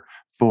teaser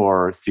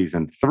for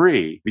season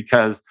 3,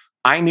 because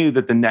I knew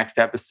that the next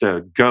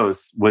episode,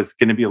 Ghosts, was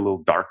going to be a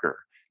little darker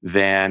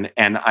than,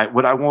 and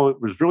what I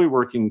was really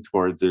working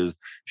towards is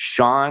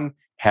Shawn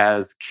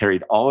has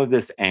carried all of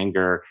this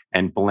anger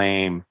and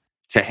blame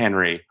to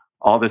Henry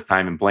all this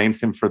time, and blames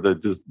him for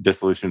the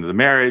dissolution of the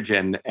marriage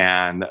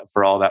and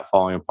for all that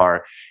falling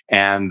apart.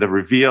 And the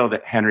reveal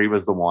that Henry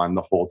was the one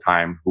the whole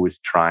time who was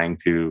trying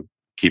to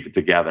keep it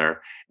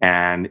together.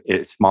 And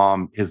his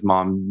mom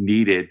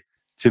needed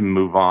to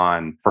move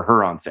on for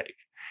her own sake.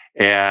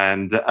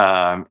 And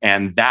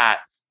that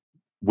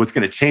was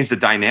going to change the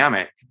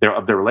dynamic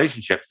of their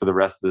relationship for the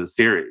rest of the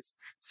series.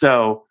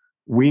 So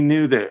we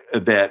knew that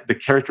the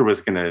character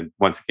was going to,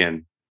 once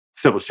again,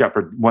 Sybil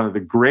Shepherd, one of the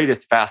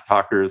greatest fast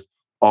talkers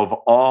of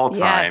all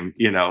time,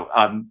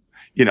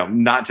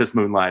 not just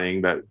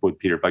Moonlighting, but with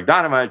Peter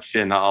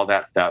Bogdanovich and all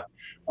that stuff,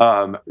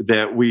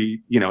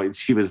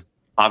 she was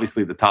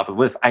obviously the top of the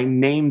list. I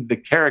named the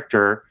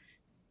character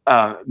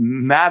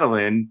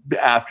Madeline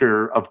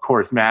after, of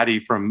course, Maddie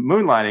from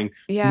Moonlighting,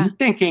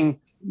 thinking,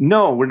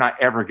 no, we're not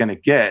ever going to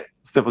get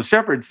Sybil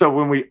Shepherd. So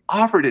when we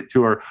offered it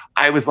to her,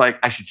 I was like,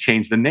 I should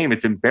change the name.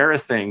 It's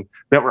embarrassing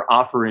that we're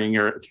offering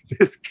her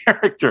this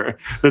character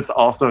that's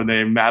also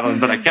named Madeline.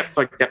 But I kept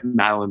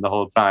Madeline the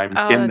whole time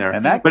in there.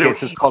 And that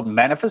case is called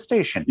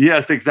Manifestation.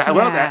 Yes, exactly.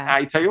 Yeah. Well,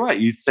 I tell you what,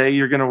 you say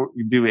you're going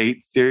to do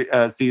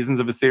 8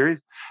 seasons of a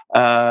series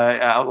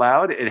out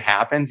loud. It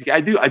happens. I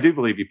do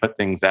believe you put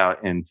things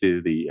out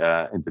into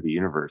the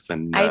universe,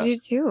 and I do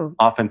too.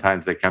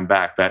 Oftentimes they come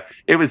back, but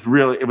it was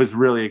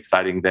really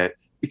exciting that.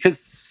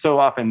 Because so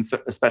often,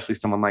 especially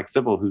someone like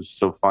Sybil, who's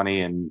so funny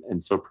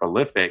and so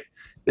prolific,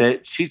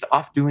 that she's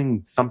off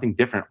doing something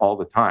different all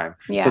the time.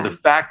 Yeah. So the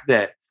fact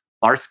that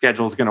our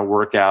schedule is going to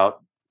work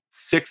out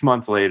 6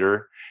 months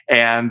later,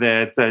 and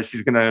that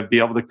she's going to be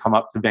able to come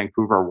up to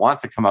Vancouver, or want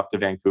to come up to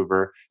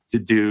Vancouver to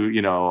do,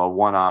 a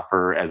one-off,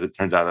 or as it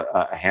turns out,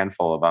 a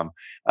handful of them,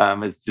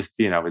 is just,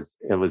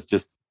 it was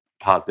just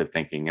positive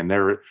thinking. And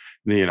there,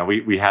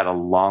 we had a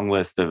long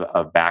list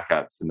of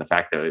backups, and the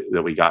fact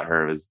that we got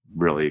her was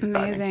really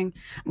exciting. Amazing.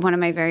 One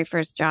of my very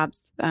first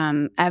jobs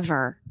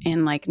ever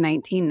in like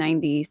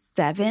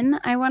 1997,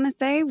 I want to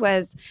say,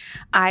 was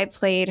I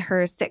played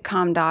her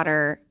sitcom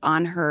daughter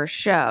on her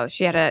show.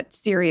 She had a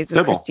series with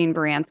Sybil. Christine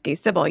Baranski.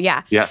 Sybil,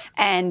 yeah. Yes.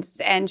 And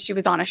she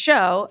was on a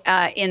show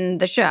in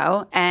the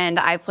show,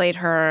 and I played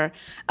her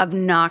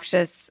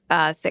obnoxious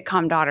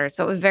sitcom daughter.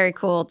 So it was very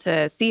cool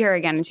to see her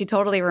again, and she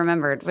totally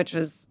remembered, which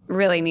was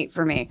really neat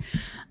for me.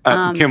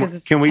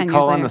 Can we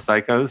call on the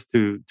psychos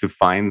to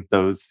find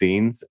those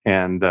scenes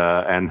and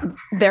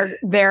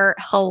they're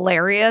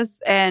hilarious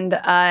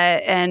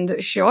and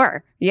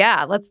sure,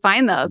 yeah, let's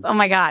find those. Oh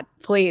my God,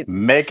 please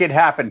make it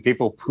happen,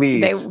 people,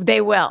 please.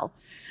 They will.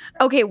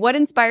 Okay, what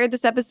inspired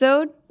this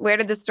episode? Where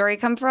did the story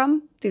come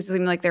from? These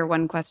seem like they're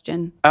one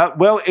question.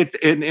 Well, it's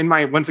in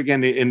my, once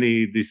again, in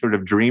the sort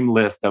of dream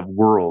list of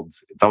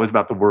worlds. It's always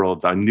about the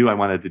worlds. I knew I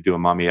wanted to do a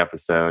Mummy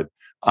episode.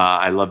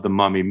 I love the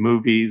Mummy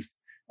movies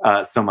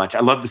so much. I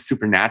love the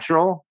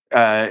supernatural.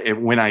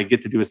 When I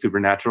get to do a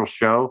supernatural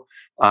show,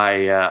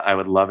 I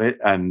would love it.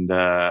 And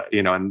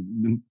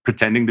and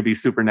pretending to be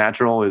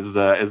supernatural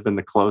has been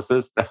the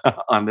closest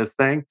on this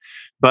thing.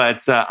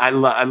 But I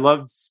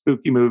love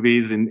spooky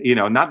movies, and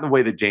not the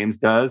way that James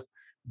does,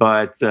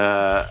 but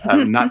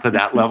not to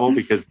that level,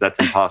 because that's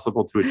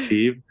impossible to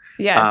achieve.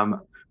 Yes.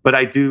 But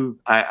I do.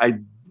 I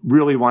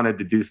really wanted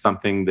to do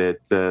something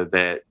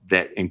that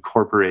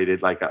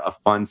incorporated like a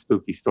fun,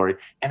 spooky story.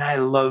 And I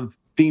love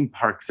theme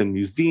parks and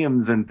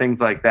museums and things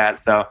like that.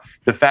 So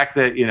the fact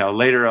that,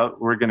 later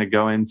we're going to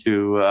go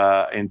into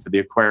the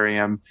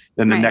aquarium,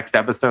 then the next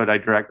episode I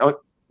direct,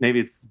 maybe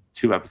it's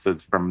 2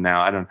 episodes from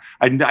now.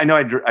 I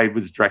know I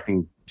was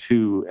directing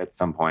 2 at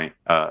some point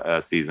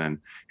a season,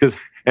 because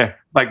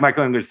like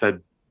Michael English said,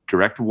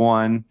 direct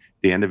 1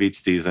 the end of each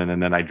season,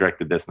 and then I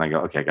directed this, and I go,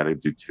 okay, I got to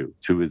do 2.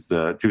 2 is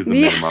the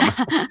minimum.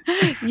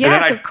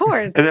 Yes, of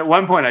course. And at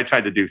one point, I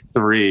tried to do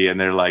 3,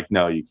 and they're like,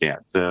 no, you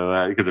can't.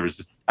 So because it was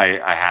just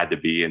I had to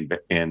be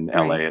in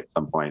LA at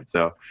some point.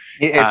 So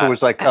it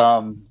was like,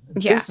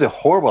 this is a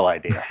horrible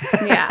idea.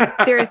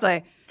 Yeah,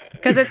 seriously,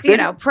 because it's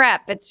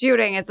prep, it's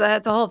shooting, it's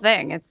a whole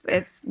thing.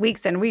 It's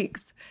weeks and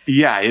weeks.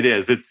 Yeah, it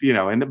is. It's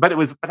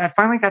but I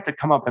finally got to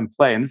come up and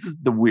play, and this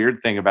is the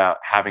weird thing about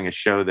having a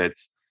show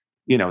that's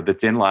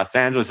in Los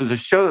Angeles. Is a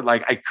show that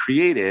like I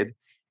created,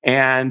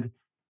 and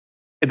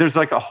there's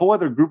like a whole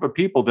other group of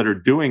people that are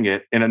doing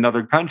it in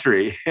another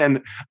country.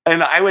 And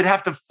I would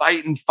have to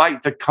fight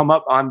to come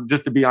up on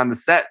just to be on the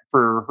set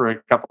for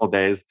a couple of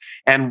days.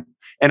 And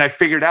I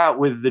figured out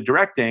with the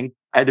directing,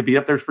 I had to be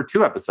up there for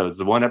 2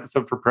 episodes, 1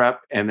 episode for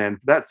prep. And then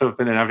for that. So if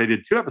I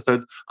did 2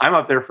 episodes, I'm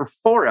up there for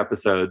 4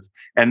 episodes.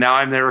 And now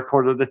I'm there a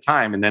quarter of the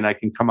time. And then I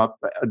can come up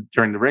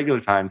during the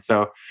regular time.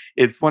 So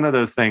it's one of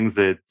those things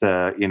that,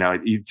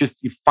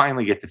 you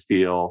finally get to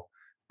feel,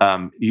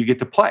 you get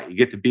to play, you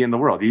get to be in the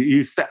world.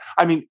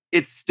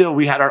 It's still,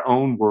 we had our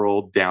own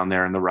world down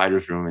there in the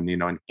writer's room,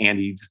 and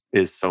Andy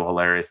is so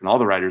hilarious, and all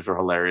the writers are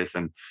hilarious,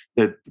 and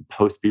the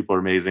post people are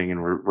amazing,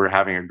 and we're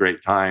having a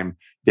great time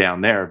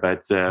down there.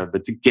 But to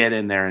get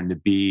in there and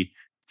to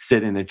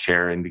sit in a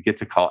chair and to get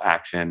to call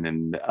action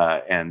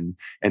and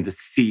to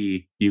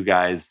see you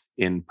guys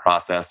in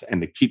process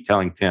and to keep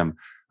telling Tim,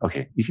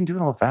 okay, you can do it a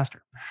little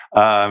faster.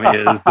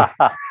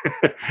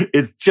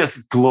 It's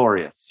just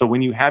glorious. So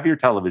when you have your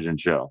television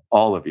show,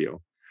 all of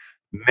you,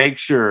 make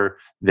sure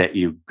that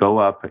you go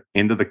up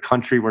into the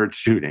country where it's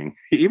shooting,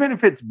 even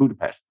if it's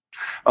Budapest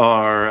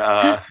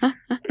or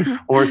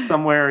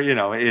somewhere,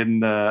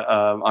 in the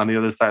on the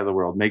other side of the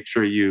world. Make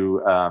sure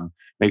you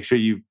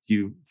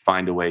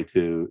find a way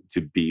to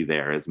be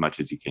there as much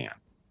as you can.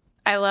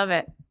 I love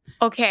it.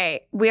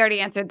 Okay, we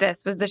already answered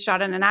this. Was this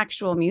shot in an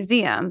actual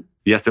museum?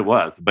 Yes, it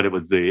was, but it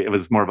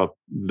was more of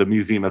the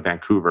Museum of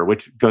Vancouver,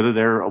 which go to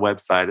their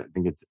website. I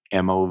think it's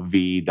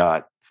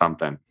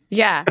mov.something.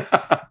 Yeah.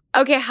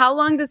 Okay, how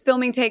long does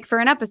filming take for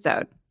an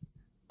episode?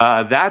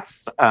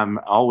 That's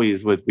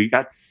always we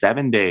got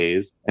 7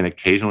 days, and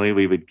occasionally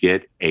we would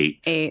get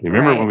 8.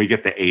 Remember when we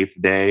get the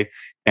 8th day,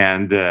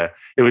 and it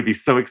would be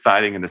so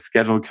exciting, and the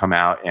schedule would come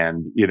out,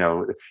 and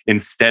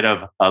instead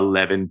of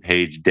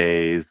 11-page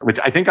days, which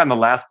I think on the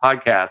last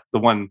podcast, the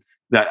one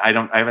that I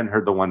haven't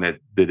heard the one that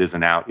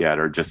isn't out yet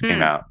or just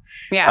came out.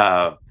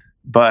 Yeah.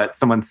 But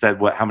someone said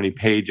asked how many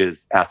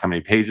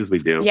pages we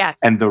do. Yes.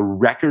 And the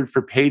record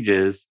for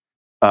pages,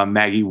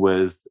 Maggie,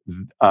 was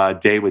a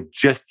day with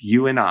just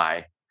you and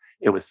I.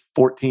 It was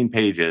 14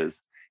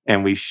 pages,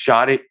 and we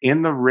shot it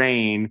in the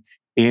rain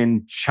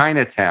in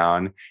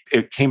Chinatown.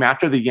 It came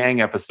after the Yang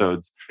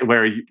episodes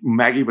where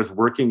Maggie was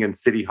working in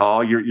City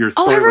Hall. Your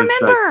story I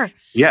remember. Was,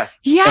 yes.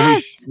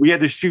 Yes. And we had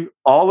to shoot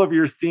all of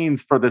your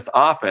scenes for this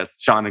office.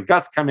 Shawn and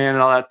Gus come in and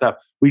all that stuff.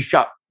 We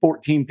shot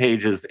 14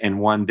 pages in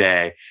one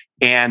day,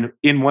 and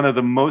in one of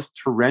the most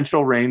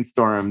torrential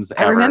rainstorms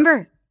ever. I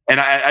remember. And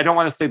I don't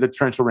want to say the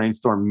torrential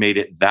rainstorm made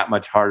it that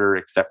much harder,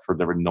 except for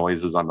there were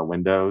noises on the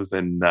windows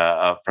and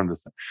from the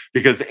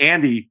because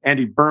Andy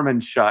Berman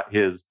shot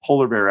his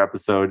polar bear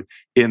episode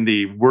in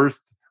the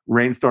worst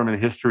rainstorm in the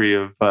history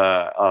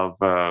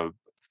of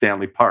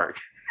Stanley Park.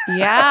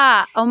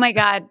 Yeah. Oh my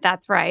God,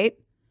 that's right.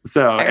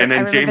 So and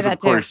then James, of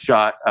course,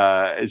 shot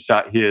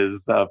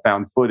his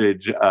found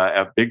footage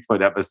at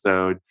Bigfoot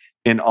episode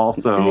in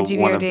also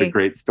one of the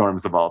great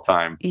storms of all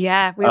time.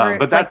 Yeah, we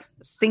were that's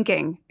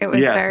sinking. It was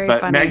very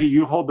funny. Maggie,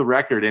 you hold the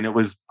record, and it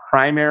was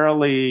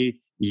primarily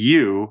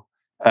you,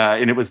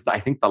 and it was, I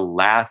think, the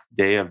last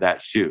day of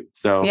that shoot.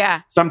 So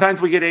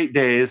sometimes we get 8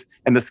 days,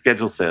 and the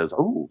schedule says,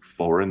 4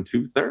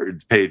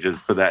 2/3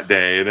 pages for that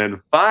day, and then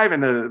 5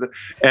 and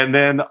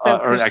then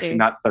or actually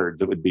not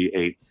thirds, it would be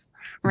 8ths.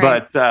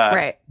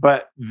 Right.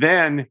 But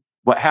then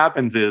what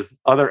happens is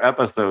other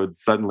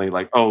episodes suddenly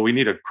we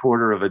need a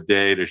quarter of a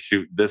day to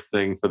shoot this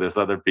thing for this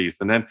other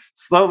piece. And then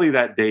slowly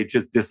that day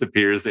just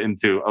disappears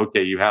into,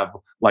 okay, you have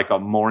like a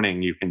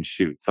morning you can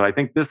shoot. So I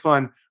think this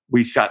one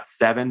we shot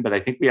 7, but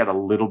I think we had a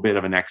little bit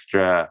of an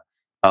extra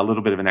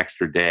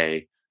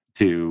day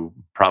to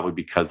probably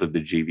because of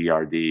the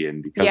GVRD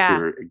and because we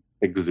were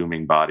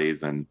exhuming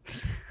bodies and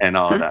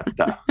all of that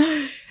stuff.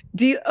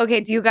 Do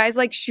you guys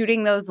like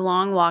shooting those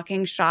long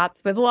walking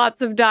shots with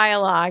lots of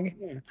dialogue?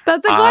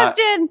 That's a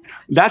question.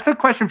 That's a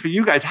question for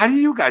you guys. How do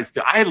you guys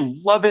feel? I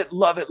love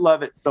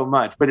it so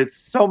much, but it's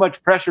so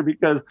much pressure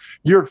because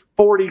you're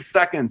 40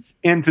 seconds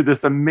into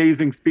this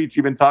amazing speech.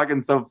 You've been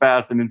talking so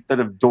fast, and instead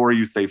of door,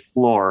 you say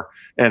floor,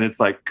 and it's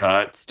like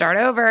cut. Start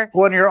over.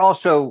 Well, and you're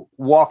also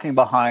walking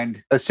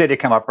behind a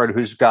Steadicam operator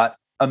who's got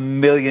 1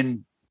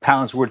 million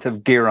pounds worth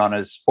of gear on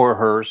his or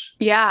hers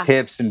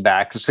hips and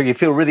back. So you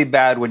feel really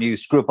bad when you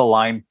screw up a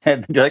line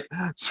and you're like,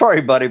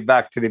 sorry, buddy,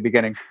 back to the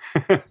beginning.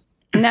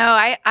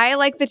 No, I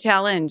like the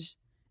challenge.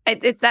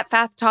 It's that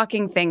fast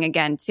talking thing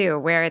again, too,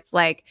 where it's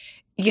like,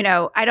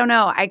 I don't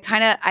know.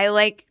 I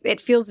like,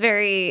 it feels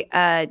very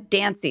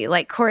dancey,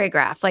 like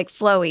choreographed, like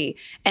flowy.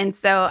 And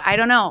so I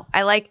don't know.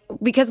 I like,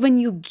 because when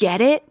you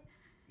get it,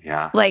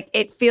 like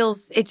it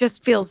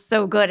just feels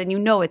so good, and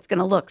it's going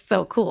to look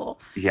so cool.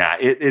 Yeah,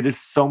 it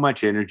is so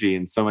much energy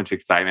and so much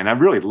excitement. I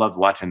really loved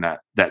watching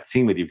that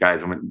scene with you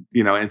guys. And when,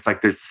 it's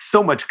like there's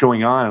so much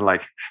going on. And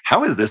like,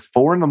 how is this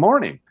 4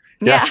 a.m?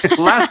 Yeah.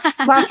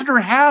 Lassiter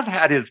has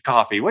had his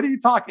coffee. What are you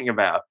talking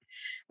about?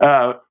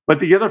 But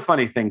the other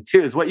funny thing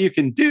too is what you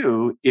can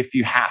do if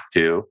you have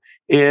to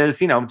is,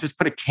 just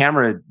put a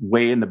camera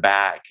way in the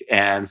back.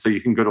 And so you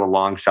can go to a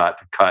long shot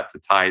to cut, to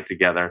tie it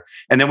together.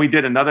 And then we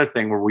did another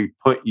thing where we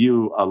put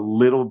you a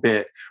little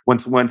bit,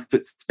 once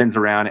it spins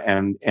around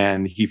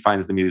and he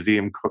finds the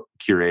museum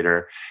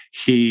curator,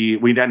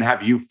 we then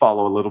have you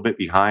follow a little bit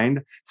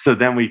behind. So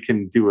then we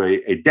can do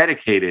a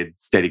dedicated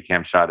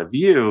Steadicam shot of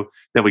you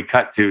that we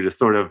cut to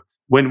sort of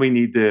when we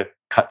need to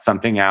cut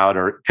something out,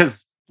 or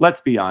because let's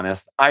be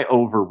honest, I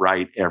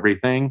overwrite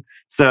everything.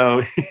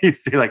 So you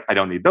see, like, I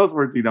don't need those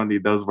words. You don't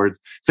need those words.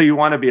 So you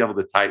want to be able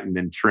to tighten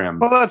and trim.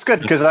 Well, that's good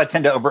because I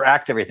tend to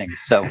overact everything.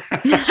 So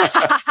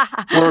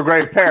we're a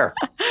great pair.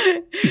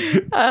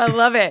 I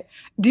love it.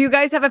 Do you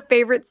guys have a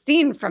favorite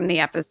scene from the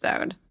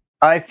episode?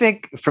 I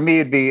think for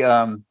me, it'd be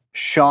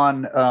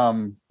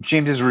Shawn,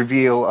 James's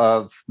reveal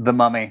of the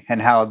mummy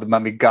and how the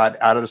mummy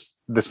got out of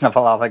the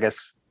snuffleupagus.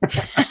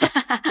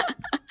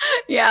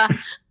 Yeah,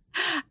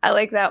 I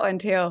like that one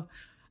too.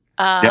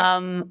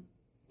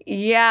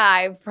 Yeah,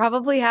 I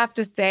probably have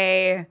to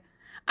say,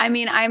 I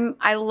mean,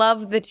 I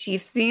love the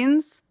chief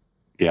scenes.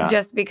 Yeah.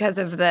 Just because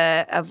of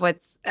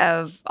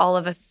of all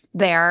of us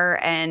there,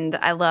 and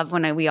I love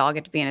when we all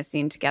get to be in a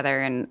scene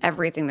together and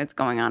everything that's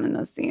going on in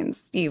those scenes.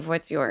 Steve,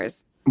 what's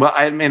yours? Well,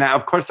 I mean,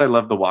 of course, I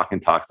love the walk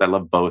and talks. I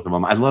love both of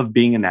them. I love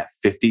being in that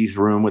 50s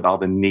room with all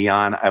the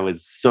neon. I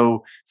was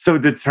so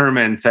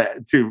determined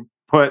to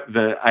put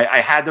I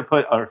had to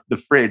put the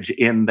fridge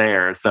in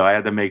there. So I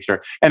had to make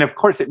sure. And of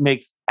course, it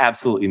makes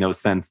absolutely no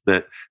sense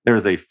that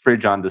there's a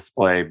fridge on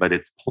display, but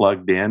it's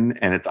plugged in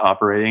and it's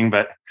operating.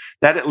 But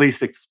that at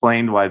least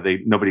explained why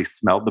nobody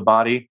smelled the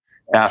body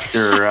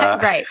after,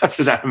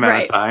 after that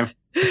amount of time.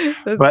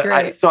 But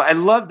great. So I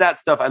love that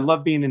stuff. I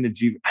love being in the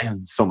Jeep.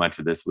 So much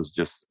of this was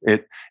just,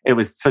 it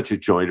was such a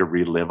joy to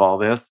relive all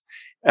this.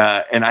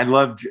 And I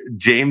loved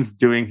James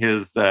doing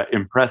his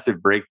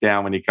impressive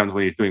breakdown when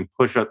he's doing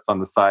push-ups on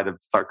the side of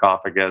the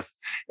sarcophagus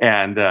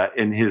and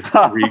in his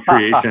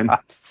recreation.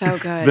 So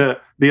good.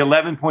 The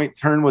 11-point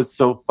turn was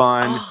so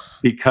fun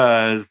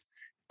because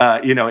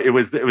it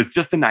was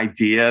just an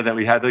idea that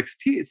we had to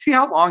see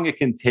how long it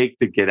can take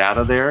to get out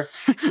of there.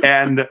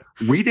 And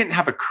we didn't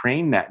have a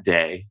crane that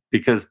day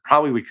because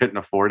probably we couldn't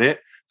afford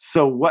it.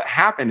 So what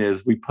happened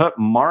is we put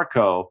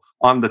Marco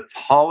on the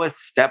tallest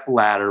step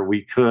ladder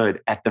we could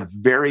at the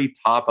very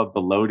top of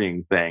the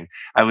loading thing.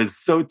 I was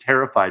so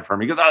terrified for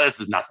him. He goes, "Oh, this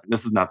is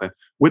nothing,"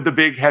 with the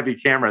big heavy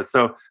camera.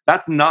 So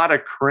that's not a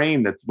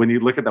crane. That's when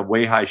you look at the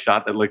way high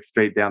shot that looks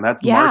straight down.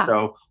 That's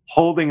Marco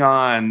holding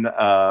on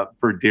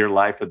for dear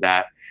life with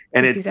that.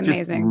 And it's just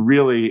amazing.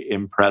 Really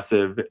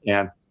impressive.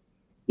 And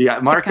yeah,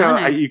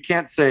 Marco, you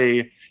can't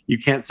say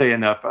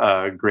enough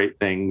great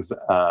things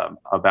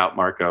about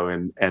Marco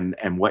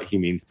and what he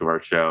means to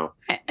our show.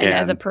 And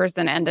as a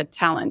person and a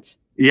talent.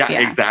 Yeah,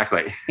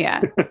 exactly.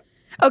 Yeah.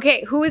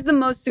 Okay, who is the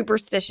most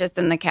superstitious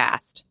in the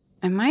cast?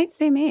 I might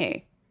say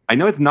me. I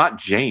know it's not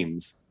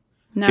James.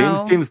 No.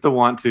 James seems to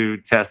want to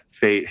test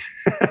fate.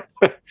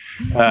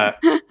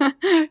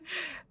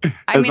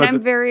 I mean,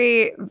 I'm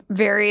very,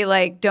 very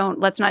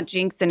let's not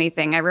jinx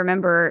anything. I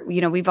remember,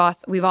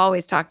 we've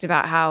always talked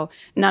about how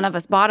none of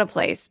us bought a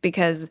place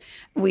because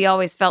we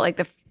always felt like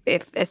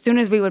as soon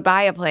as we would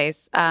buy a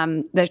place,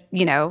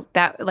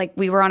 that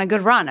we were on a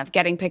good run of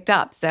getting picked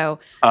up. So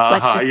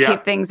let's just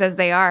keep things as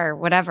they are,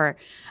 whatever.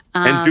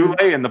 And Dule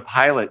and the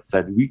pilot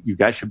said, you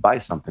guys should buy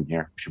something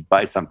here. We should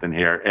buy something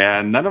here.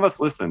 And none of us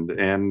listened,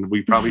 and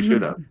we probably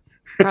should have.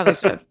 Probably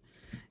should have.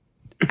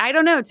 I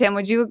don't know, Tim.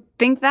 Would you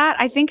think that?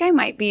 I think I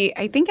might be.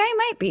 I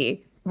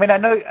mean, I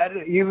know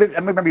you lived. I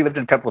remember you lived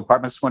in a couple of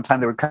apartments one time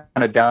that were kind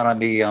of down on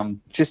the,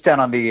 just down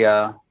on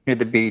the near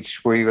the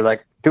beach, where you were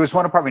like, there was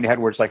one apartment you had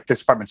where it's like,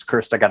 this apartment's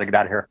cursed. I got to get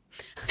out of here.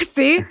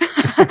 See,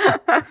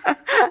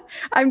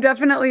 I'm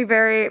definitely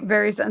very,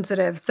 very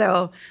sensitive.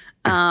 So,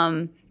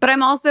 but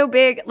I'm also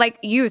big, like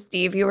you,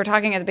 Steve. You were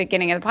talking at the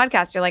beginning of the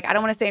podcast. You're like, I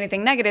don't want to say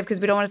anything negative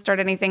because we don't want to start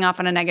anything off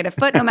on a negative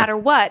foot, no matter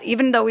what.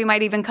 Even though we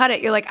might even cut it,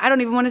 you're like, I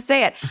don't even want to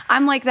say it.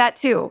 I'm like that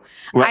too.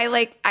 Well,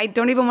 I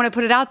don't even want to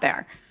put it out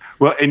there.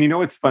 Well, and you know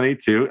what's funny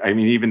too? I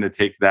mean, even to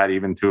take that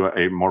even to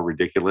a more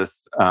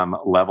ridiculous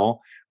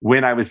level.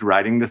 When I was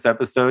writing this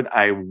episode,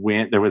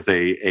 there was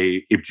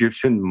a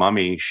Egyptian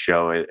mummy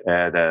show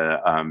at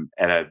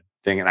a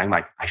thing, and I'm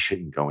like, I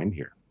shouldn't go in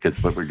here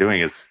because what we're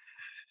doing is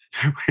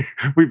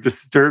we've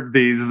disturbed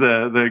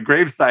the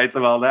grave sites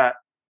of all that.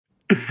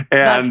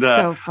 And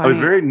so I was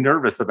very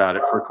nervous about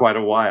it for quite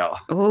a while.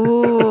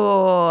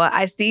 Oh,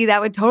 I see.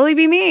 That would totally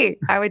be me.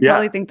 I would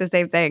totally think the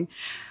same thing.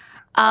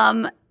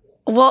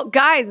 Well,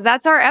 guys,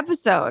 that's our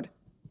episode.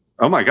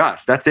 Oh my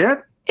gosh, that's it?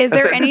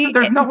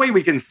 There's no way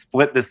we can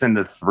split this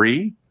into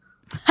 3.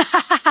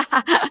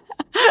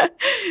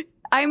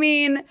 I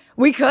mean,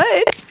 we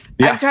could.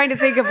 Yeah. I'm trying to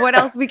think of what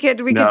else we could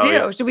do.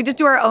 Yeah. Should we just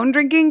do our own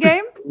drinking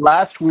game?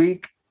 Last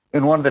week,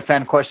 in one of the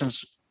fan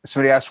questions,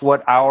 somebody asked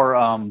what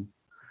our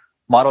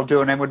model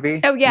duo name would be.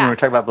 Oh, yeah. We were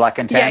talking about black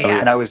and tan. Yeah.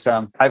 And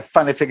I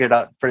finally figured it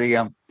out for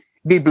the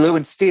be blue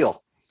and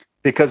steel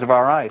because of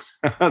our eyes.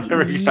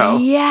 There we go.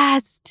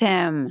 Yes,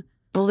 Tim.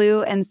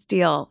 blue and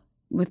steel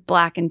with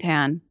black and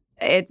tan.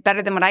 It's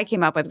better than what I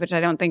came up with, which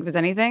I don't think was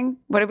anything.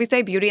 What did we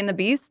say? Beauty and the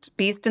Beast?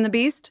 Beast and the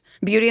Beast?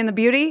 Beauty and the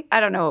Beauty? I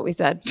don't know what we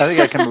said. I think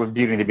I came up with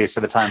Beauty and the Beast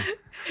at the time.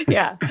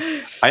 Yeah.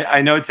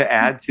 I know to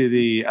add to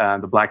the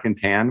black and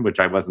tan, which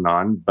I wasn't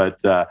on,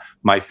 but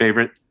my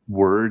favorite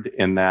word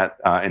in that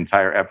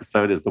entire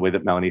episode is the way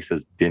that Melanie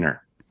says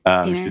dinner.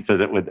 She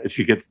says it with,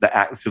 she lets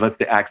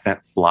the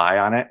accent fly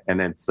on it, and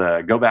it's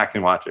go back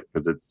and watch it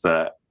because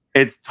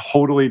it's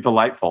totally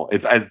delightful.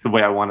 It's the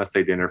way I want to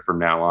say dinner from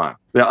now on.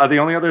 The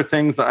only other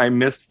things that I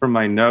missed from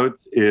my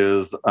notes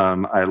is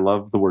I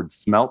love the word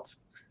smelt.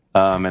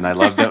 And I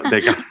love that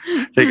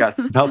they got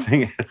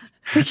smelting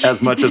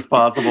as much as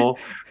possible.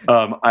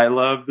 I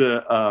love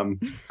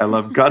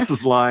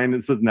Gus's line.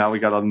 It says, "Now we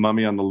got a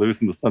mummy on the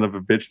loose, and the son of a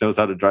bitch knows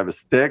how to drive a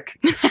stick."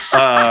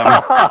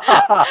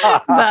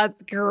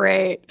 That's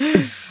great.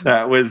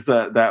 That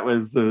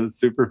was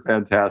super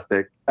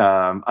fantastic.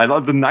 I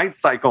love the night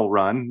cycle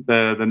run.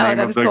 The name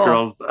of the cool.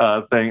 girls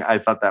thing. I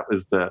thought that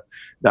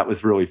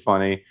was really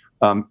funny.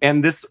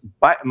 And this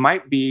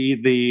might be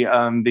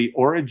the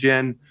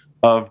origin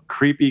of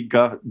creepy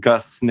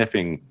Gus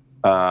sniffing,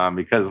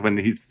 because when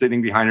he's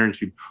sitting behind her and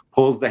she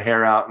pulls the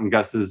hair out and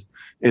Gus is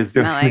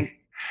doing,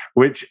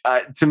 which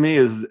to me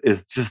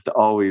is just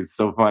always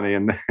so funny.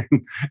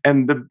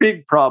 And the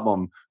big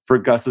problem for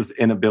Gus's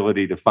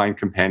inability to find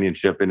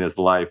companionship in his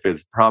life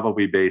is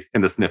probably based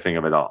in the sniffing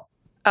of it all.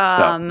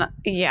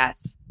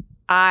 Yes,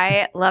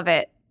 I love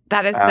it.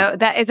 That is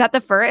is that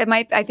the first?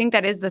 I think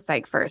that is the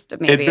psych first.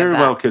 Maybe it very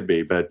well could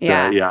be, but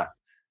yeah.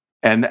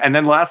 And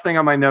then last thing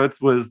on my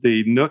notes was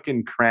the nook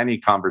and cranny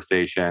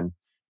conversation,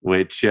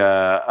 which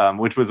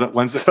was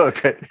once so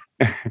good.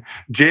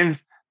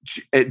 James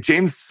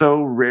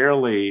so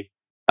rarely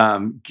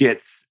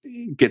gets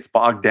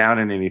bogged down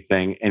in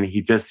anything, and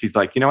he's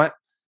like, you know what,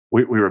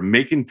 we were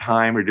making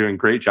time, we're doing a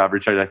great job.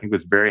 Richard, I think,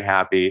 was very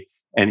happy,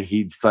 and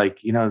he's like,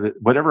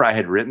 whatever I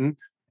had written,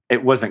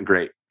 it wasn't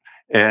great.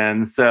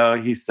 And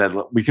so he said,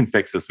 "Look, we can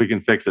fix this.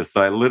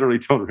 So I literally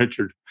told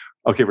Richard,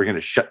 okay, we're going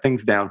to shut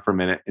things down for a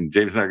minute. And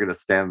James and I are going to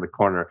stand in the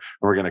corner and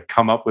we're going to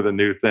come up with a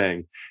new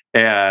thing."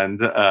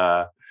 And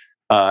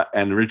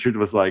Richard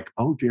was like,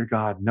 "Oh dear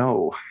God,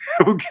 no,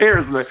 who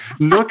cares?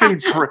 Nook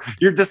and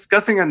you're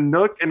discussing a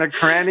nook and a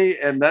cranny."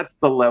 And that's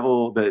the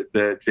level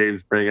that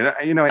James brings.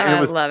 I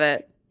love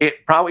it.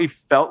 It probably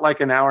felt like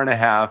an hour and a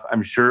half.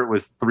 I'm sure it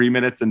was 3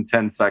 minutes and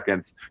 10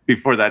 seconds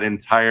before that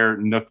entire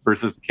Nook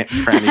versus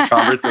Cranny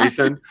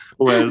conversation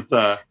was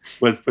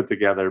put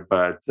together.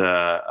 But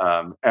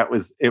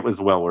it was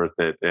well worth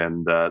it.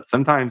 And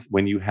sometimes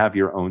when you have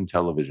your own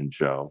television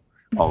show,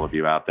 all of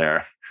you out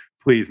there,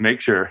 please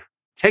make sure,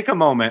 take a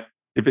moment.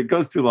 If it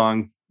goes too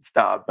long,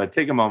 stop. But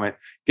take a moment,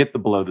 get the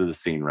blow to the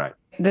scene right.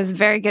 This is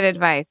very good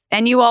advice.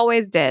 And you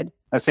always did.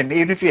 I was saying,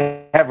 even if you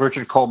have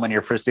Richard Coleman,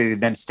 your first lady,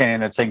 then standing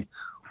there saying,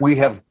 "We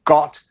have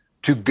got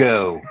to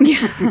go.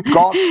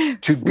 Got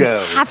to go.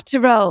 We have to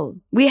roll.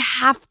 We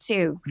have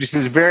to." Just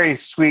his very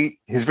sweet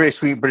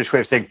British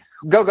way of saying,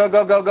 "Go, go,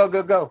 go, go, go,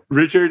 go, go."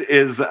 Richard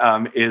is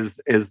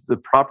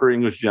the proper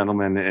English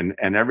gentleman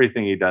and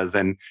everything he does.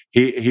 And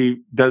he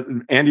does.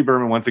 Andy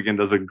Berman once again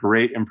does a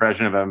great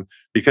impression of him,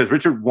 because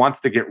Richard wants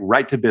to get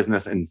right to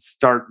business and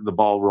start the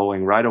ball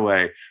rolling right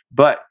away.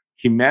 But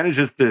he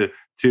manages to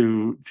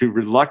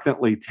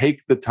reluctantly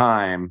take the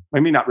time. I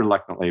mean, not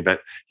reluctantly,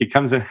 but he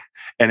comes in,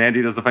 and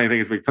Andy does the funny thing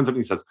is he comes up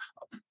and he says,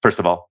 "First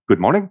of all, good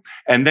morning."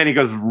 And then he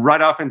goes right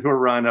off into a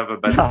run of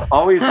it. But it's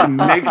always to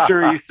make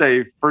sure you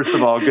say, "First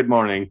of all, good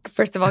morning."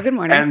 First of all, good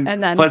morning.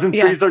 And then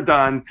pleasantries are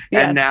done.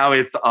 Yeah. And now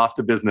it's off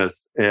to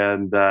business.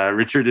 And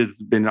Richard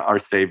has been our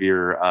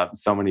savior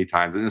so many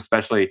times, and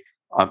especially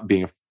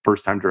being a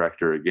first-time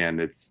director again.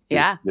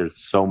 There's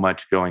so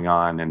much going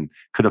on and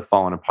could have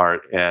fallen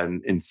apart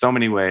and in so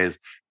many ways.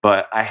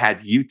 But I had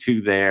you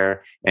two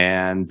there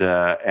and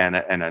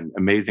an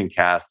amazing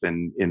cast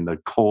in the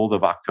cold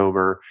of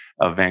October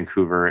of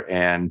Vancouver,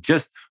 and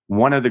just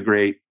one of the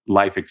great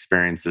life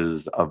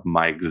experiences of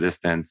my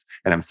existence.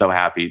 And I'm so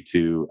happy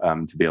to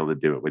be able to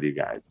do it with you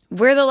guys.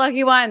 We're the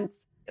lucky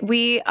ones.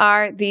 We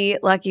are the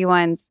lucky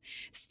ones.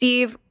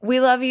 Steve, we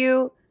love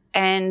you,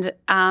 and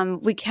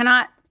we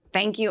cannot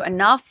thank you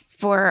enough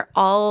for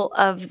all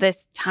of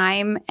this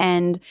time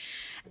and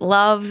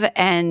love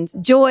and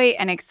joy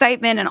and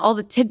excitement and all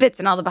the tidbits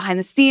and all the behind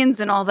the scenes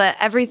and all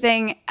the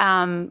everything.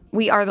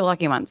 We are the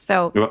lucky ones.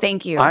 So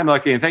thank you. I'm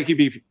lucky. And thank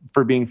you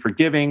for being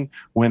forgiving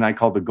when I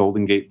called the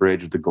Golden Gate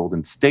Bridge the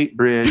Golden State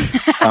Bridge,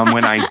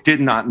 when I did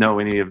not know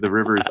any of the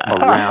rivers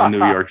around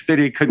New York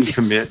City, couldn't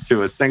commit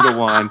to a single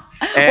one.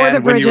 And or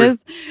the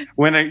bridges.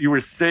 When you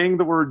were saying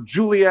the word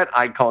Juliet,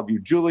 I called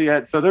you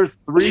Juliet. So there's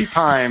 3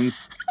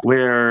 times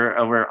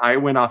where I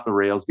went off the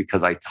rails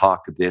because I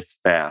talk this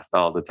fast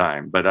all the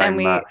time. But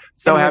I'm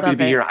so happy to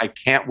be here. I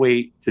can't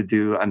wait to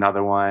do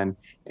another one.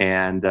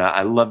 And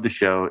I love the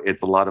show.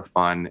 It's a lot of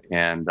fun.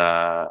 And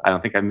I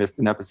don't think I missed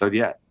an episode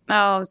yet.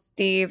 Oh,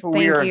 Steve, thank you.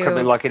 We are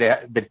incredibly lucky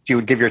that you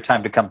would give your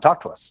time to come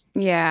talk to us.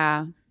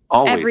 Yeah.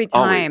 Always, every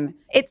time. always.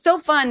 It's so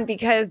fun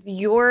because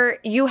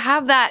you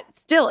have that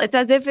still. It's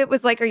as if it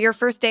was like your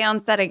first day on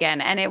set again.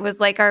 And it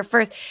was like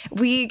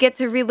we get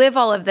to relive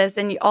all of this,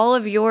 and all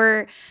of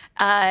your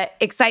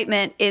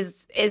excitement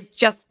is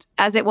just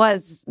as it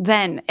was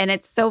then. And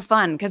it's so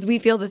fun because we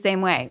feel the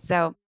same way.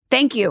 So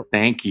thank you.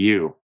 Thank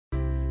you.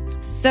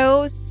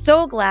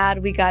 So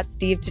glad we got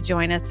Steve to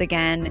join us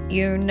again.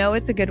 You know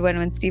it's a good one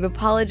when Steve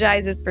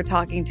apologizes for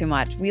talking too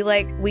much.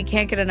 We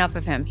can't get enough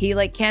of him. He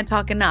can't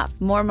talk enough.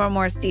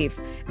 More Steve.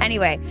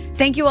 Anyway,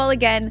 thank you all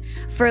again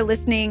for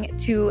listening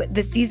to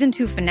the season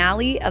 2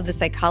 finale of The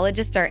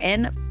Psychologists Are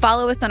In.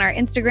 Follow us on our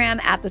Instagram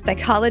at The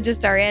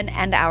Psychologists Are In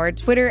and our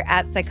Twitter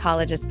at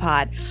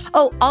PsychologistPod.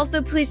 Oh,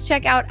 also please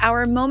check out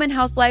our Moment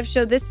House live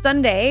show this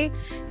Sunday,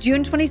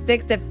 June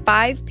 26th at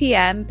 5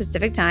 p.m.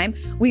 Pacific time.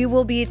 We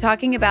will be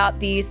talking about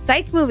the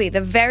Psych movie,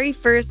 the very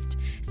first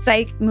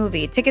Psych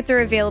movie. Tickets are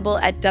available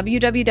at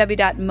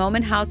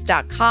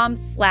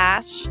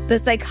www.momenthouse.com/The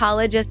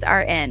Psychologists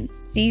Are In.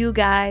 See you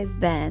guys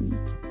then.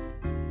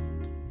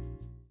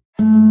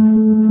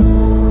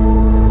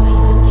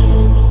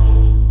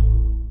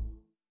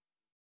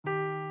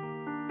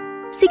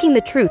 Seeking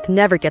the truth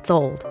never gets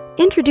old.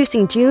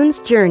 Introducing June's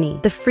Journey,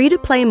 the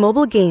free-to-play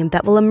mobile game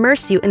that will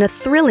immerse you in a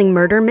thrilling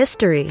murder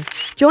mystery.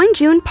 Join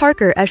June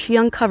Parker as she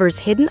uncovers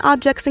hidden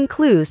objects and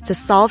clues to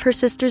solve her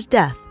sister's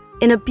death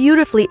in a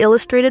beautifully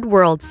illustrated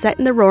world set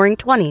in the Roaring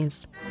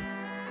 '20s.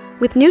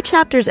 With new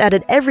chapters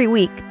added every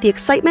week, the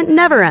excitement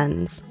never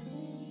ends.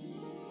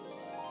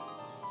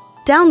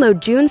 Download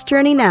June's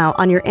Journey now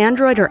on your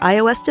Android or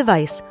iOS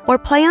device, or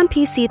play on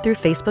PC through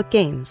Facebook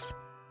Games.